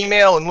our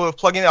email. In lieu of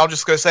plugging it, I'll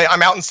just go say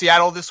I'm out in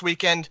Seattle this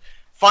weekend.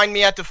 Find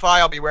me at Defy.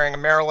 I'll be wearing a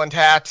Maryland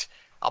hat.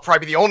 I'll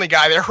probably be the only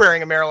guy there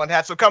wearing a Maryland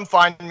hat, so come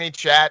find me,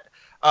 chat.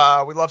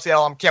 We love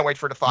Seattle. I can't wait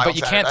for Defy. But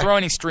you can't throw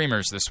any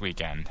streamers this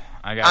weekend.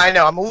 I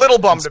know. I'm a little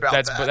bummed about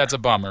that. That's a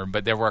bummer,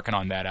 but they're working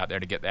on that out there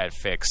to get that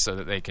fixed so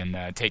that they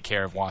can take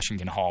care of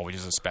Washington Hall, which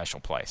is a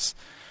special place.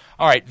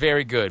 All right,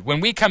 very good. When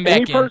we come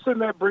back Any person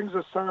that brings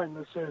a sign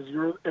that says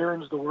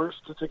Aaron's the worst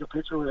to take a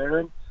picture with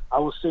Aaron, I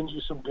will send you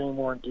some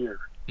game-worn gear.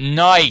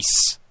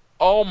 Nice.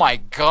 Oh, my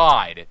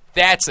God.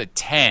 That's a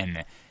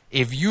 10.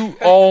 If you,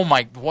 oh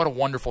my, what a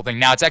wonderful thing.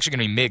 Now, it's actually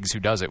going to be Miggs who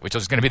does it, which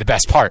is going to be the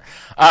best part.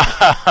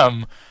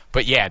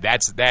 But yeah,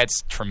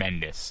 that's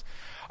tremendous.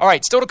 All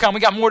right, still to come. We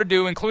got more to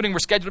do, including we're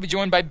scheduled to be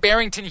joined by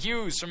Barrington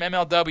Hughes from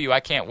MLW. I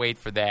can't wait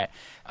for that.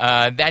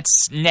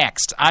 That's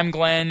next. I'm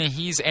Glenn.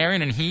 He's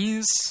Aaron, and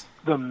he's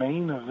the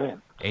main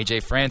event.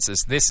 AJ Francis.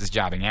 This is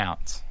Jobbing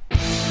Out.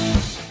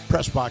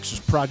 PressBox's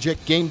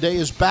Project Game Day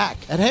is back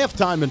at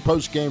halftime and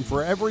postgame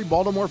for every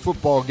Baltimore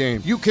football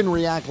game. You can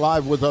react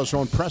live with us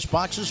on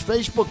PressBox's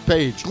Facebook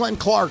page. Glenn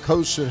Clark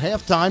hosts at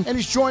halftime, and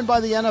he's joined by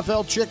the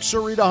NFL chick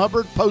Sarita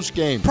Hubbard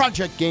postgame.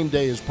 Project Game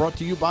Day is brought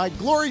to you by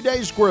Glory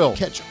Days Grill.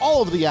 Catch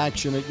all of the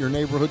action at your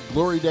neighborhood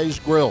Glory Days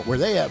Grill, where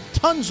they have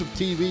tons of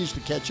TVs to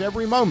catch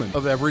every moment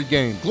of every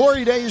game.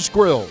 Glory Days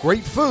Grill.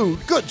 Great food,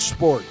 good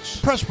sports.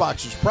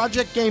 PressBox's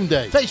Project Game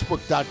Day.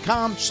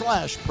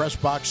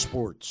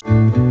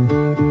 Facebook.com/PressBoxSports.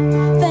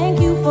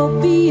 Thank you for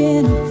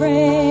being a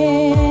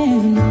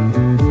friend.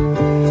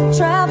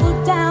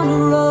 Travel down the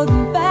road.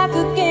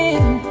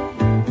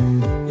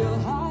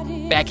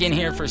 back in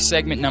here for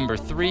segment number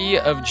 3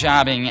 of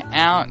Jobbing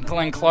Out.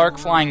 Glenn Clark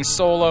flying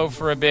solo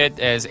for a bit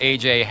as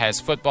AJ has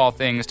football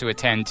things to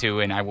attend to,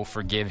 and I will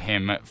forgive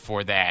him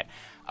for that.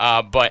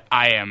 But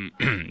I am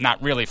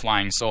not really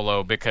flying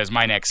solo because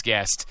my next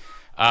guest,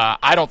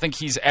 I don't think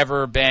he's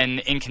ever been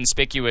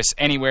inconspicuous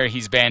anywhere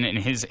he's been in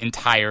his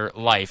entire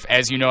life.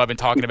 As you know, I've been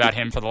talking about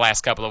him for the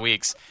last couple of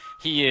weeks.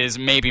 He is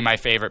maybe my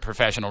favorite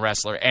professional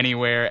wrestler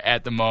anywhere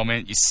at the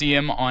moment. You see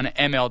him on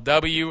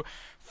MLW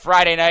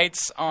Friday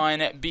nights on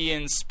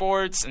beIN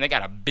Sports, and they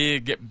got a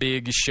big,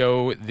 big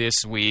show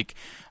this week.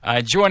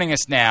 Joining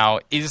us now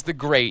is the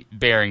great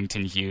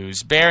Barrington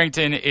Hughes.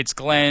 Barrington, it's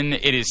Glenn.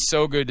 It is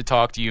so good to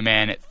talk to you,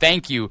 man.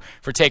 Thank you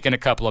for taking a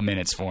couple of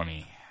minutes for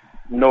me.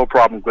 No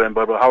problem, Glenn,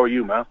 Bubba. How are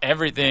you, man?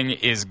 Everything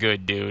is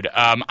good, dude.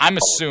 I'm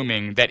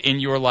assuming that in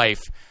your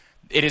life,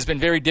 it has been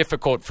very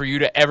difficult for you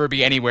to ever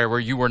be anywhere where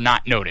you were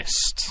not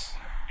noticed.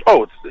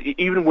 Oh,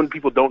 even when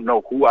people don't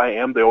know who I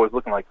am, they're always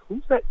looking like,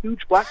 who's that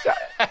huge black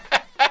guy?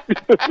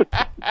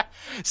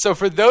 So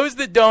for those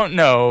that don't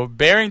know,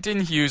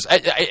 Barrington Hughes,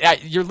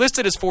 you're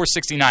listed as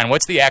 469.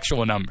 What's the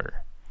actual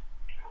number?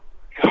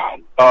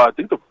 I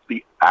think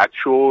the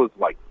actual is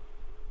like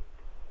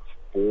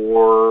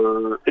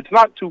 4. It's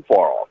not too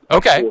far off.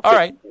 Okay, all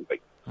right.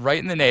 Right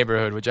in the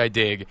neighborhood, which I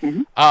dig.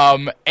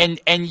 Mm-hmm.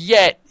 And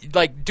yet,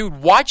 like,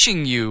 dude,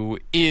 watching you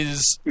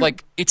is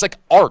like, it's like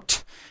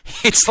art.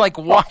 It's like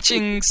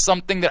watching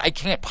something that I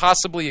can't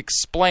possibly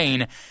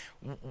explain.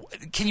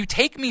 Can you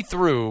take me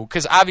through,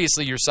 because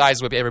obviously your size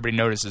is what everybody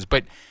notices,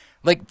 but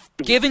like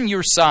given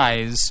your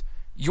size,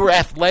 your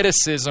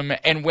athleticism,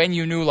 and when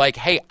you knew like,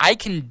 hey, I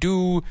can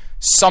do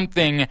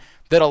something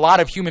that a lot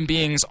of human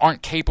beings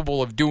aren't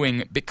capable of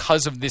doing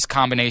because of this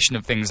combination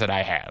of things that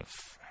I have?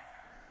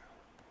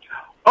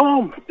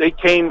 It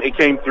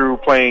came through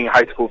playing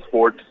high school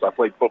sports. I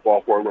played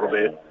football for a little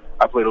bit.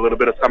 I played a little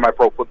bit of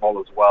semi-pro football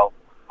as well.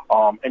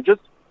 And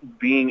just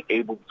being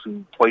able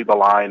to play the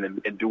line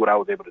and do what I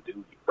was able to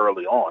do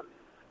early on,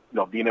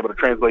 being able to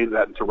translate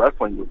that into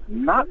wrestling was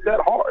not that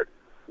hard.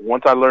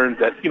 Once I learned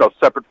that,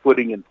 separate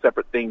footing and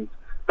separate things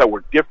that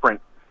were different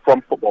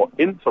from football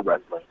into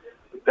wrestling,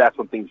 that's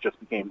when things just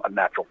became a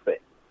natural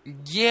fit.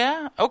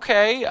 Yeah,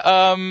 okay.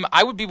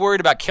 I would be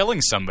worried about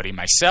killing somebody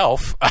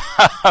myself.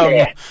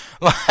 With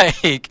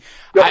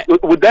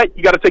that,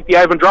 you got to take the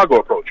Ivan Drago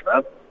approach,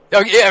 man.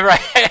 Oh, yeah,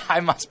 right.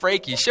 I must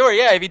break you. Sure,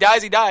 yeah, if he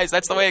dies, he dies.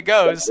 That's the way it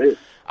goes.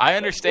 I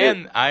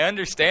understand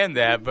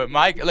that, but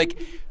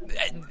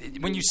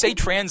when you say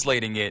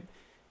translating it,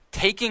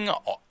 taking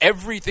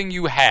everything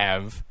you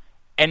have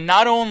and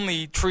not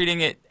only treating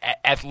it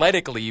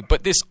athletically,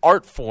 but this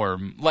art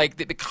form, like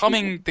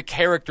becoming the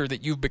character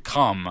that you've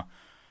become.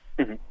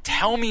 Mm-hmm.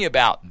 Tell me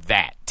about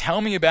that. Tell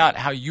me about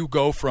how you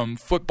go from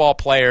football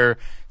player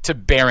to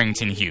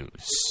Barrington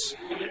Hughes.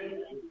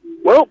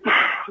 Well,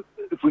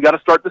 if we got to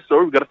start the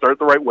story, we got to start it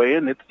the right way,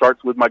 and it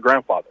starts with my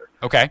grandfather.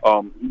 Okay.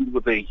 He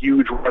was a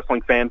huge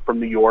wrestling fan from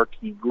New York.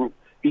 He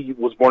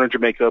was born in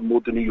Jamaica,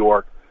 moved to New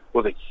York,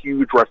 was a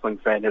huge wrestling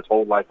fan his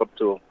whole life up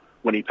to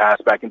when he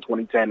passed back in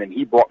 2010, and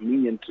he brought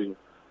me into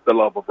the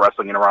love of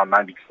wrestling in around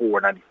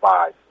 94,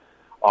 95.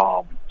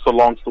 So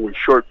long story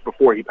short,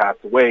 before he passed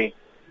away,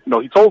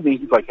 he told me,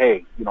 he's like,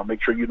 hey,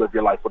 make sure you live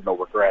your life with no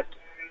regret.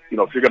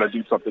 If you're going to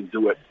do something,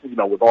 do it,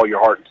 with all your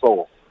heart and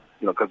soul,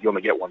 because you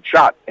only get one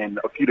shot. And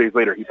a few days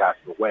later, he passed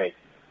away.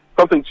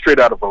 Something straight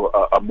out of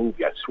a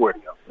movie, I swear to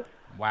you.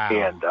 Wow.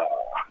 And,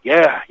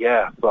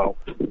 yeah. So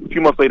a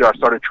few months later, I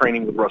started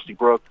training with Rusty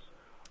Brooks,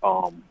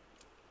 and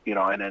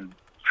then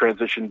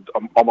transitioned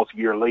almost a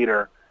year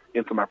later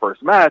into my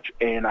first match,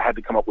 and I had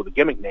to come up with a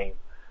gimmick name.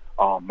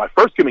 My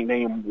first gimmick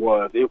name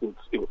was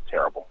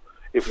terrible.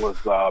 It was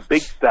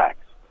Big Stacks.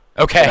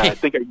 Okay. And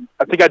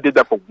I think I did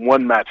that for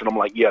one match, and I'm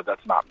like, yeah,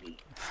 that's not me.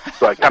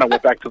 So I kind of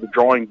went back to the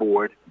drawing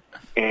board,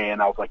 and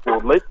I was like,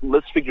 well,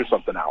 let's figure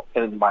something out.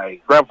 And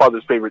my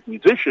grandfather's favorite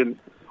musician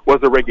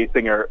was the reggae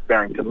singer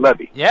Barrington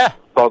Levy. Yeah.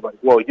 So I was like,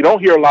 well, you don't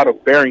hear a lot of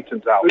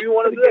Barringtons out. Do you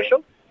want to do that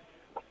show?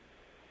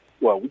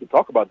 Well, we can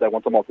talk about that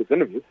once I'm off this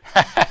interview.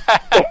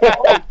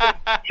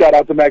 Shout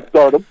out to Max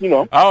Stardom,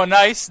 Oh,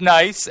 nice.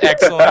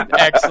 Excellent.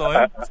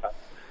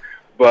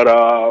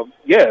 But,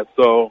 yeah,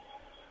 so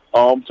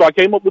I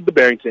came up with the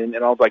Barrington,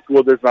 and I was like,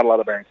 well, there's not a lot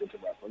of Barringtons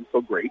in wrestling,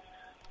 so great.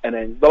 And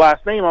then the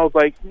last name, I was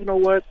like, you know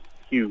what?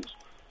 Hughes.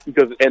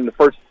 And the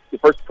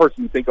first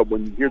person you think of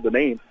when you hear the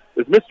name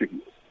is Mr.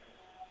 Hughes.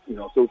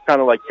 So it's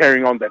kind of like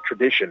carrying on that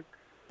tradition,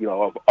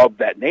 of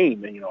that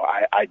name. And,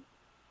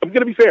 I'm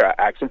going to be fair.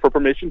 I asked him for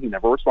permission. He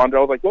never responded.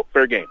 I was like, well,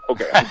 fair game.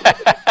 Okay.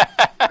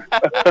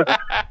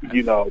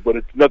 But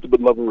it's nothing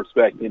but love and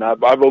respect.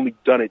 I've only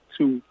done it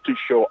to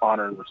show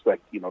honor and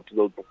respect, to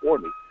those before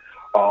me.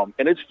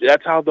 And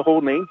that's how the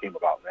whole name came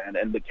about, man.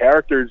 And the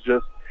character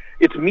is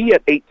it's me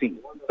at 18.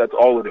 That's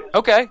all it is.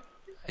 Okay.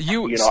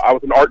 I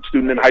was an art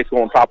student in high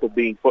school on top of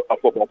being a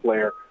football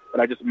player,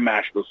 and I just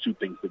mashed those two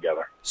things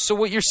together. So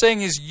what you're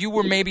saying is you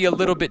were maybe a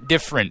little bit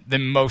different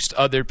than most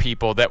other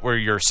people that were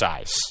your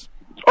size.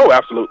 Oh,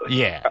 absolutely.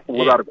 Yeah,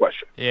 without a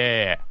question.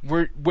 Yeah.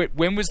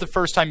 When was the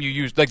first time you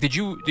used? Like, did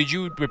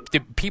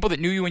people that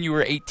knew you when you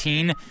were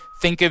 18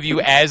 think of you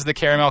as the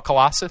Caramel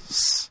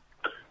Colossus?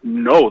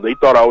 No, they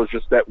thought I was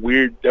just that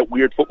weird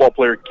football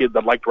player kid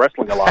that liked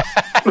wrestling a lot.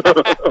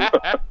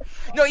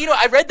 No,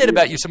 I read that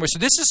about you somewhere. So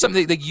this is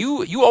something that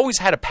you always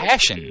had a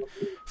passion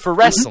for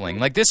wrestling.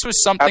 Like, this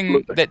was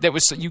something that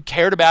was you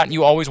cared about and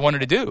you always wanted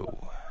to do.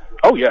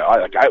 Oh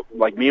yeah,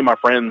 like me and my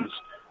friends,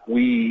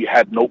 we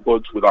had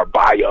notebooks with our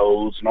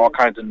bios and all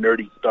kinds of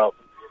nerdy stuff,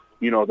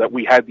 that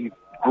we had these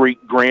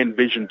great grand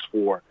visions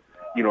for.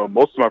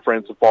 Most of my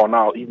friends have fallen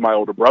out, even my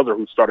older brother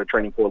who started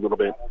training for a little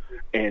bit,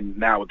 and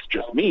now it's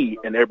just me,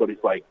 and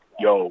everybody's like,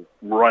 yo,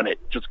 run it,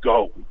 just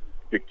go.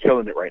 You're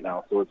killing it right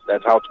now. So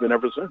that's how it's been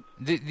ever since.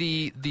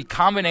 The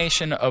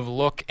combination of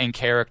look and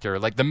character,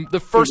 like the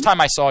first time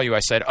I saw you, I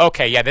said,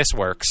 okay, yeah, this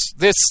works.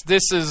 This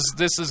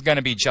is going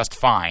to be just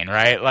fine,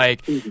 right?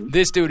 Like,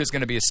 this dude is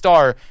going to be a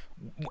star.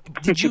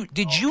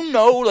 Did you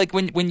know, like,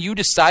 when you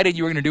decided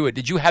you were going to do it,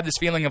 did you have this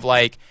feeling of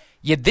like,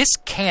 yeah, this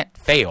can't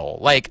fail.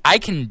 Like, I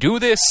can do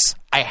this.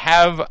 I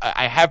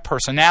have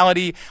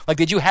personality. Like,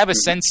 did you have a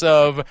sense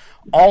of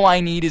all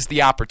I need is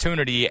the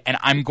opportunity, and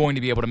I'm going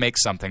to be able to make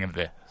something of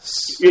this?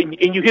 And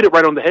you hit it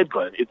right on the head,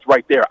 Glenn. It's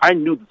right there. I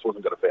knew this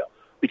wasn't going to fail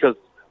because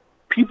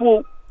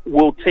people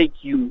will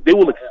take you. They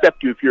will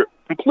accept you if you're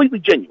completely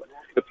genuine.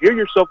 If you're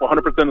yourself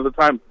 100% of the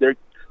time, they're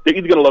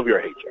either going to love you or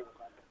hate you.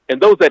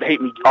 And those that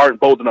hate me aren't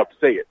bold enough to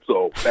say it,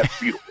 so that's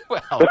beautiful.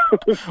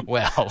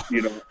 well,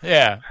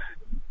 yeah.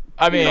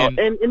 I mean,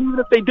 and even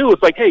if they do,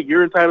 it's like, hey,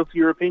 you're entitled to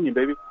your opinion,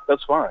 baby.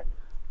 That's fine.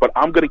 But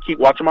I'm gonna keep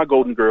watching my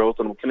Golden Girls,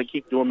 and I'm gonna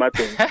keep doing my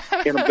thing,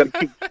 and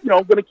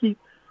I'm gonna keep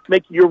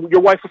making your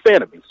wife a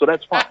fan of me. So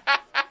that's fine.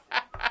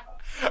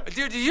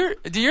 Dude, do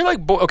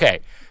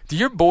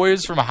your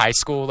boys from high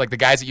school, like the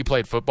guys that you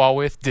played football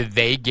with, did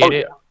they get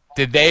it?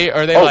 Yeah.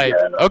 Are they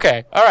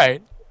okay, all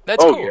right,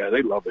 that's cool. Oh yeah,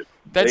 they love it.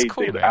 That's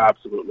cool. They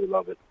absolutely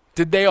love it.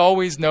 Did they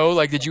always know?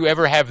 Like, did you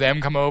ever have them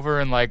come over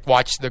and like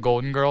watch the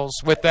Golden Girls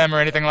with them or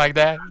anything like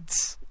that?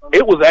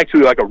 It was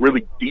actually like a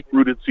really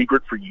deep-rooted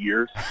secret for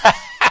years.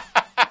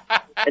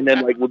 And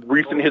then, like, with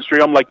recent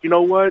history, I'm like, you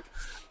know what?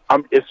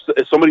 If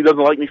somebody doesn't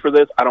like me for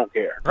this, I don't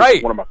care. Right.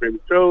 It's one of my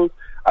favorite shows.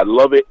 I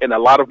love it, and a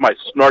lot of my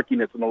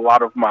snarkiness and a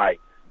lot of my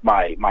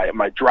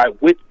dry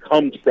wit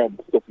comes from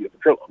Sophia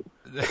Petrillo.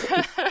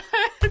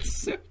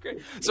 That's so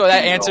great. So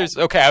that answers.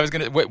 Okay, I was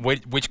gonna.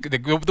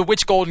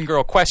 Which Golden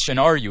Girl question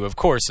are you? Of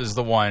course, is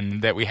the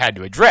one that we had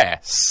to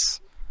address.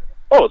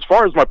 Oh, as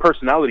far as my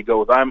personality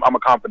goes, I'm a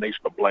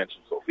combination of Blanche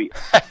and Sophia.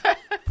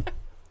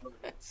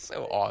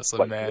 So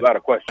awesome, man! Without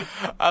a question.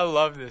 I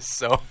love this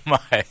so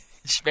much.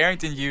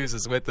 Barrington Hughes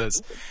is with us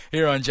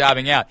here on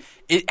Jobbing Out.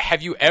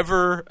 Have you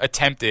ever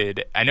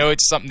attempted? I know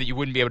it's something that you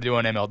wouldn't be able to do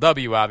on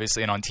MLW,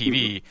 obviously, and on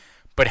TV.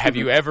 But have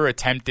you ever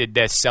attempted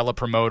to sell a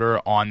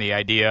promoter on the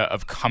idea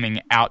of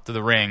coming out to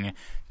the ring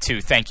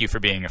to thank you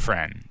for being a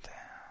friend?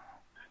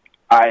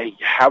 I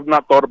have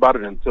not thought about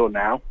it until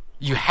now.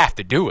 You have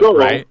to do it,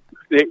 right?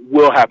 It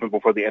will happen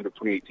before the end of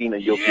 2018,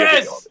 and you'll see a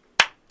video of it.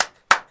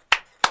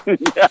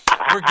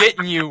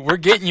 We're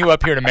getting you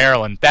up here to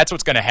Maryland. That's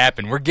what's going to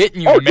happen. We're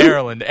getting you to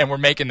Maryland, and we're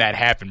making that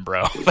happen,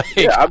 bro.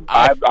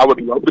 I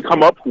would love to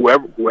come up.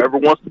 Whoever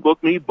wants to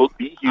book me, book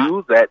B.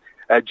 Hughes at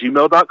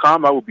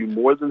gmail.com. I will be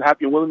more than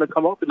happy and willing to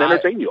come up and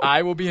entertain you.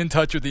 I will be in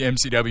touch with the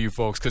MCW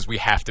folks because we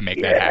have to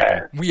make that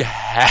happen. We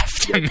have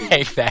to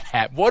make that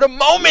happen. What a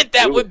moment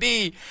that would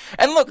be!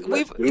 And look,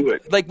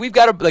 we've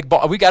got a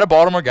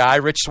Baltimore guy,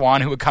 Rich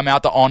Swann, who would come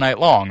out all night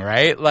long,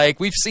 right?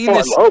 Like, we've seen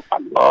this. I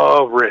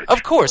love Rich.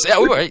 Of course,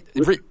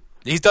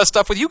 he does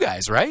stuff with you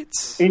guys, right?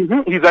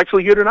 Mm-hmm. He's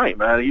actually here tonight,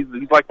 man. He's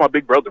like my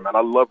big brother, man.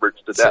 I love Rich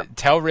to death.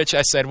 Tell Rich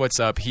I said what's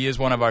up. He is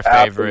one of our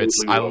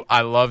favorites. I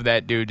love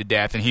that dude to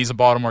death, and he's a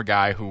Baltimore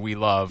guy who we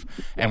love,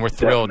 and we're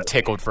thrilled,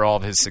 tickled for all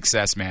of his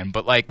success, man.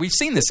 But, like, we've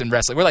seen this in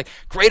wrestling. We're like,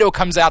 Grado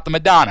comes out the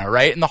Madonna,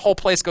 right? And the whole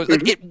place goes,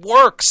 like, it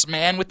works,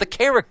 man, with the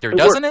character,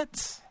 doesn't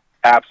it?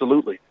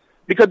 Absolutely.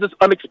 Because it's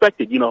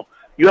unexpected. You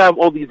have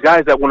all these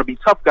guys that want to be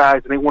tough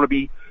guys, and they want to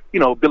be,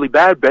 Billy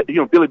Bad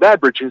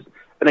Britches.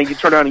 And then you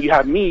turn around and you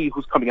have me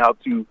who's coming out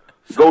to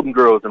Golden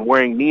Girls and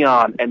wearing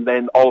neon, and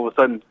then all of a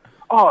sudden,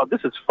 oh,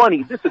 this is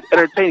funny, this is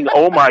entertaining.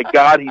 Oh my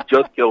God, he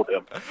just killed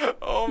him.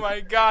 Oh my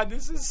God,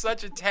 this is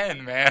such a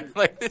 10, man.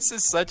 Like, this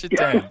is such a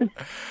 10.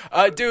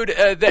 Dude,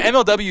 the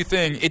MLW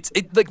thing,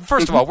 like,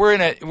 first of all, we're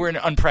in an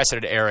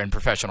unprecedented era in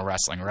professional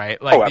wrestling,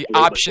 right? Like,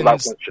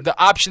 the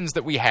options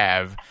that we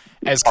have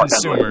as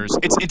consumers,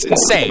 it's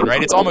insane,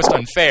 right? It's almost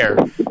unfair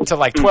to,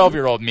 like,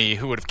 12-year-old me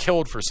who would have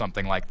killed for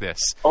something like this.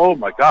 Oh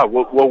my God.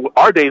 Well,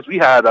 our days we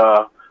had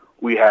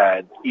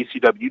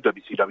ECW,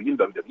 WCW, and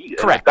WWE.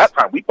 Correct. And at that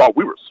time, we thought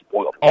we were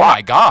spoiled. Oh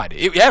my God.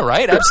 Yeah,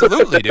 right.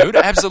 Absolutely, dude.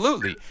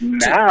 Absolutely.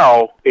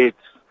 Now it's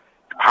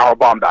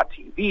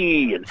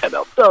Powerbomb.tv and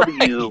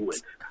MLW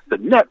and the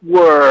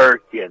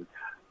network and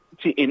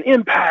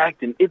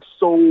Impact, and it's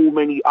so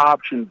many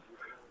options.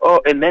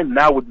 Oh, and then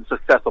now with the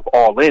success of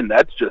All In,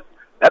 that's just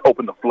that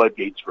opened the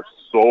floodgates for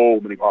so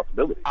many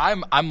possibilities.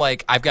 I'm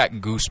like, I've got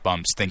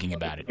goosebumps thinking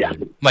about it,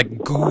 dude. Like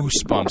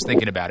goosebumps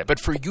thinking about it. But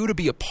for you to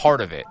be a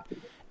part of it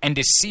and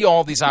to see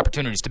all these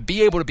opportunities, to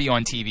be able to be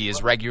on TV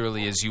as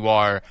regularly as you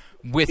are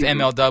with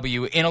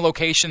MLW in a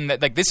location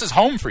that, like, this is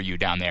home for you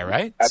down there,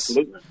 right?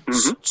 Absolutely.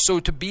 Mm-hmm. So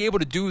to be able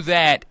to do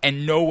that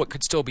and know what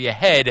could still be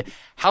ahead,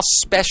 how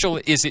special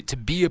is it to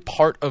be a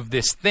part of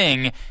this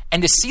thing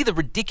and to see the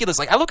ridiculous,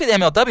 like, I look at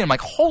MLW and I'm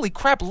like, holy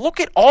crap, look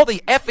at all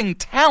the effing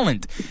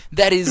talent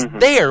that is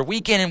there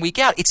week in and week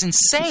out. It's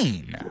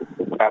insane.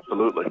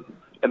 Absolutely.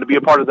 And to be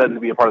a part of that and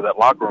to be a part of that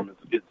locker room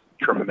is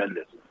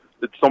tremendous.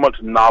 It's so much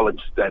knowledge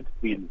that's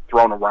being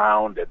thrown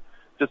around, and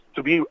just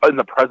to be in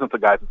the presence of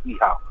guys and see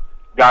how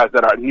guys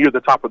that are near the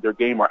top of their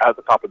game or at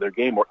the top of their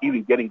game or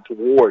even getting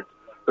towards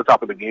the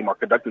top of the game are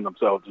conducting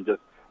themselves and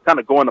just kind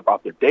of going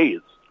about their day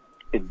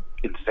is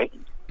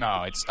insane.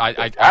 No, it's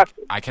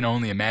I can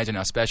only imagine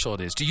how special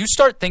it is. Do you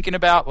start thinking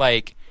about,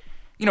 like,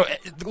 you know,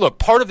 look,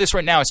 part of this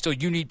right now is still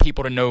you need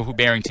people to know who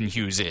Barrington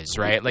Hughes is,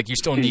 right? Like, you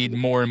still need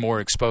more and more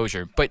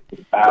exposure. But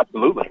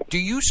absolutely, do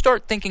you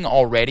start thinking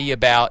already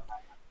about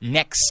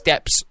next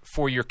steps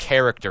for your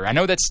character? I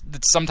know that's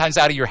sometimes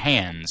out of your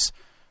hands.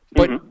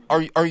 But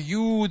are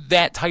you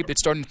that type that's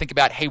starting to think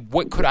about, hey,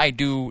 what could I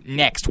do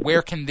next?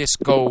 Where can this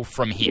go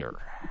from here?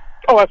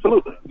 Oh,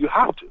 absolutely. You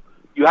have to.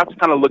 You have to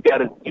kind of look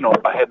at it, you know,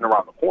 ahead and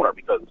around the corner,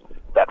 because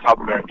that's how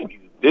the Barrington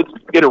Hughes, this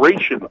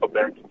iteration of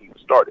Barrington Hughes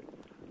started.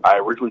 I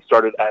originally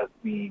started as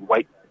the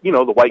white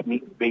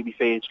meat, baby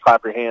face,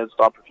 clap your hands,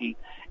 stomp your feet,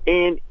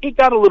 and it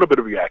got a little bit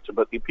of reaction,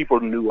 but the people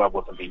knew I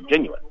wasn't being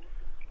genuine.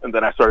 And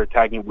then I started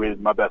tagging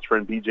with my best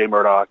friend, BJ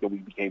Murdoch, and we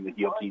became the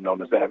heel team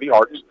known as the Heavy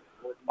Hearts.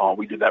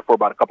 We did that for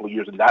about a couple of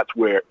years, and that's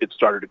where it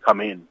started to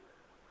come in,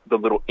 the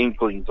little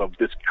inklings of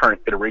this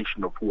current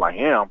iteration of who I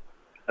am.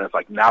 And it's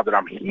like, now that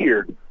I'm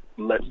here,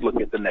 let's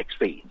look at the next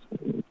phase.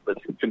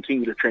 Let's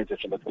continue to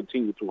transition. Let's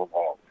continue to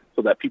evolve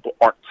so that people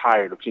aren't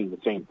tired of seeing the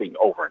same thing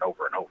over and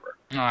over and over.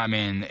 I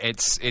mean,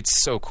 it's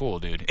so cool,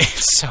 dude.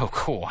 It's so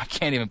cool. I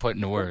can't even put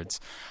into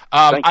words.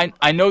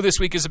 I know this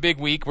week is a big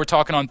week. We're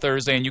talking on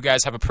Thursday, and you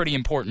guys have a pretty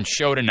important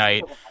show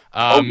tonight.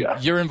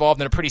 You're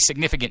involved in a pretty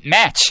significant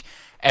match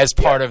as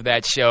part of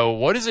that show.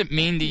 What does it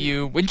mean to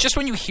you when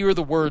you hear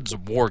the words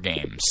War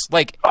Games?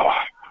 Like,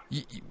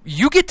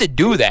 you get to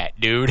do that,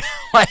 dude.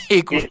 Like,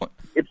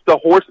 it's the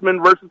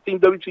Horsemen versus Team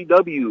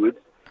WCW. It's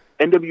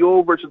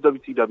NWO versus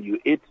WCW.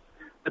 It's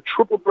the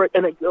triple threat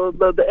and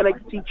the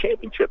NXT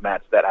championship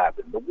match that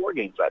happened, the War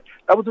Games match.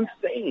 That was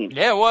insane.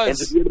 Yeah, it was.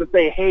 And to be able to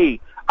say, hey,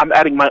 I'm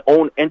adding my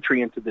own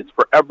entry into this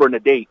forever and a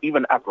day,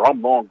 even after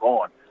I'm long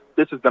gone.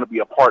 This is going to be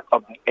a part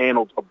of the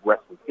annals of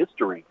wrestling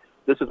history.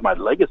 This is my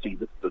legacy.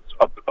 This is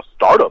a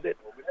start of it.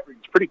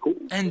 It's pretty cool.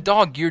 And,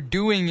 dog, you're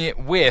doing it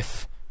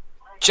with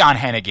John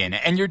Hennigan,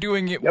 and you're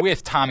doing it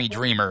with Tommy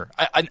Dreamer,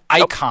 an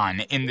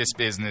icon in this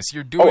business.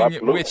 You're doing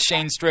it with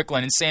Shane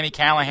Strickland and Sami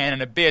Callihan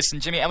and Abyss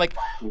and Jimmy. And, like,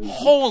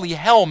 holy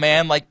hell,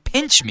 man! Like,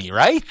 pinch me,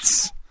 right?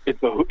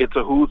 It's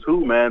a who's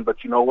who, man.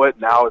 But you know what?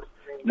 Now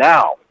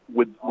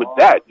with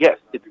that, yes,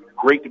 it's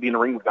great to be in the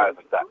ring with guys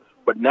like that.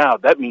 But now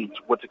that means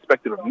what's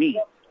expected of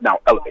me now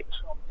elevates.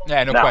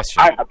 Yeah, no now,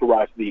 question. I have to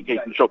rise to the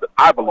occasion to show that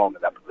I belong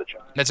in that position.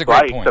 That's a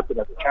great point. I accept it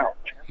as a challenge.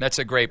 That's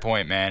a great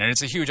point, man, and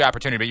it's a huge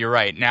opportunity. But you're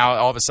right. Now,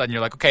 all of a sudden,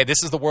 you're like, okay,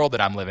 this is the world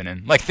that I'm living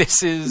in. Like,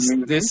 this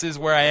is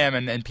where I am,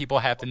 and people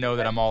have to know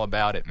that I'm all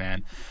about it,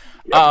 man.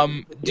 Yep.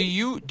 Do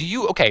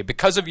you? Okay,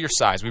 because of your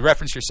size, we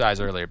referenced your size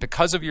earlier.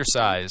 Because of your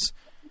size,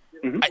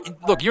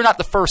 look, you're not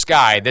the first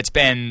guy that's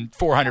been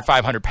 400,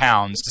 500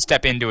 pounds to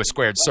step into a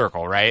squared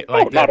circle, right?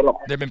 Like, not at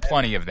all. There have been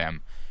plenty of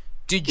them.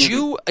 Did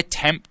you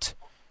attempt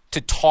to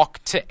talk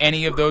to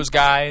any of those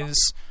guys,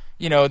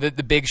 you know,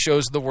 the big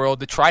shows of the world,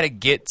 to try to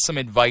get some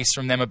advice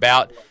from them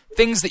about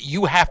things that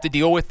you have to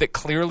deal with that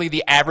clearly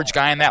the average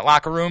guy in that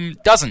locker room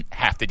doesn't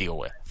have to deal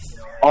with?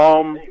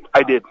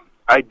 I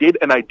did,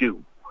 and I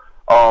do.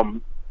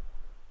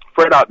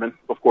 Fred Ottman,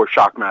 of course,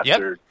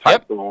 Shockmaster,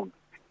 Typhoon,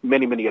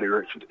 many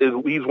iterations.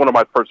 He's one of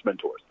my first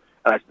mentors,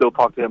 and I still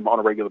talk to him on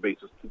a regular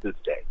basis to this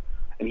day.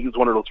 And he was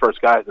one of those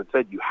first guys that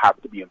said, you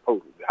have to be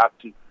imposing. You have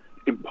to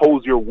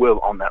impose your will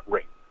on that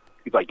ring.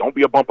 He's like, don't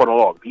be a bump on the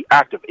log. Be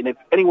active. And if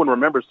anyone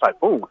remembers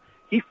Typhoon,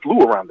 he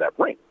flew around that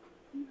ring.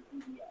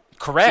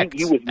 Correct.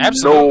 He was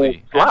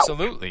absolutely, no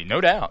absolutely, no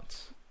doubt.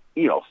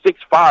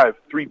 6'5",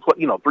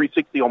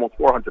 360, almost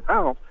 400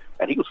 pounds,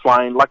 and he was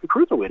flying like a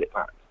cruiserweight at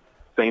times.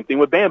 Same thing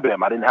with Bam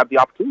Bam. I didn't have the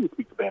opportunity to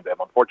speak to Bam Bam.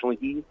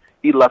 Unfortunately,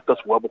 he left us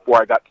well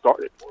before I got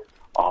started.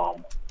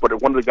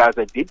 But one of the guys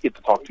I did get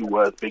to talk to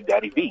was Big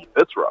Daddy V,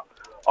 Viscera.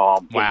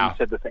 Wow. And he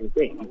said the same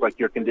thing. He's like,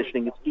 your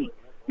conditioning is key.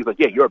 He's like,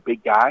 yeah, you're a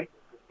big guy,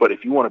 but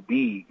if you want to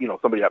be,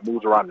 somebody that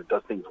moves around and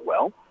does things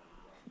well,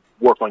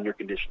 work on your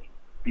conditioning.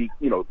 Be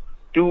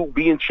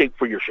in shape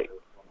for your shape.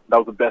 That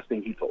was the best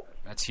thing he told me.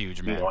 That's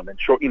huge, man. And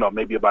then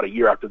maybe about a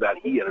year after that,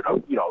 he ended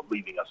up,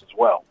 leaving us as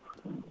well.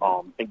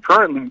 And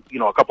currently,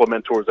 a couple of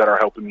mentors that are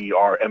helping me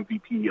are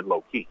MVP and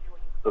Low Key,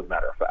 as a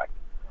matter of fact.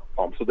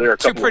 So there are a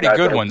couple two pretty of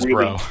guys good ones,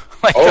 really, bro.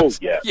 Like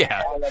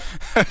yeah.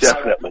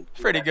 Definitely.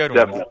 Pretty good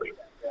Definitely.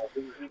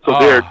 ones. So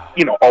they're,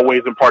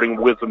 always imparting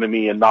wisdom to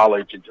me and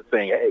knowledge and just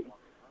saying, hey,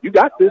 you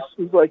got this.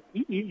 It's like,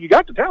 you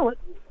got the talent.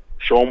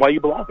 Show them why you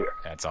belong here.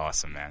 That's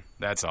awesome, man.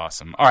 That's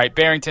awesome. All right,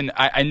 Barrington,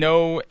 I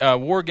know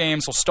War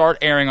Games will start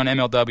airing on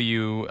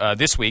MLW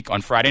this week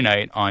on Friday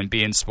night on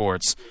beIN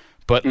Sports,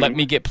 but let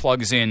me get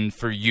plugs in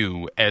for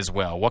you as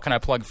well. What can I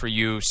plug for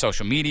you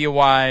social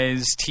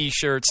media-wise,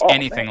 T-shirts,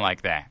 anything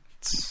like that?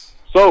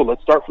 So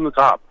let's start from the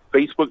top.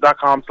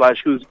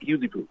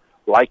 Facebook.com/HuseyPoo.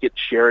 Like it,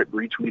 share it,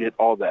 retweet it,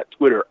 all that.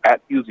 Twitter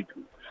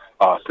 @HuseyPoo.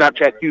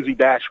 Snapchat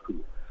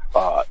Husey-Poo.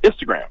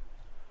 Instagram,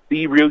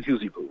 The Real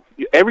HuseyPoo.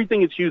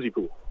 Everything is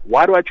HuseyPoo.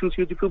 Why do I choose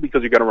HuseyPoo?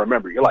 Because you're going to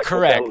remember. You're like,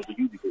 correct. What the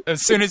hell is a HuseyPoo?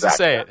 As soon as you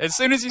say it. As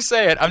soon as you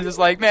say it, I'm just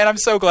like, man, I'm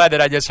so glad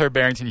that I just heard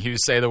Barrington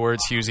Hughes say the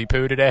words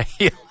HuseyPoo today.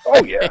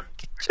 Oh, yeah.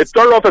 It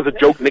started off as a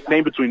joke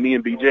nickname between me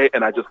and BJ,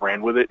 and I just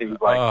ran with it. And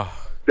he's like,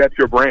 that's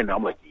your brand now.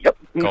 I'm like, yep.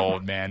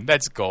 Gold, man.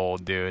 That's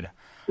gold, dude.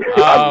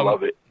 I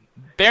love it.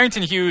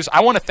 Barrington Hughes,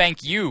 I want to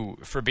thank you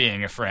for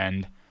being a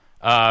friend,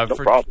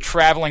 for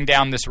traveling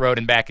down this road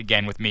and back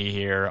again with me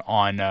here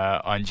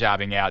on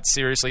Jobbing Out.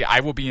 Seriously, I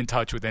will be in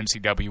touch with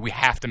MCW. We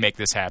have to make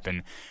this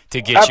happen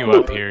to get you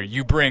up here.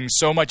 You bring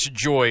so much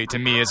joy to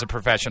me as a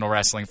professional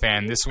wrestling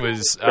fan. This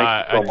was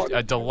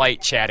a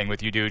delight chatting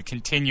with you, dude.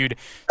 Continued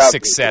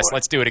success.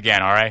 Let's do it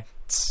again, all right?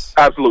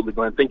 Absolutely,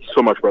 Glenn. Thank you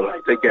so much, brother.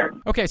 Take care.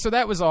 Okay, so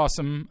that was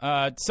awesome.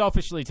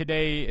 Selfishly,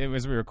 today,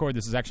 as we record,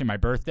 this is actually my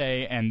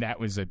birthday, and that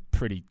was a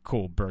pretty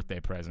cool birthday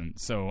present,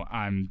 so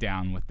I'm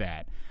down with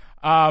that.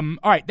 All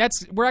right,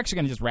 we're actually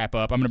going to just wrap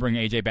up. I'm going to bring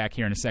AJ back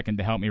here in a second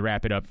to help me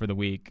wrap it up for the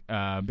week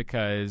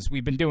because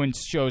we've been doing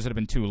shows that have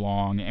been too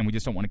long, and we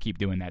just don't want to keep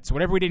doing that. So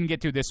whatever we didn't get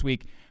to this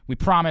week, we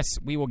promise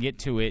we will get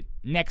to it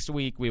next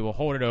week. We will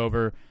hold it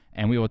over,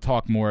 and we will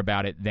talk more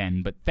about it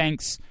then. But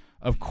thanks,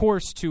 of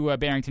course, to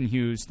Barrington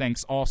Hughes.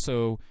 Thanks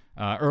also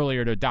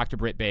earlier to Dr.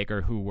 Britt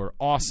Baker, who were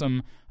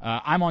awesome.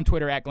 I'm on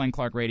Twitter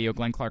 @GlennClarkRadio.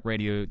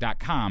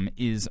 GlennClarkRadio.com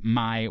is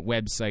my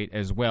website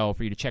as well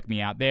for you to check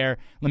me out there.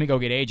 Let me go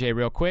get AJ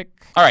real quick.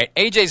 All right,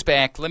 AJ's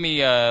back. Let me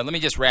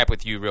just wrap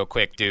with you real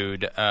quick,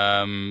 dude.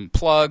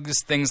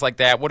 Plugs, things like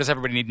that. What does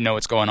everybody need to know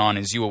what's going on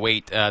as you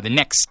await the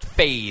next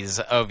phase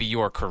of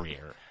your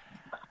career?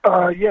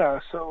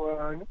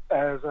 So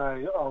as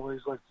I always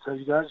like to tell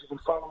you guys, you can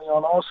follow me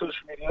on all social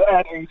media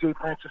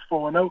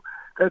 @AJFrancis410.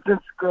 That's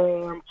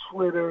Instagram,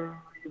 Twitter,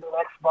 even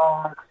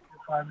Xbox. You can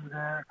find me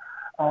there.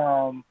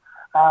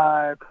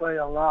 I play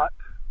a lot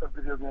of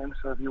video games,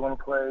 so if you want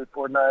to play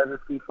Fortnite or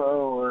FIFA,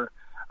 or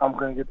I'm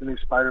going to get the new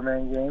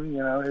Spider-Man game,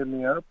 hit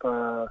me up.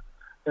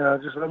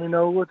 Just let me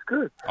know what's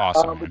good.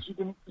 Awesome. But you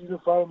can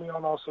follow me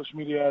on all social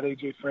media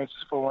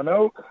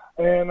 @AJFrancis410.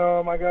 And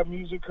I got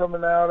music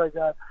coming out. I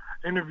got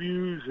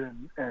interviews,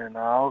 and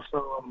I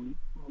also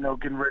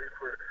getting ready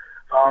for.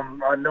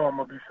 I know I'm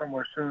gonna be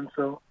somewhere soon,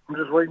 so I'm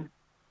just waiting.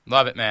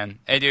 Love it, man.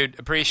 Hey, dude,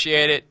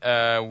 appreciate it.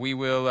 We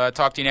will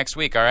talk to you next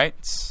week. All right.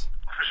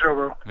 For sure,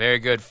 bro. Very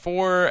good.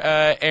 For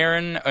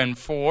Aaron and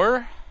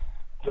for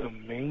the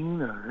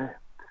main event.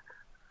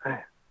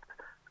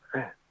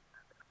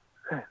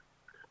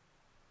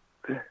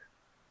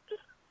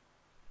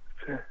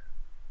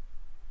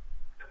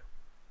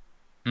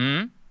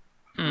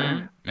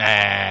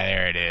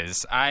 There it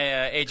is.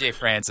 AJ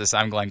Francis,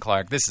 I'm Glenn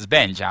Clark. This has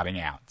been Jobbing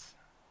Out.